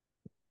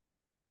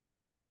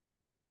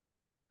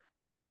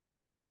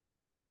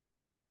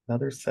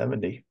 Another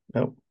 70.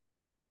 Nope.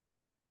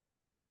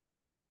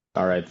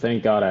 All right.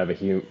 Thank God I have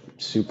a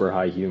super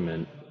high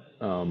human.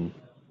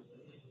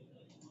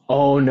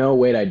 Oh, no,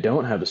 wait, I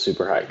don't have a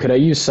super high. Could I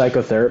use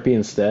psychotherapy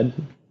instead?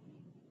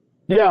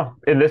 Yeah.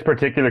 In this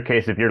particular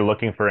case, if you're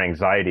looking for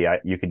anxiety,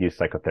 you could use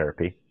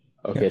psychotherapy.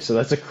 Okay, so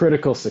that's a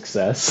critical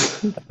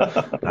success. But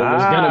there's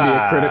going to be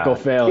a critical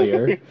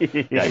failure.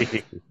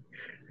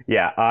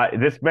 Yeah,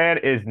 this man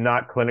is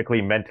not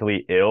clinically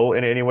mentally ill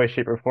in any way,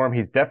 shape, or form.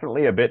 He's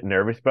definitely a bit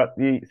nervous about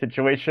the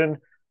situation,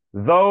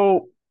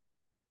 though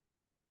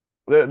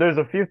there's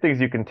a few things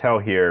you can tell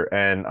here,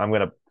 and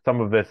some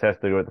of this has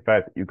to do with the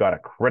fact that you got a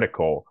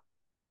critical,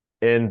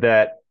 in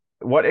that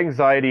what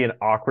anxiety and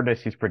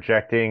awkwardness he's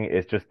projecting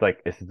is just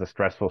like, this is a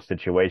stressful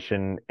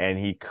situation, and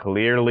he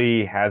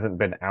clearly hasn't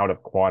been out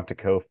of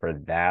Quantico for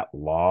that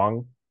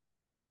long.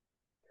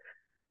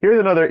 Here's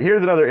another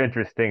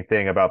interesting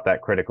thing about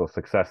that critical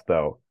success,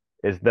 though,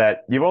 is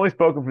that you've only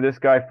spoken for this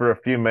guy for a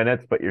few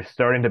minutes, but you're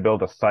starting to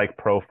build a psych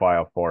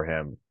profile for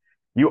him.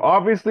 You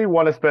obviously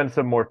want to spend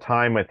some more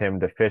time with him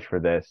to fish for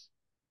this,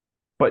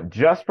 but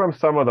just from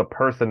some of the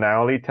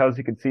personality tells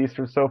you can see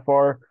from so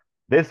far,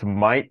 this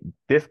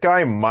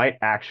guy might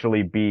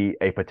actually be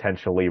a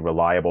potentially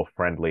reliable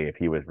friendly if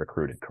he was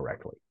recruited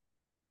correctly.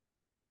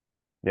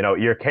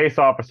 Your case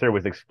officer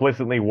was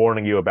explicitly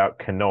warning you about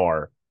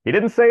Kenor. He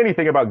didn't say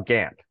anything about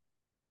Gant.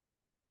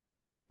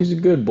 He's a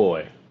good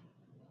boy.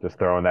 Just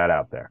throwing that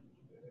out there.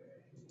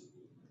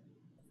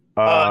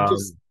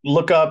 Just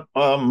look up.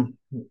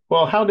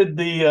 Well, how did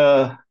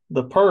the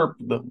perp,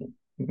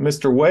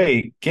 Mr.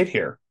 Way, get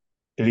here?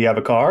 Did he have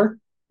a car?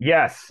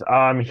 Yes.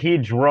 He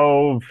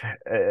drove.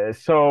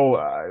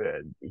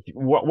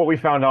 What we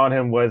found on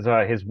him was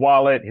his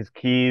wallet, his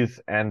keys,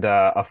 and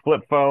a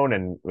flip phone.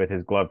 And with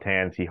his gloved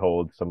hands, he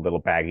holds some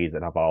little baggies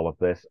that have all of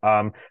this.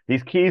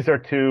 These keys are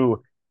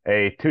to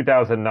a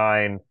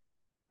 2009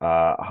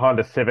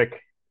 Honda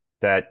Civic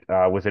that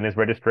was in his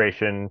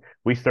registration.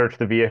 We searched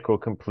the vehicle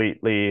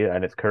completely,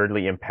 and it's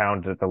currently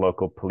impounded at the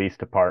local police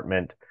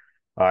department.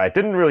 It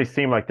didn't really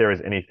seem like there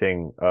was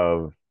anything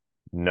of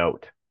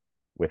note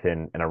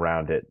within and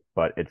around it,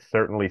 but it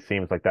certainly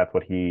seems like that's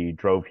what he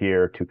drove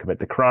here to commit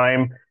the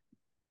crime.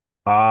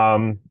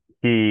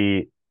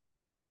 He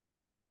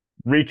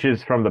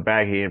reaches from the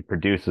baggie and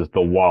produces the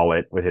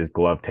wallet with his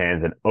gloved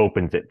hands and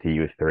opens it to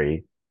you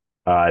three.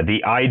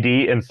 The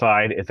ID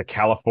inside is a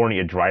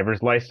California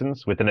driver's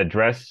license with an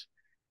address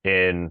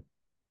in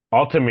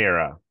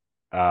Altamira,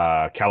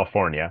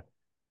 California.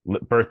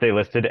 Birthday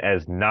listed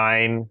as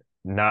September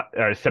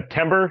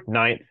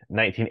 9th,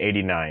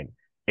 1989.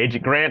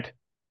 Agent Grant,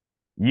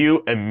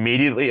 you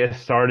immediately,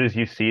 as hard as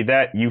you see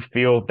that, you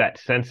feel that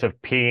sense of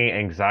peeing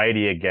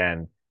anxiety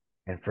again.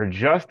 And for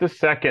just a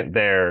second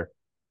there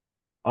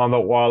on the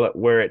wallet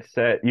where it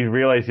said, you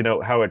realize,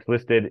 how it's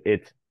listed,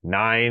 it's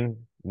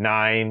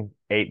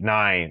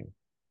 9989.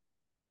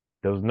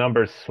 those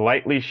numbers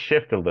slightly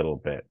shift a little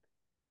bit.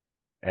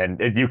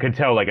 And you can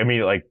tell, like, I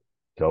mean, like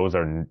those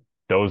are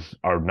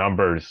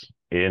numbers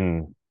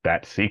in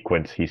that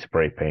sequence he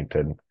spray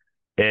painted.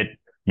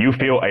 You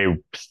feel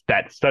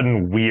that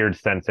sudden weird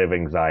sense of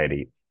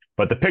anxiety.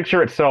 But the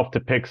picture itself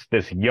depicts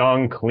this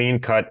young,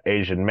 clean-cut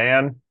Asian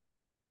man.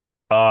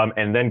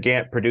 And then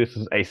Gant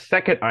produces a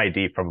second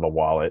ID from the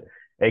wallet,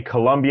 a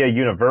Columbia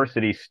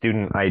University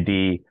student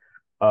ID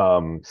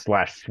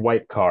slash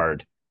swipe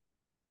card.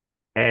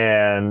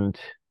 And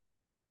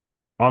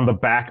on the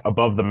back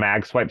above the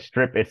mag swipe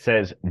strip, it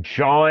says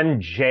John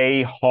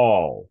J.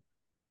 Hall,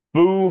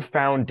 Fu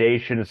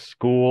Foundation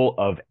School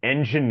of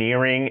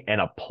Engineering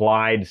and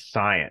Applied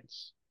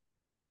Science.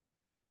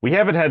 We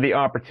haven't had the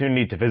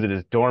opportunity to visit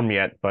his dorm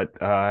yet, but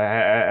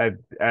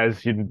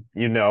as you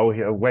know,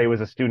 Wei was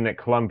a student at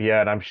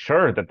Columbia, and I'm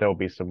sure that there'll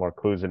be some more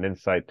clues and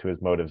insight to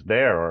his motives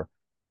there,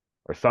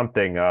 or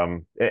something.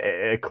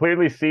 It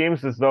clearly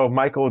seems as though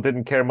Michael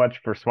didn't care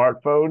much for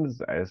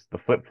smartphones, as the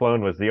flip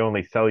phone was the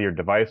only cellular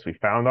device we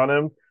found on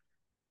him.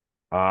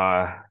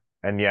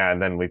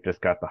 And then we've just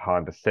got the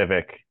Honda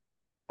Civic.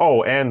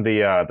 Oh, and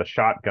the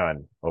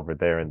shotgun over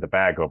there in the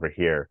bag over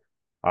here.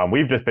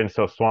 We've just been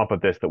so swamped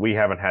with this that we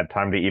haven't had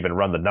time to even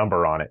run the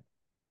number on it.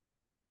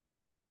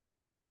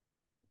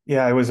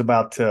 Yeah, I was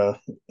about to.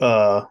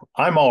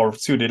 I'm all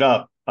suited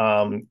up.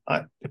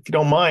 If you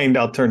don't mind,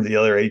 I'll turn to the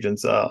other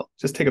agents.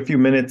 Just take a few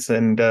minutes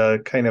and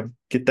kind of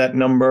get that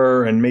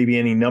number and maybe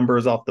any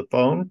numbers off the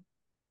phone.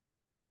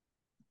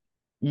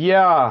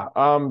 Yeah,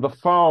 the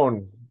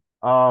phone.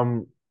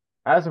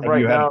 As of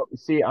right now,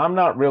 see, I'm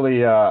not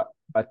really a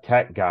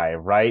tech guy,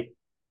 right?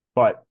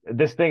 But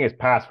this thing is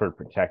password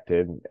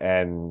protected,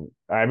 and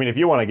I mean, if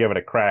you want to give it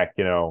a crack,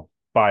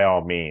 by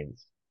all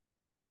means.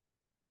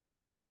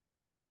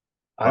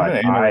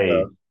 I'm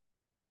gonna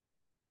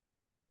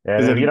enter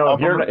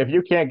if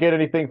you can't get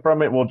anything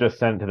from it, we'll just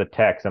send it to the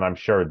techs, and I'm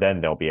sure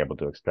then they'll be able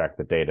to extract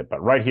the data.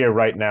 But right here,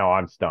 right now,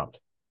 I'm stumped.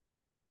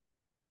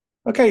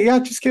 Okay, yeah,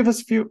 just give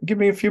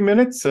me a few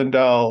minutes, and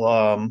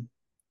I'll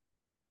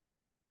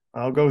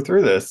go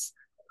through this.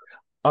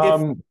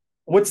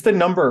 What's the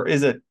number?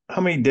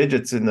 How many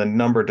digits in the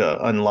number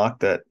to unlock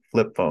that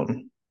flip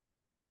phone?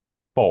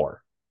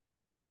 4.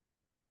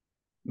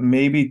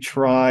 Maybe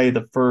try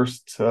the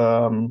first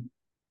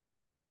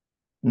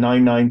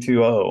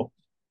 9920.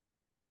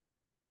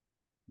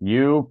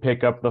 You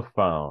pick up the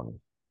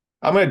phone.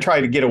 I'm going to try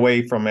to get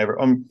away from we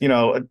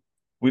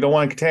don't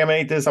want to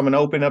contaminate this. I'm going to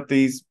open up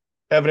these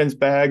evidence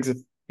bags.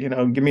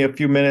 Give me a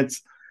few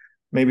minutes,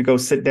 maybe go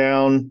sit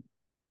down.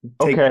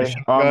 Okay.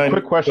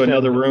 Quick question. To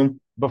another room.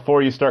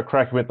 Before you start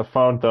cracking with the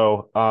phone,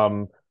 though,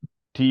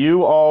 do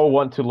you all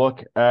want to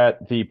look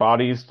at the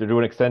bodies to do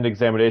an extended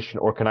examination,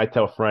 or can I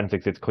tell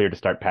forensics it's clear to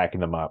start packing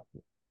them up?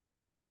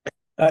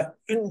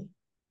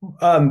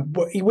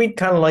 We'd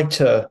kind of like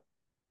to.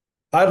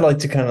 I'd like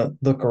to kind of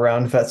look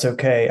around if that's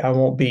okay. I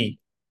won't be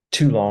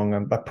too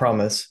long, I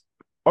promise.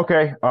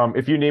 Okay.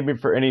 If you need me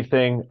for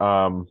anything,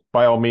 by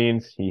all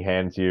means, he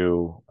hands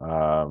you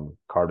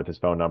card with his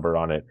phone number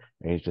on it,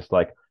 and he's just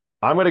like,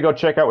 I'm going to go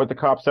check out with the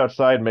cops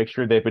outside, make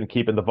sure they've been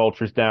keeping the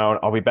vultures down.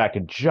 I'll be back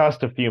in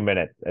just a few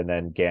minutes. And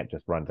then Gant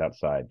just runs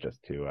outside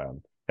just to,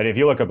 and if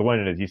you look at the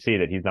windows, you see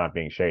that he's not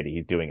being shady.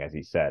 He's doing as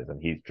he says, and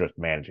he's just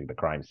managing the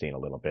crime scene a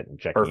little bit and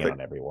checking in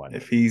on everyone.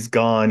 If he's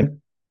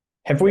gone.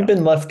 Have we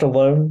been left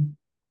alone?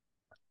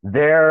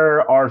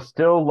 There are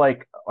still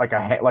like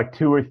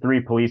 2 or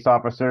 3 police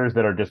officers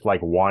that are just like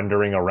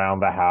wandering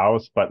around the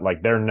house, but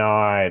like they're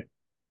not,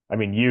 I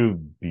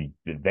mean,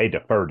 they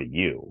defer to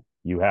you.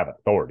 You have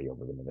authority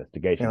over the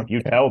investigation. Yeah. If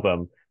you tell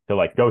them to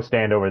like go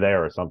stand over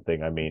there or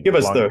something, I mean, give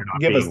us the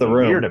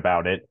room. Weird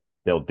about it,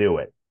 they'll do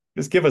it.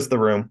 Just give us the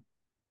room.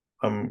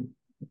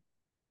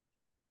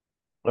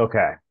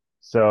 Okay,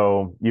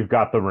 so you've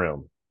got the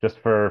room. Just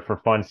for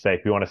fun's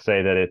sake, you want to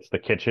say that it's the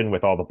kitchen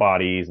with all the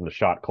bodies and the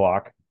shot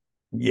clock?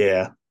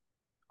 Yeah.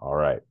 All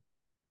right.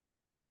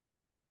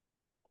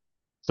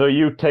 So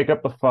you take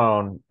up the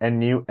phone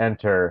and you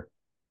enter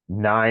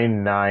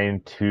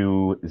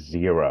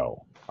 9920.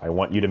 I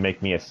want you to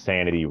make me a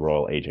sanity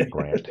roll, Agent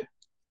Grant.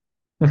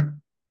 That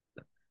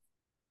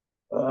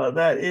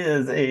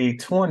is a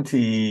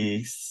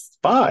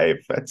 25.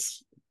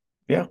 That's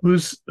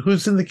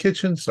Who's in the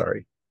kitchen?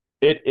 Sorry.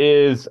 It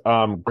is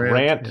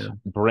Grant, yeah.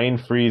 Brain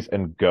Freeze,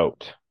 and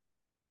Goat.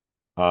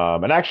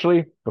 And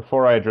actually,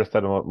 before I address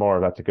that a little more,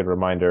 that's a good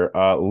reminder.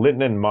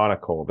 Linton and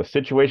Monocle. The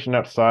situation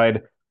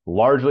outside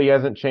largely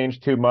hasn't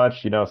changed too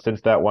much,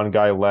 since that one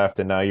guy left,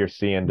 and now you're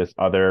seeing this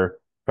other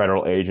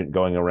federal agent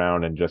going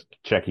around and just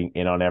checking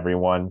in on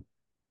everyone.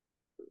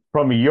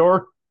 From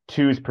your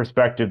two's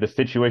perspective, the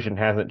situation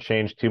hasn't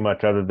changed too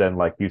much, other than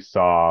like you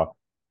saw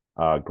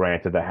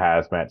Grant in the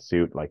hazmat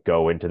suit like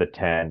go into the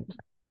tent.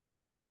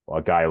 A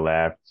guy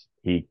left,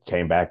 he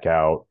came back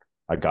out,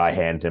 a guy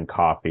handed him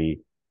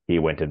coffee, he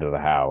went into the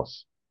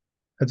house.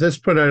 At this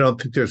point, I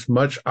don't think there's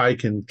much I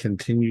can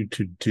continue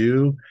to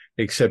do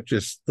except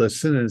just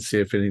listen and see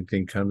if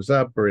anything comes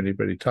up or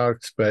anybody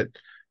talks. But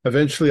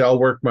eventually I'll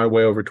work my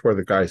way over to where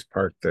the guys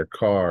parked their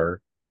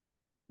car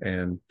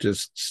and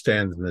just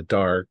stand in the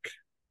dark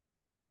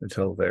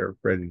until they're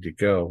ready to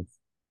go.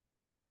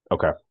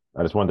 Okay.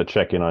 I just wanted to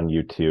check in on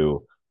you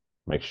to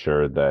make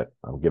sure that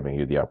I'm giving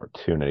you the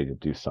opportunity to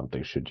do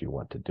something should you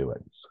want to do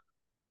it.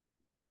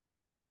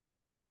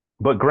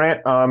 But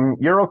Grant,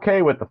 you're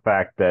okay with the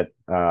fact that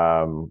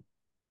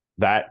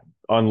that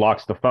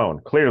unlocks the phone.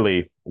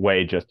 Clearly,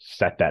 Wei just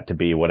set that to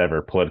be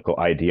whatever political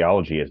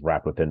ideology is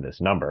wrapped within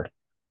this number.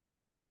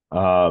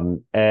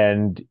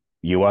 And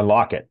you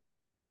unlock it.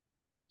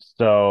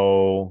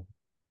 So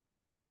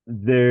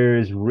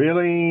there's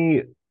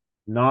really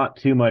not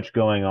too much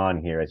going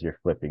on here as you're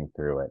flipping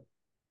through it.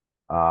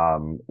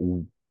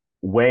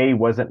 Wei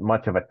wasn't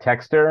much of a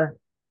texter,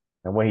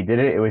 and when he did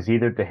it, it was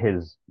either to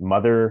his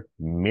mother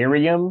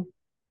Miriam,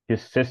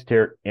 his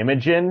sister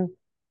Imogen,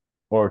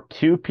 or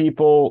two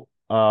people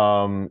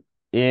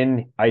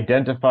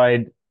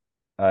identified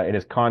in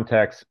his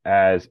contacts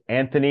as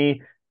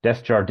Anthony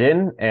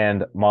Desjardins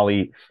and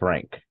Molly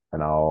Frank.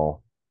 And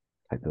I'll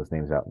type those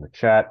names out in the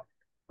chat.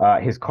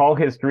 His call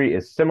history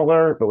is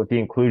similar, but with the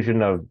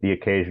inclusion of the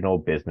occasional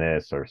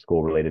business or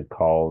school-related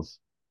calls.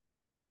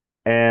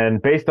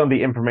 And based on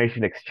the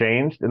information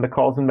exchanged in the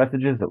calls and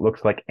messages, it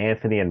looks like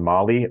Anthony and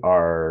Molly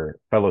are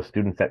fellow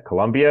students at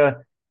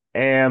Columbia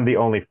and the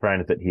only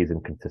friends that he's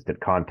in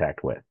consistent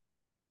contact with.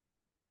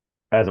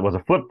 As it was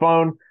a flip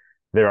phone,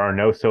 there are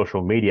no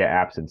social media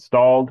apps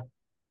installed.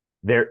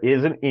 There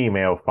is an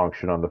email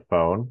function on the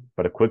phone,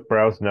 but a quick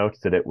browse notes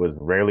that it was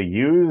rarely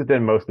used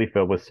and mostly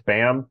filled with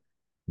spam.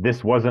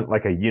 This wasn't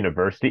like a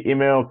university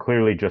email,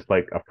 clearly just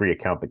like a free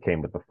account that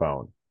came with the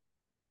phone.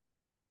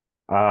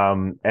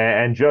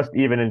 And just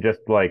even in just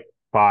like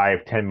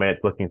 5-10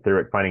 minutes looking through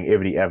it, finding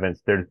any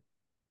evidence, there's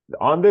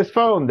on this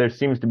phone, there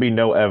seems to be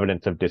no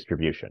evidence of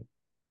distribution.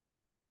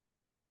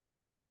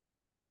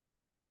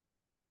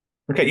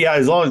 Okay, yeah,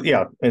 as long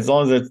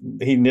as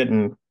he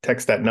didn't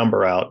text that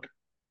number out.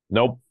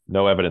 Nope,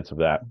 no evidence of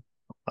that.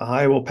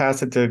 I will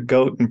pass it to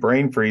Goat and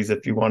Brain Freeze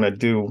if you want to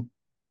do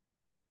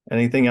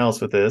anything else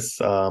with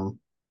this. I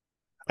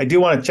do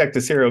want to check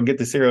get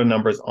the serial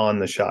numbers on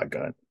the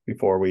shotgun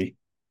before we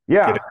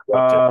Yeah. get it.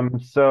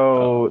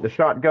 So the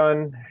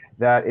shotgun,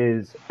 that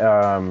is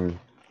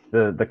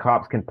the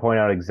cops can point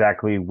out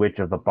exactly which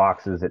of the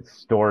boxes it's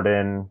stored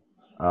in.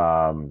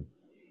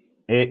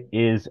 It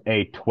is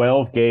a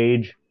 12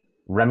 gauge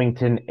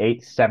Remington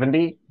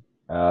 870.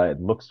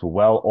 It looks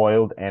well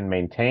oiled and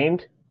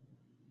maintained.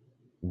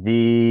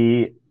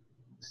 The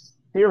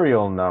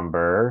serial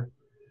number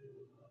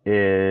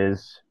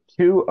is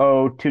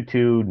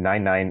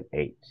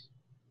 2022998.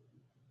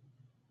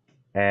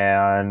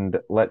 And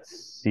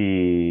let's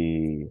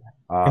see.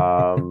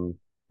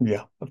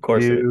 Yeah, of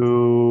course. That's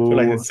what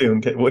I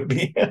assumed it would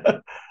be.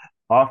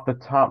 Off the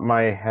top of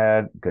my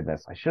head,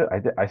 goodness, I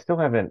still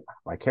haven't,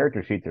 my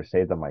character sheets are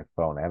saved on my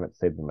phone. I haven't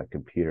saved them on my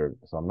computer,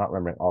 so I'm not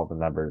remembering all the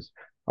numbers.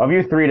 Of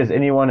you three, does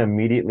anyone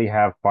immediately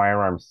have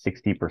firearms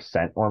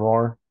 60% or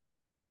more?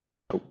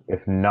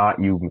 If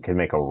not, you can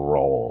make a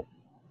roll.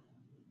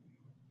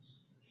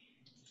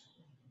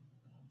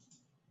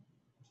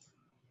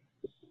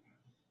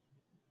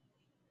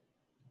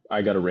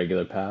 I got a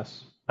regular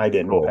pass. I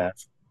didn't Cool.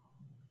 pass.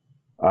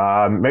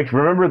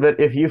 Remember that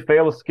if you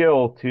fail a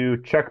skill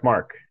to check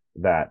mark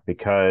that,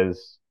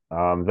 because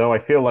though I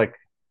feel like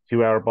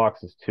 2-hour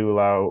blocks is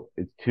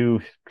it's too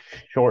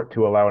short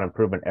to allow an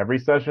improvement every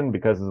session,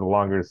 because of the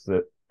longer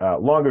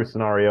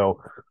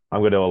scenario,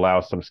 I'm going to allow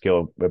some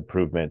skill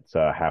improvements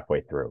halfway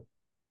through.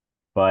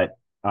 But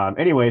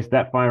anyways,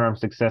 that firearm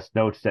success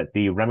notes that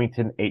the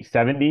Remington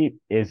 870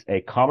 is a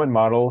common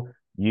model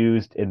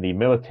used in the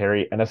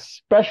military and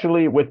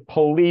especially with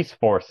police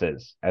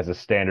forces as a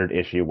standard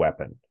issue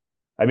weapon.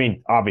 I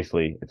mean,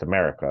 obviously, it's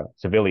America.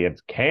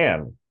 Civilians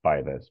can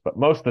buy this, but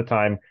most of the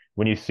time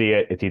when you see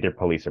it, it's either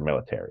police or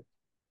military.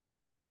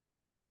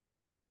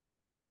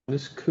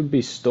 This could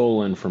be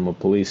stolen from a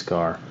police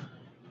car.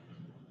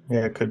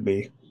 Yeah, it could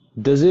be.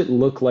 Does it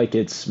look like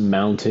it's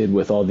mounted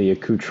with all the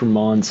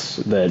accoutrements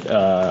that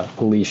a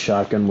police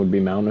shotgun would be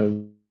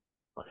mounted?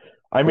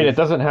 I mean, it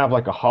doesn't have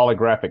like a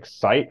holographic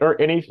sight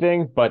or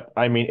anything, but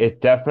I mean,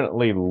 it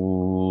definitely,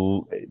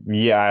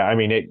 yeah, I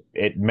mean,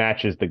 it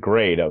matches the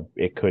grade of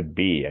it could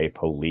be a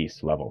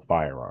police level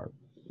firearm.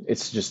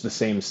 It's just the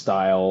same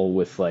style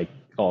with like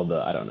all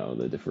the, I don't know,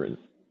 the different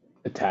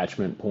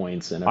attachment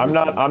points and everything.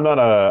 I'm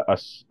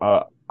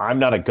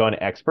not a gun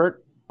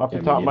expert off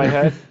the top of my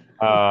head,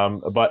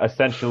 but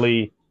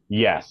essentially,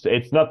 yes,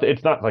 it's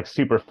not like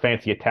super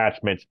fancy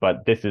attachments,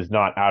 but this is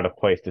not out of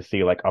place to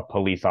see like a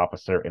police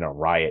officer in a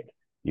riot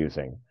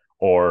using,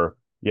 or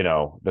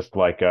just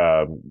like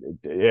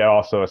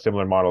also a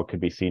similar model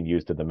could be seen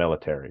used in the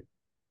military.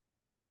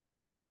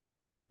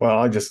 Well,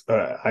 I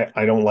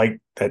don't like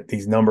that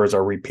these numbers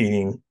are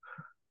repeating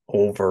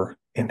over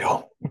and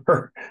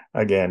over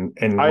again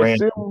in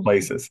random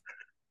places.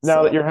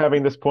 Now that you're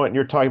having this point and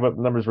you're talking about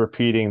the numbers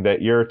repeating,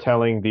 that you're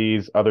telling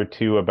these other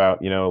two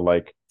about,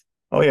 like,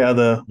 oh yeah,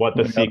 what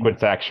the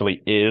sequence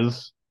actually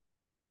is.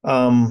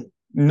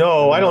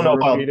 No, I don't know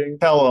if I'll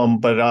tell them,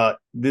 but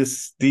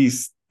these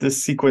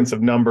this sequence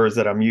of numbers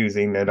that I'm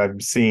using that I'm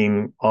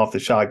seeing off the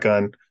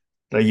shotgun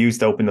that I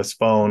used to open this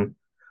phone,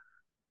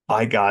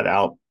 I got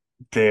out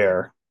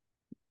there.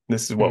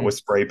 This is what was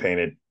spray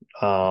painted.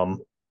 No,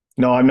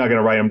 I'm not going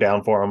to write them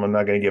down for him. I'm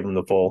not going to give him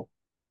the full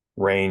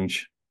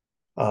range.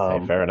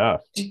 Hey, fair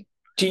enough.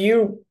 Do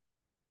you,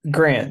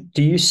 Grant,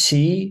 do you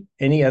see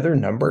any other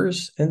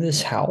numbers in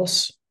this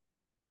house?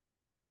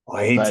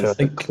 I hate Besides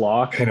to the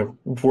clock. kind of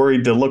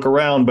worried to look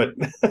around, but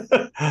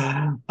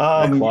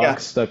The clock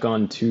stuck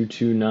on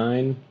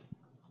 229.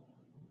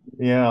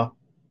 yeah.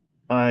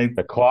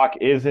 The clock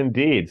is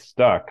indeed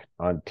stuck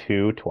on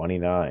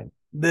 229.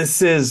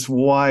 This is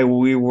why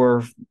we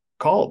were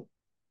called.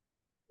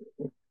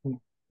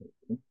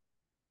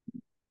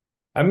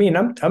 I mean,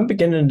 I'm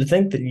beginning to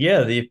think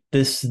that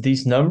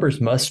these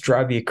numbers must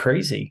drive you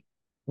crazy.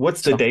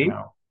 What's the date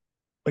Somehow.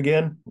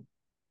 again?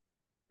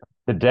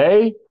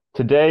 Today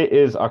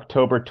is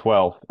October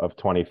 12th of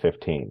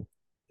 2015.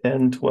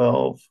 10,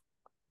 12.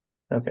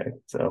 Okay,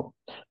 so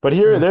But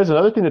there's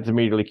another thing that's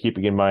immediately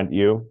keeping in mind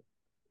you.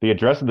 The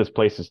address of this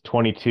place is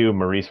 22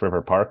 Maurice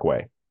River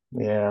Parkway.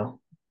 yeah.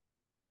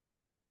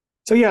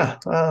 So yeah,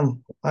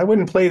 I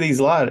wouldn't play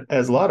these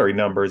as lottery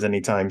numbers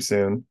anytime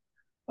soon.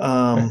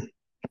 I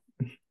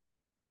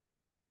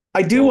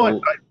do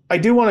want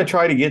to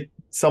try to get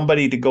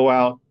somebody to go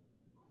out.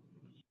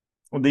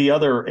 The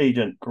other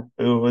agent,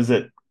 who was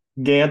it,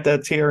 Gant,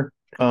 that's here.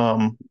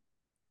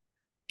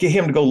 Get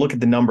him to go look at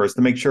the numbers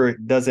to make sure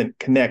it doesn't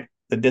connect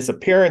the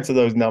disappearance of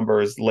those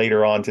numbers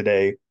later on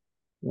today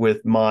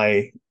with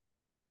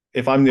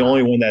if I'm the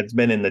only one that's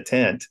been in the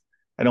tent.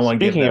 I don't want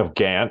to give Speaking them. of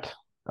Gant,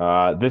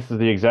 this is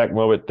the exact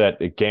moment that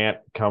Gant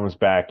comes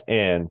back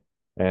in,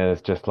 and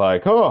it's just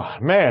like, oh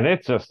man,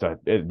 it's just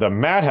the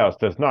madhouse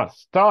does not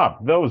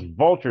stop. Those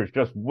vultures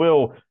just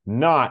will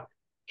not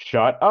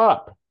shut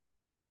up.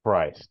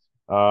 Christ.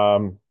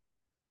 Am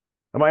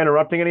I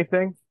interrupting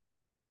anything?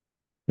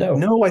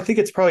 No, I think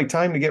it's probably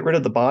time to get rid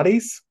of the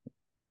bodies.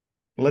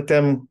 Let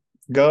them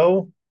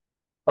go.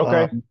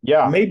 Okay.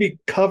 Yeah. Maybe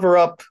cover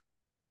up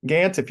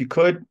Gant if you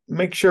could.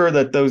 Make sure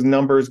that those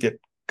numbers get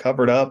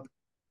covered up.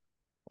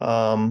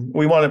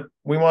 We want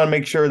to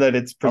make sure that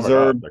it's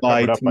preserved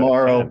by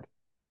tomorrow.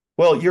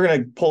 Well, you're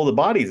going to pull the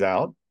bodies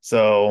out,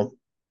 so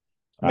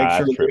make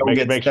sure we don't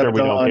get make sure we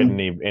don't on.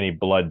 get any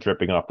blood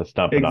dripping off the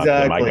stump.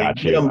 Exactly. I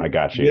got you. I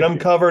got you. Get them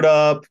covered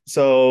up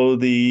so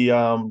the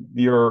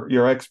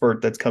your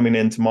expert that's coming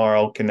in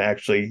tomorrow can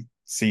actually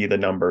see the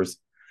numbers.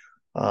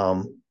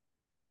 I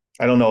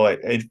don't know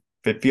if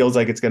it feels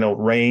like it's going to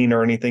rain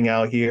or anything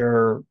out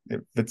here.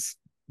 If it's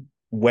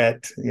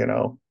wet,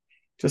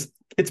 just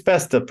it's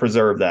best to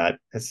preserve that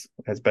as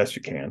best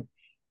you can.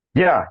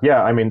 Yeah.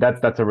 I mean,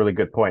 that's a really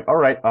good point. All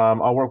right.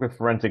 I'll work with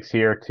forensics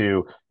here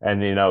too.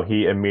 And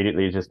he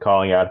immediately is just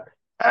calling out,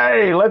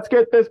 hey, let's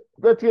get this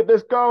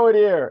going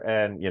here.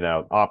 And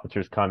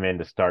officers come in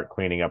to start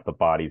cleaning up the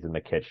bodies in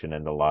the kitchen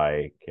and the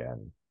like.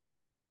 And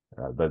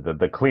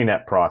the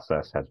cleanup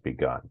process has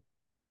begun.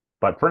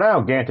 But for now,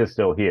 Gant is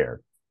still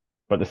here.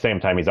 But at the same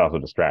time, he's also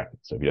distracted.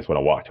 So if you just want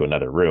to walk to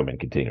another room and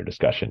continue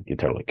discussion, you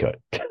totally could.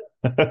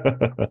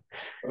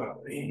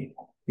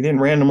 He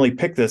didn't randomly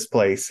pick this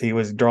place. He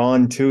was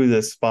drawn to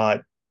this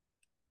spot.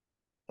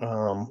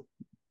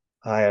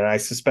 I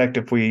suspect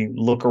if we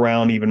look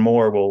around even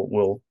more,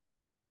 we'll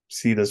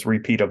see this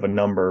repeat of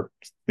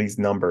these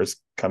numbers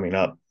coming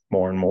up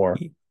more and more.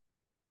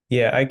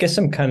 Yeah, I guess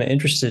I'm kind of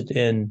interested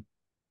in.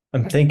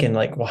 I'm thinking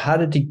like, well, how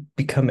did he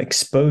become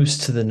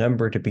exposed to the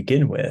number to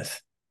begin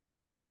with?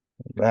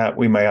 That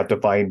we might have to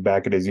find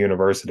back at his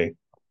university.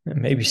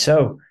 Maybe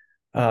so.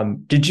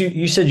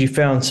 You said you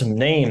found some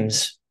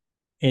names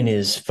in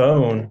his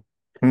phone?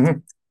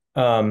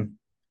 Mm-hmm.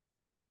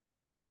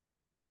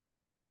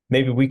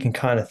 Maybe we can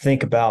kind of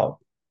think about.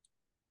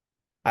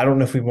 I don't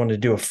know if we want to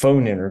do a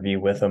phone interview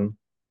with him.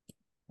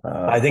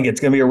 I think it's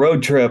going to be a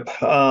road trip.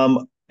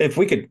 If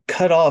we could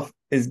cut off,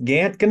 is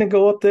Gant going to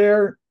go up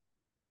there?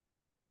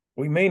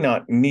 We may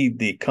not need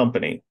the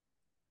company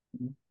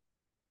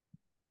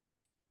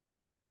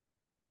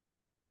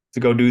to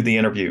go do the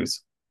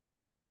interviews.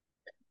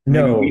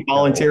 No, we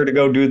volunteer to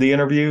go do the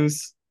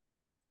interviews.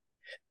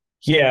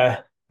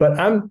 Yeah, but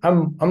I'm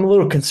a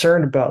little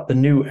concerned about the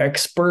new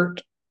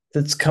expert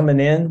that's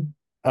coming in.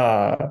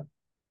 That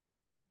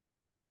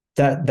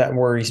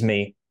worries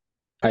me.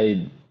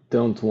 I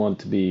don't want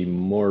to be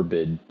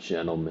morbid,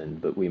 gentlemen,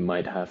 but we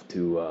might have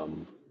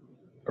to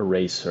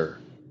erase her.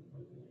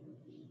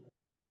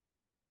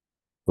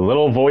 The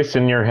little voice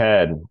in your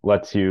head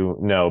lets you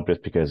know,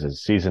 just because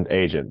as seasoned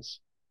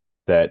agents,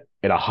 that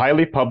in a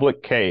highly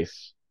public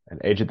case, an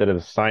agent that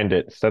has assigned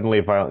it suddenly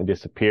violently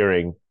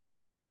disappearing,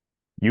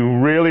 you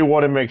really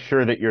want to make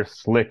sure that you're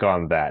slick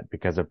on that,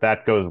 because if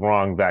that goes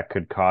wrong, that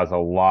could cause a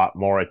lot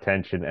more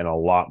attention and a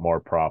lot more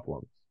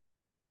problems.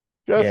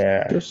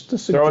 Just a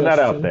throwing that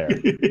out there.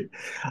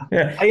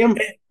 Yeah. I am.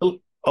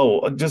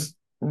 Oh, just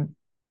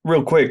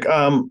real quick.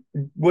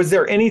 Was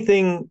there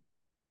anything?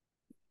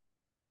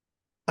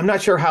 I'm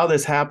not sure how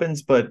this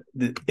happens, but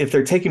if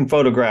they're taking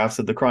photographs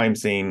of the crime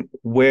scene,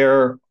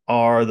 where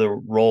are the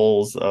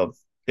rolls of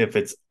if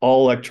it's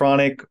all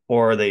electronic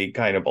or are they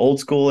kind of old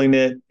schooling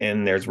it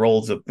and there's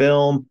rolls of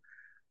film.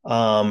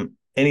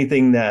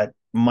 Anything that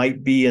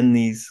might be in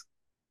these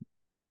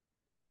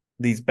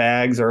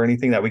bags or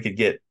anything that we could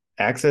get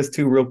access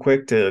to real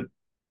quick to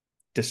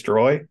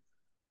destroy.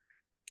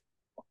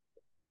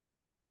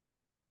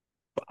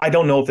 I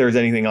don't know if there's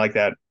anything like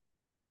that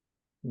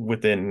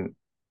within,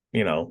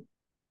 in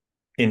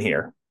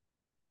here.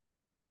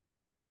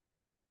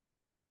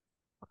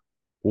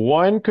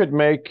 One could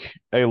make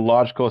a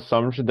logical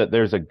assumption that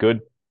there's a good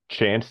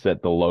chance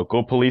that the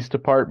local police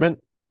department,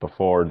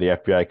 before the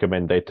FBI come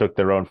in, they took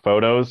their own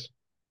photos.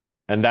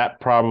 And that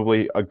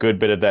probably a good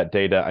bit of that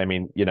data. I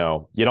mean, you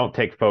don't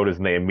take photos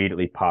and they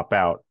immediately pop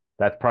out.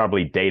 That's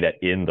probably data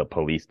in the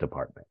police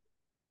department.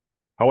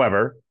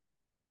 However,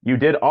 you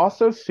did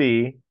also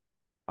see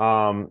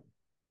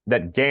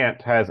that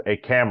Gant has a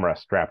camera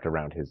strapped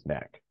around his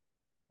neck.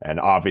 And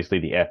obviously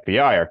the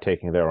FBI are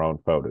taking their own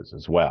photos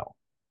as well.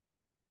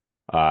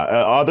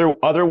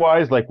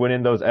 Otherwise, like when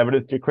in those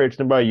evidence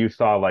declarations by, you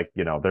saw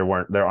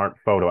there aren't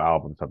photo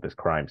albums of this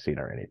crime scene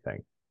or anything.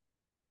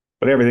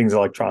 But everything's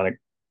electronic.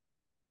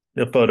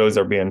 The photos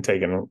are being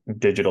taken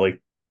digitally.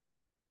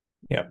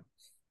 Yeah.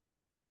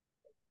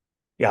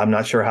 Yeah, I'm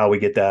not sure how we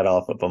get that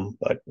off of them,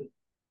 but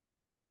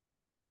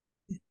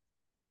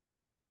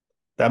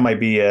that might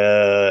be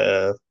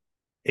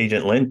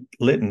Agent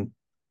Litton.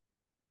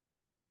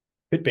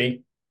 Could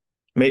be.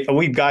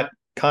 We've got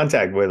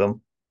contact with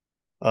him.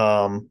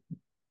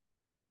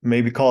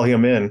 Maybe call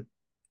him in.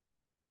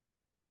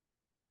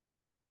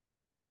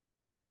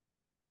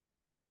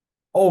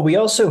 Oh, we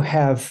also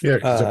have. Yeah,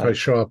 because if I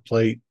show up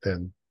late,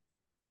 then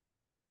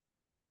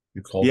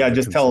you call. Yeah,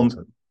 just tell him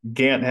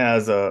Gant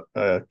has a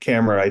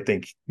camera I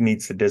think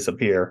needs to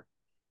disappear.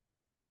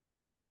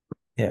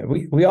 Yeah,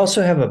 we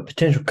also have a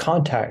potential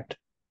contact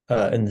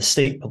in the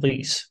state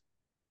police,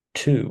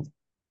 too.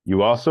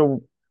 You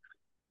also,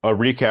 a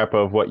recap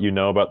of what you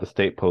know about the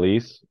state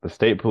police. The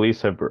state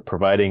police have been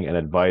providing an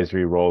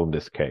advisory role in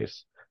this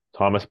case.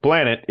 Thomas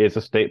Blanet is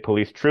a state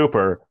police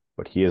trooper,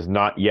 but he is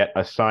not yet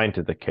assigned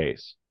to the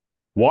case.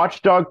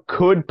 Watchdog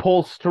could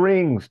pull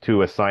strings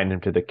to assign him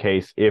to the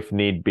case if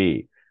need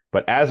be,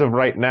 but as of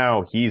right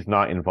now, he's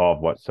not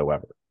involved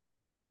whatsoever.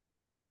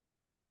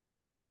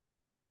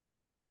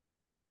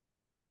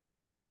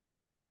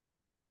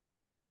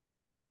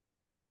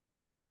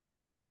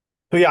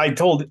 So yeah, I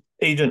told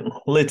Agent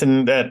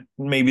Litton that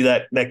maybe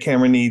that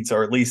camera needs,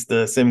 or at least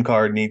the SIM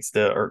card needs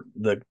to, or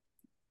the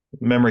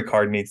memory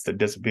card needs to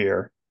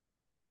disappear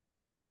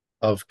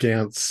of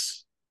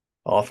Gant's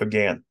off of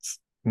Gant's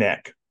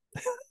neck.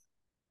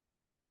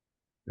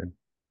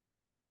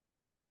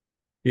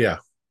 Yeah.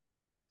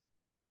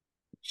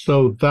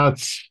 So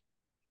that's.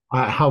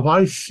 Have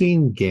I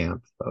seen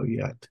Gant though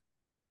yet?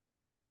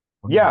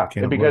 Yeah,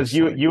 because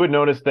you would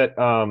notice that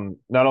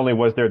not only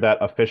was there that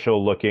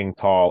official looking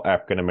tall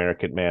African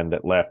American man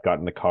that left, got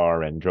in the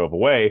car and drove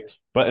away,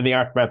 but in the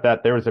aftermath of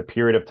that there was a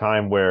period of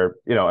time where,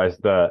 as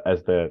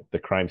the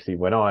crime scene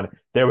went on,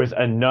 there was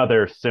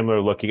another similar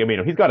looking. I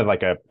mean, he's got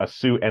like a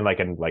suit and like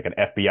an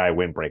FBI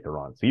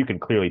windbreaker on, so you can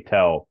clearly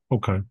tell.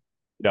 Okay.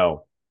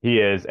 He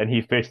is, and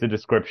he fits the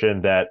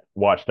description that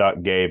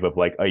Watchdog gave of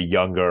like a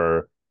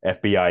younger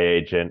FBI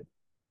agent.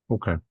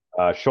 Okay.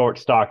 Short,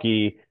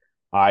 stocky,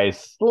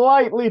 eyes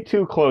slightly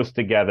too close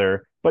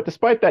together, but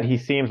despite that, he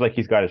seems like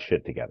he's got his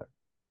shit together.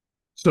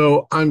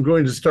 So I'm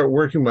going to start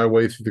working my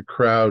way through the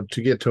crowd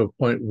to get to a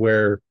point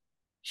where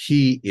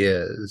he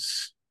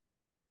is.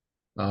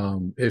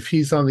 If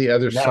he's on the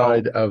other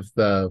side of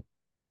the...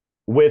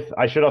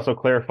 I should also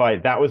clarify,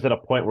 that was at a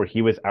point where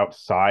he was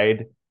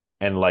outside,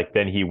 and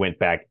then he went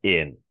back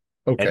in.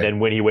 Okay. And then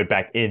when he went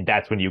back in,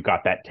 that's when you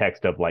got that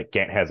text of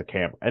Gant has a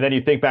camera. And then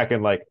you think back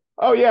and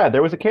oh yeah,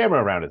 there was a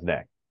camera around his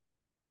neck.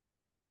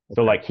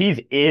 So he's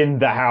in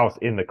the house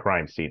in the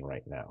crime scene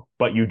right now,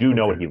 but you do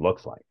know what he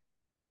looks like.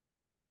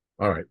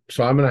 All right.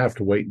 So I'm going to have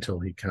to wait until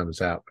he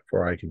comes out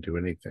before I can do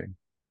anything.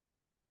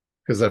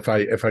 Because if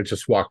I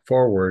just walk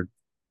forward.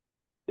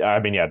 I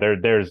mean, yeah,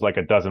 there's like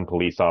a dozen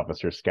police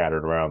officers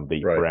scattered around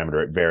the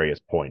perimeter at various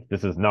points.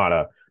 This is not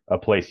a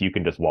place you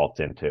can just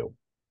waltz into.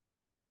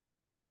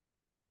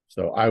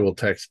 So I will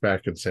text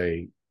back and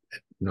say,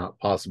 not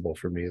possible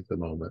for me at the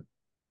moment.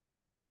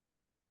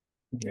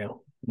 Yeah.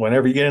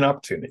 Whenever you get an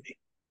opportunity.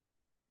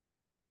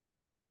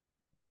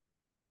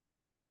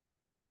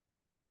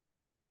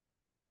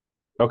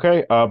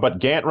 Okay, but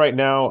Gant right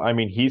now, I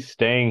mean, he's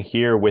staying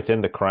here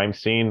within the crime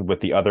scene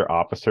with the other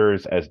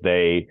officers as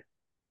they,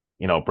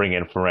 bring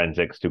in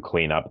forensics to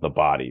clean up the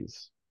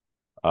bodies.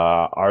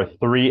 Our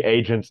 3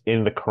 agents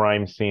in the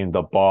crime scene,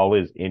 the ball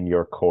is in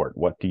your court.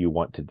 What do you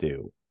want to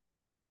do?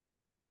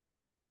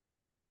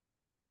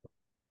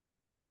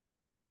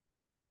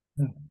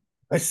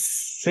 I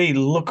say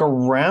look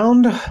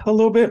around a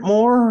little bit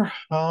more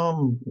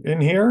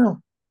in here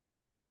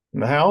in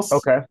the house.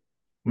 Okay.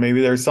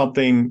 Maybe there's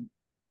something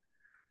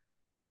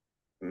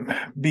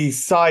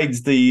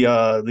besides the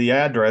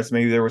address.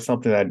 Maybe there was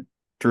something that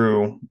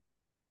drew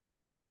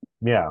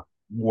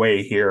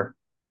way here.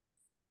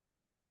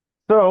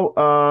 So,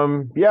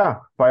 yeah,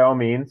 by all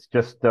means,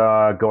 just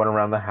going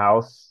around the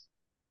house,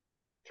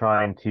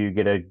 trying to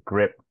get a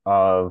grip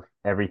of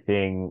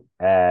everything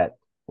at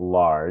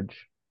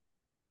large.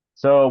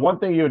 So one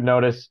thing you would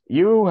notice,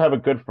 you have a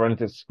good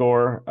forensic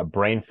score. A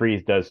brain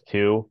freeze does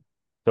too.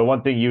 So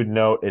one thing you'd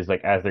note is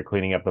like as they're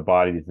cleaning up the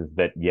bodies is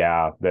that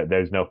yeah, that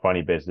there's no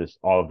funny business.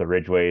 All of the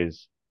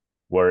Ridgeways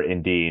were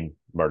indeed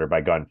murdered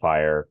by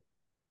gunfire.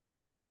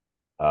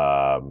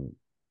 Um,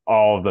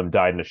 all of them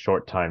died in a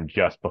short time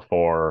just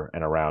before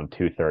and around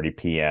 2:30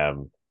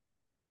 p.m.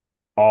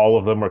 All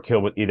of them were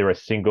killed with either a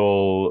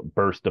single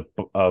burst of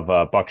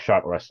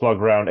buckshot or a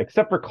slug round,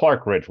 except for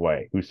Clark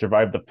Ridgway, who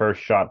survived the first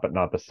shot but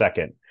not the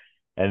second.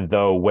 And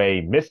though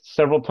Way missed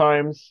several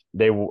times,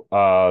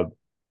 all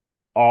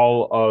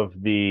of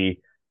the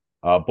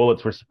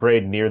bullets were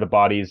sprayed near the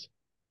bodies,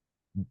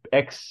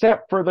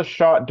 except for the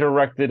shot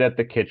directed at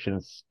the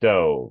kitchen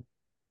stove,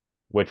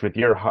 which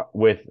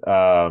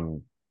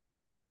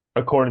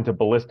according to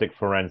ballistic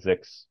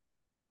forensics,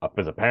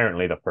 was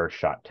apparently the first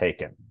shot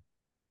taken.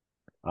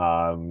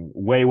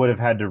 Way would have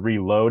had to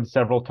reload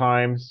several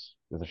times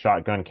because a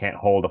shotgun can't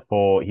hold a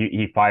full.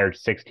 He fired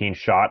 16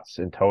 shots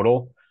in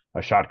total.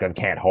 A shotgun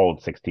can't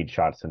hold 16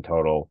 shots in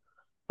total.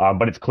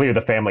 But it's clear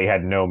the family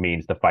had no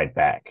means to fight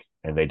back,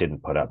 and they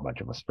didn't put up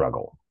much of a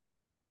struggle.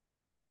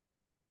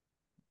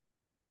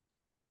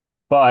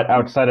 But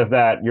outside of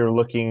that, you're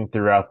looking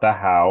throughout the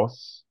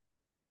house.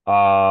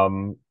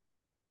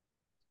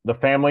 The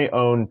family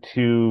owned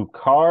 2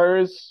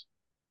 cars.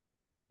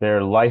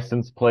 Their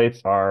license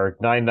plates are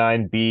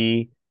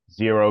 99B,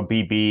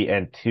 0BB,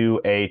 and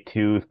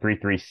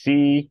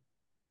 2A233C.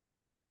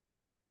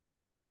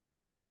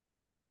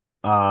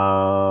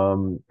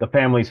 The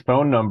family's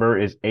phone number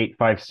is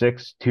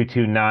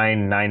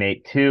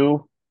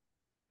 856-229-982.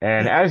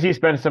 And as you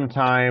spend some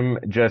time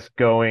just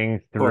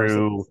going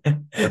through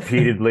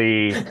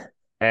repeatedly,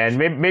 and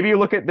maybe you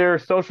look at their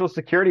social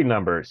security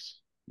numbers,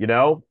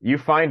 you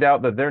find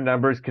out that their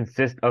numbers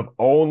consist of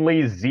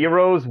only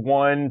zeros,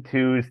 1,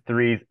 2s,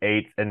 3s,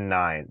 8s, and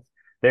 9s.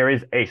 There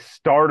is a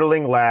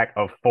startling lack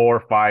of 4,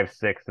 5,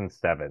 6, and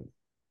 7s.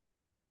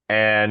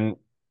 And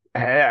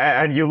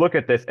you look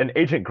at this, and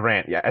Agent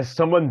Grant, yeah, as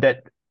someone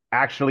that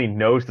actually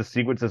knows the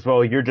sequence as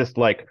well, you're just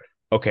like,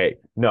 okay,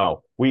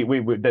 no,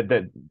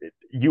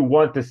 you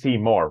want to see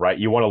more, right?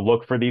 You want to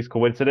look for these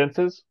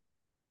coincidences.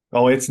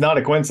 Oh, it's not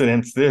a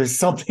coincidence. There's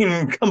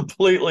something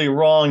completely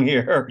wrong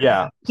here.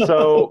 Yeah.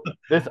 So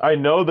I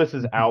know this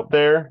is out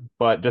there,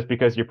 but just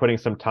because you're putting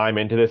some time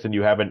into this and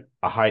you have a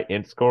high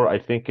int score, I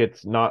think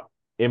it's not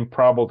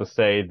improbable to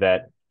say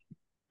that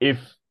if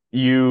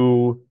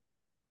you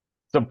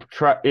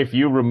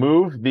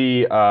remove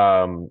the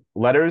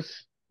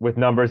letters with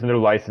numbers in their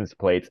license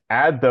plates,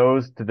 add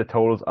those to the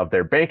totals of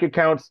their bank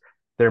accounts,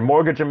 their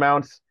mortgage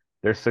amounts,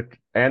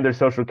 and their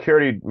social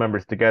security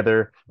numbers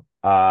together,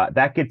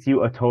 that gets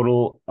you a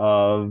total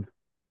of,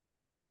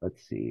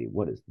 let's see,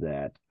 what is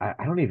that?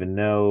 I don't even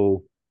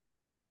know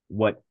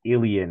what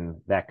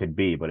alien that could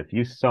be, but if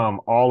you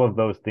sum all of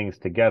those things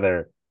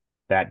together,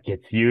 that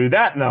gets you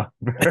that number.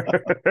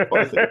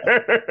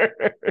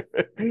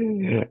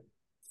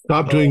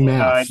 Stop doing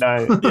math.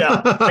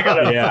 Yeah, I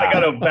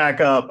gotta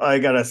back up. I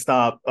gotta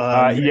stop.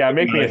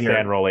 Make me a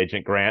sand roll,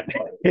 Agent Grant.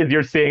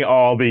 You're seeing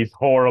all these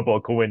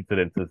horrible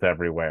coincidences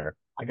everywhere.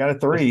 I got a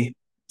 3.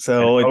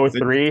 So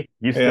 03,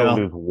 you still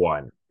lose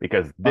 1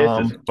 because this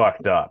is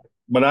fucked up.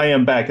 But I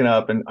am backing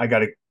up, and I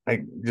gotta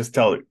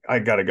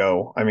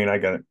go. I mean, I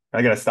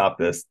gotta stop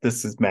this.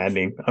 This is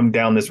maddening. I'm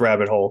down this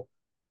rabbit hole.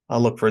 I'll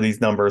look for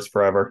these numbers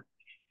forever.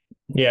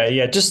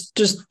 Yeah.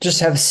 Just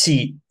have a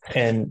seat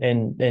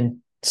and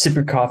sip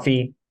your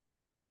coffee.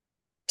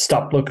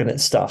 Stop looking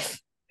at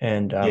stuff.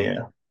 And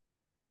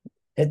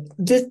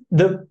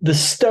the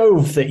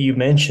stove that you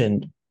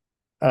mentioned.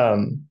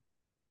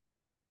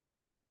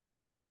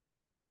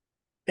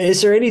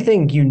 Is there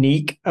anything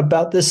unique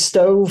about this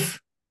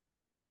stove?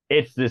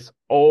 It's the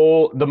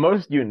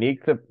most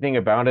unique thing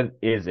about it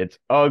is its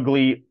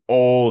ugly,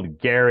 old,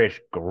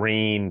 garish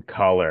green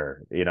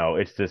color.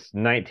 It's this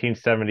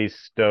 1970s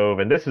stove,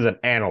 and this is an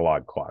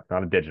analog clock,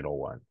 not a digital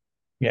one.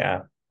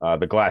 Yeah.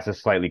 The glass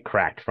is slightly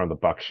cracked from the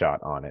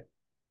buckshot on it.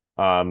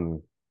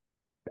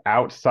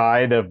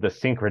 Outside of the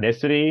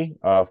synchronicity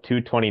of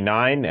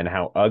 229 and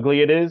how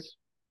ugly it is,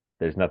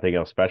 there's nothing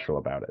else special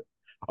about it.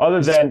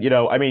 Other than,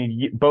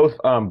 both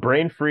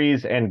Brain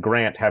Freeze and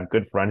Grant have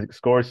good forensic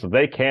scores, so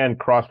they can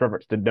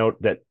cross-reference to note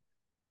that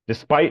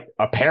despite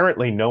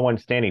apparently no one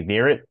standing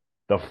near it,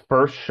 the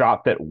first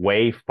shot that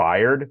Way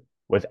fired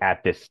was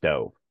at this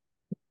stove.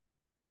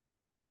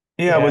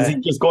 Yeah, was he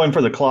just going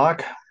for the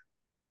clock?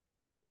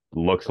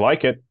 Looks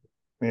like it.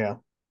 Yeah.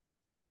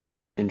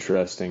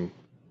 Interesting.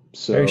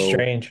 So very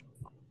strange.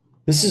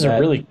 This is a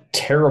really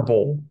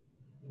terrible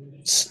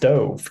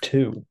stove,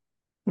 too.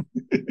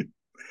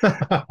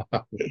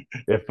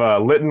 If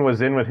Litton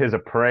was in with his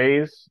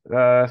appraise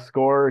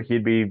score,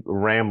 he'd be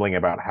rambling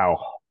about how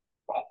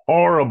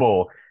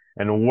horrible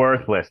and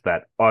worthless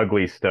that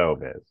ugly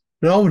stove is.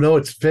 No,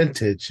 it's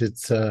vintage.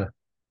 It's an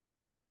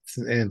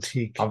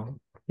antique.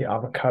 The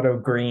avocado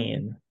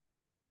green.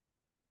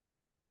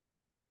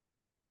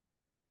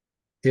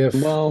 If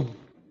Well,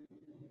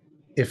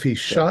 he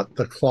shot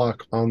the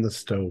clock on the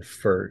stove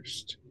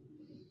first,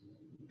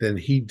 then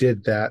he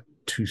did that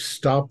to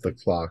stop the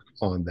clock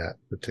on that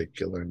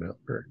particular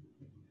number.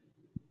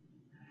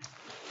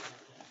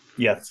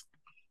 Yes.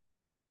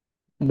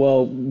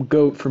 well,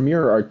 Goat, from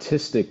your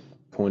artistic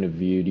point of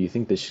view, do you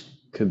think this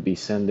could be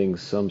sending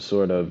some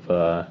sort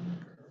of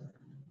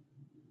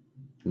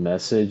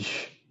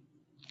message?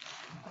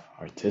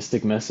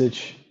 Artistic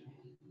message?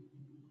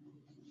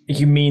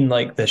 You mean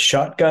like the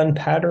shotgun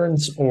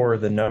patterns or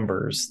the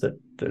numbers that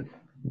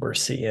we're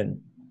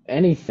seeing?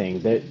 Anything.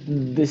 That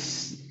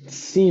this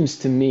seems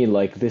to me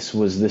like this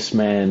was this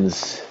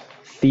man's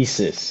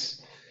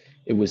thesis.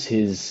 It was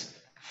his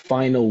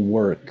final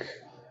work,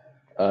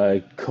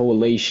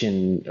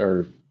 coalescence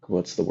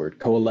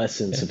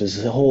of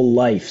his whole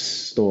life's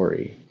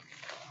story.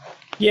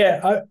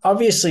 Yeah,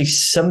 obviously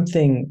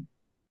something.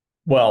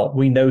 Well,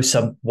 we know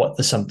what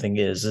the something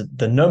is.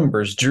 The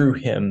numbers drew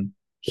him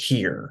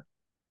here.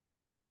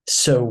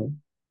 So,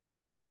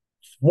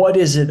 what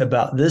is it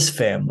about this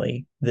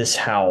family, this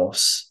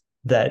house,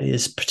 that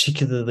is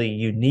particularly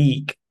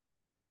unique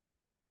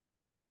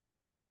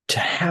to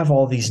have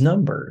all these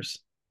numbers?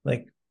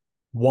 Like,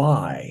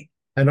 why?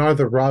 And are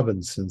the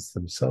Robinsons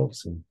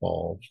themselves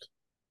involved?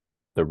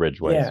 The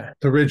Ridgeways. Yeah,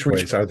 The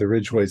Ridgeways, are the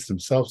Ridgeways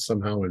themselves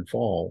somehow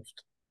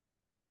involved?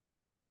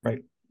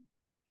 Right.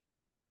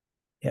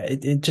 yeah.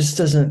 It just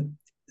doesn't.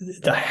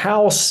 The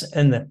house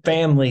and the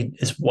family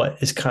is what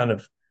is kind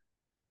of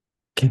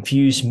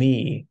confused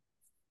me.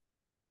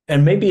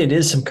 And maybe it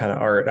is some kind of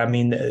art. I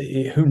mean,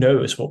 who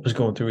knows what was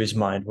going through his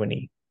mind when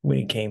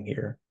he came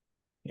here?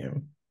 You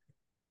know.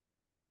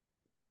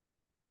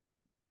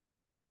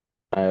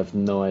 I have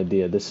no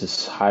idea. This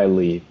is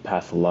highly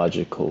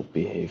pathological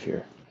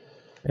behavior.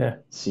 Yeah.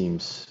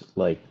 Seems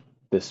like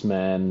this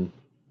man,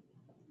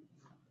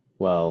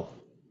 well,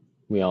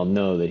 we all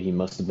know that he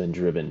must have been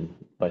driven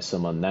by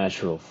some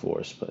unnatural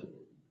force, but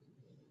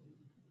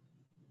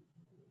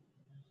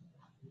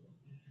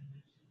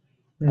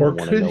Or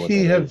wanna could know what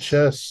he that have is.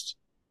 just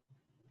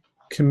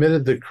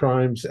committed the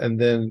crimes and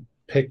then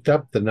picked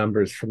up the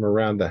numbers from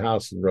around the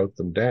house and wrote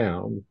them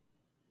down?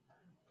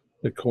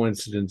 The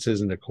coincidence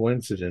isn't a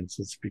coincidence.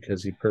 It's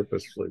because he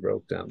purposefully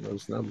wrote down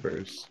those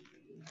numbers.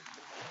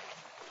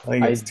 I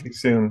think it's too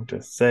soon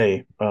to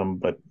say,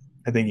 but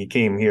I think he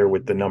came here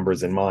with the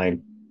numbers in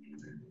mind.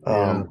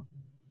 Yeah.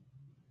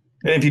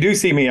 And if you do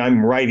see me,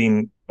 I'm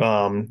writing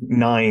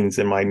nines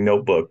in my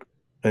notebook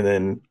and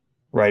then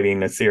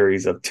writing a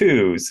series of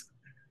twos.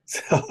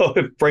 So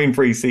if Brain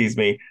Freeze sees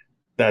me,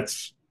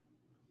 that's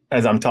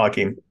as I'm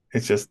talking,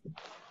 it's just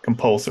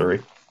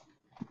compulsory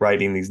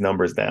writing these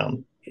numbers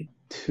down.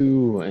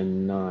 2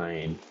 and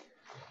 9.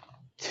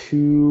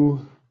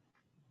 2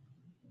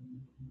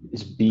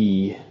 is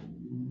B.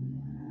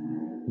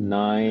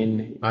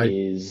 9 I-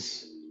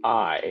 is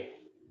I.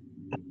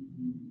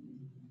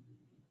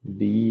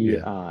 B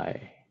Yeah.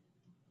 I.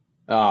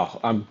 Oh,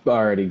 I'm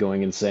already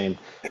going insane.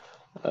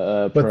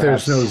 But there's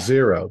Perhaps no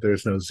zero.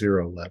 There's no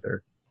zero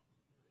letter.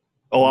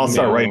 Oh, I'll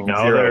start No. writing No,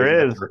 zeros.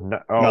 there is. No,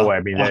 No. I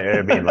mean,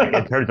 like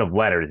in terms of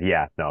letters,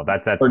 yeah. No,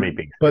 that's me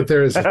being. But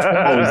there is a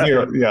Oh,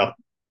 zero. Yeah.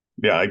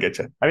 Yeah, I get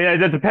you. I mean,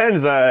 it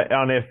depends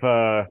on if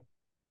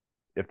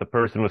the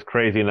person was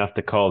crazy enough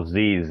to call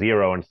Z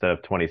 0 instead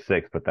of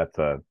 26, but that's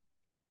a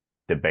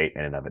debate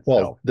in and of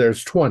itself. Well,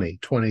 there's 20.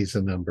 20 is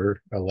a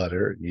number, a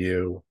letter,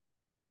 U.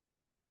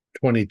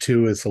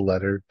 22 is a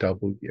letter,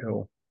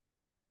 W.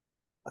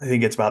 I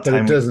think it's about But time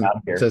it we doesn't got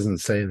here. doesn't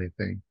say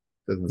anything.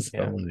 Doesn't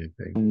spell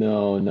anything.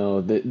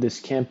 No. This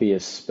can't be a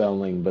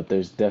spelling, but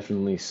there's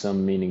definitely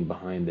some meaning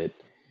behind it.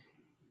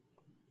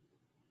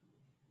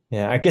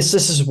 Yeah, I guess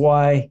this is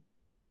why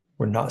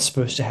we're not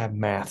supposed to have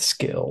math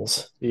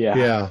skills. Yeah.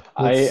 Yeah.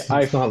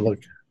 Let's not look.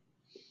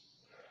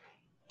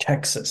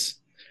 Texas.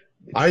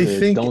 I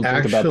think don't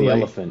think about the actually-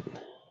 elephant.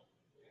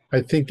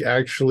 I think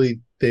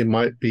actually they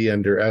might be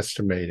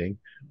underestimating.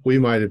 We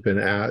might have been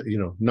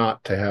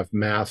not to have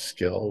math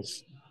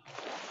skills,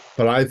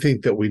 but I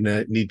think that we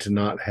need to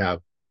not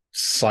have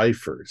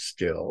cipher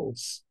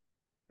skills.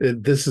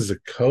 This is a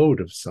code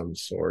of some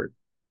sort.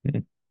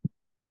 Mhm.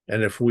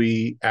 And if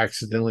we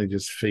accidentally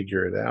just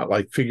figure it out,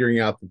 like figuring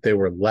out that they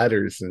were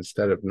letters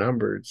instead of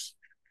numbers,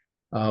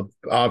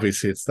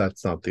 obviously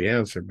that's not the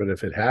answer. But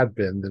if it had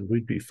been, then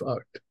we'd be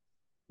fucked.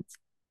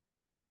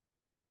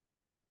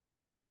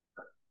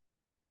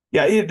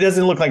 Yeah, it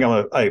doesn't look like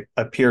I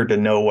appear to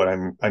know what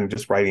I'm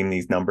just writing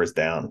these numbers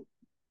down.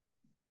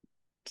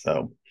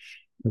 So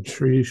I'm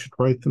sure you should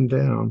write them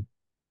down.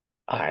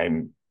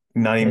 I'm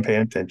not even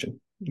paying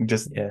attention.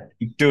 Just Yeah.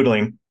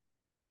 doodling.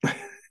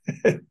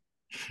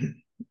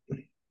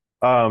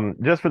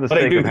 Just for the But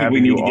I sake do of think we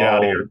having need you to get out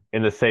of all here.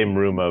 in the same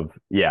room I was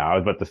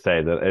about to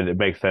say that it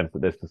makes sense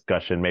that this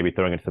discussion, maybe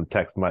throwing in some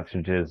text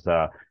messages,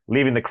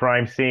 leaving the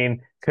crime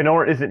scene.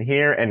 Kenor isn't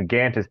here and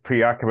Gant is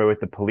preoccupied with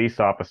the police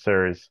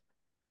officers.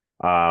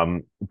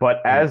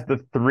 But as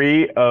the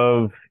three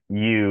of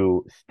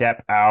you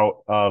step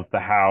out of the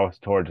house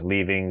towards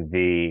leaving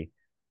the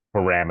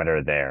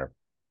parameter there.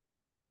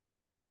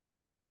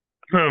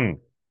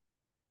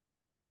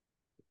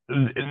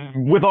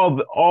 With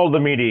all the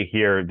media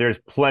here, there's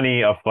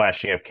plenty of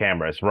flashing of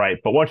cameras, right?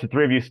 But once the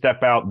three of you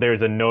step out,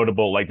 there's a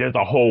notable, like, there's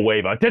a whole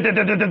wave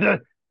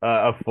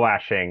of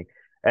flashing,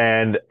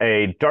 and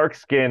a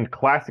dark-skinned,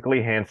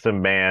 classically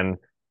handsome man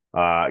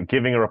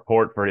giving a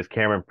report for his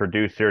camera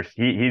producer.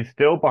 He's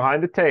still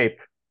behind the tape,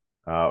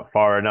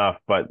 far enough,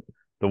 but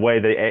the way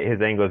that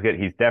his angle is good,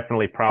 he's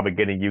definitely probably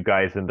getting you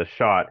guys in the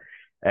shot.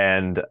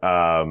 And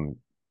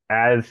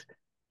as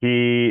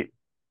the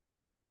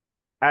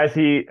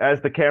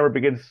camera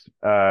begins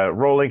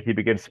rolling, he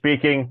begins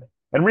speaking.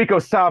 Enrico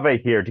Save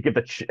here to give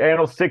the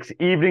Channel 6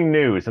 evening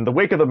news. In the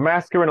wake of the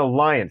massacre in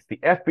Alliance, the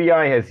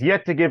FBI has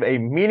yet to give a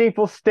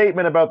meaningful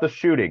statement about the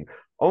shooting,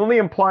 only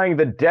implying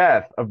the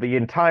death of the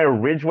entire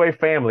Ridgway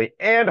family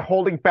and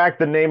holding back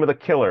the name of the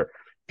killer.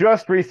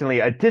 Just recently,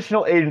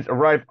 additional agents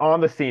arrived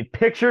on the scene,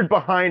 pictured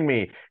behind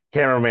me.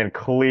 Cameraman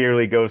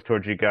clearly goes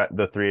towards you, got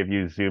the three of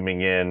you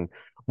zooming in.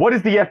 What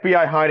is the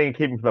FBI hiding and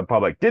keeping from the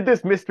public? Did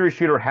this mystery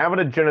shooter have an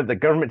agenda the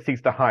government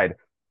seeks to hide?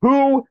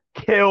 Who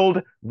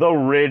killed the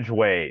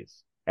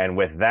Ridgways? And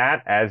with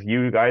that, as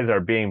you guys are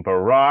being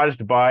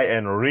barraged by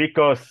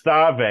Enrico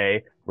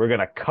Save, we're going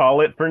to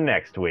call it for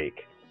next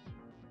week.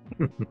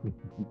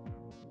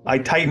 I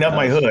tighten up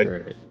my hood,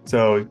 Great.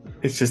 so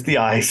it's just the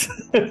eyes.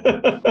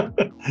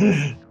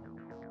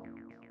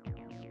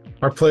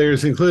 Our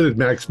players included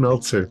Max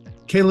Meltzer,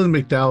 Kaylin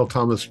McDowell,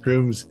 Thomas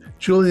Grooms,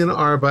 Julian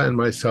Arba, and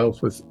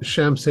myself, with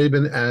Sham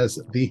Sabin as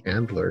the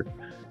handler.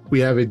 We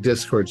have a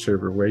Discord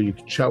server where you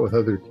can chat with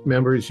other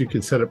members, you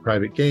can set up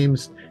private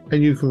games,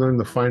 and you can learn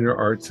the finer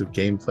arts of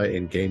gameplay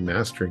and game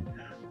mastering.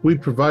 We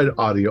provide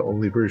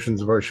audio-only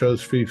versions of our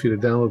shows for you to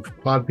download from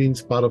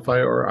Podbean,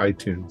 Spotify, or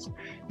iTunes.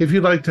 If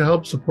you'd like to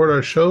help support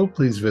our show,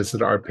 please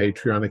visit our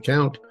Patreon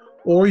account,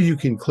 or you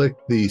can click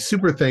the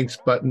Super Thanks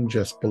button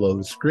just below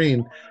the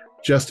screen.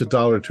 Just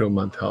 $1 to a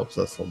month helps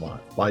us a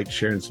lot. Like,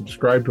 share, and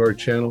subscribe to our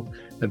channel,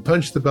 and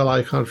punch the bell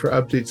icon for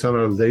updates on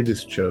our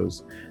latest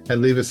shows,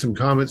 and leave us some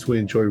comments. We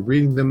enjoy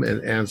reading them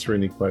and answer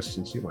any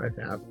questions you might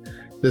have.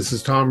 This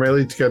is Tom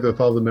Rayleigh, together with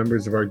all the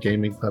members of our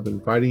gaming club,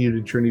 inviting you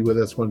to journey with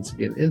us once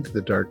again into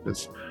the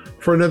darkness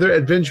for another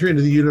adventure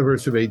into the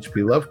universe of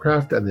H.P.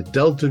 Lovecraft and the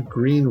Delta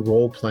Green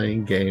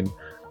role-playing game.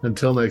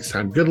 Until next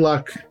time, good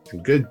luck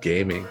and good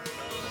gaming.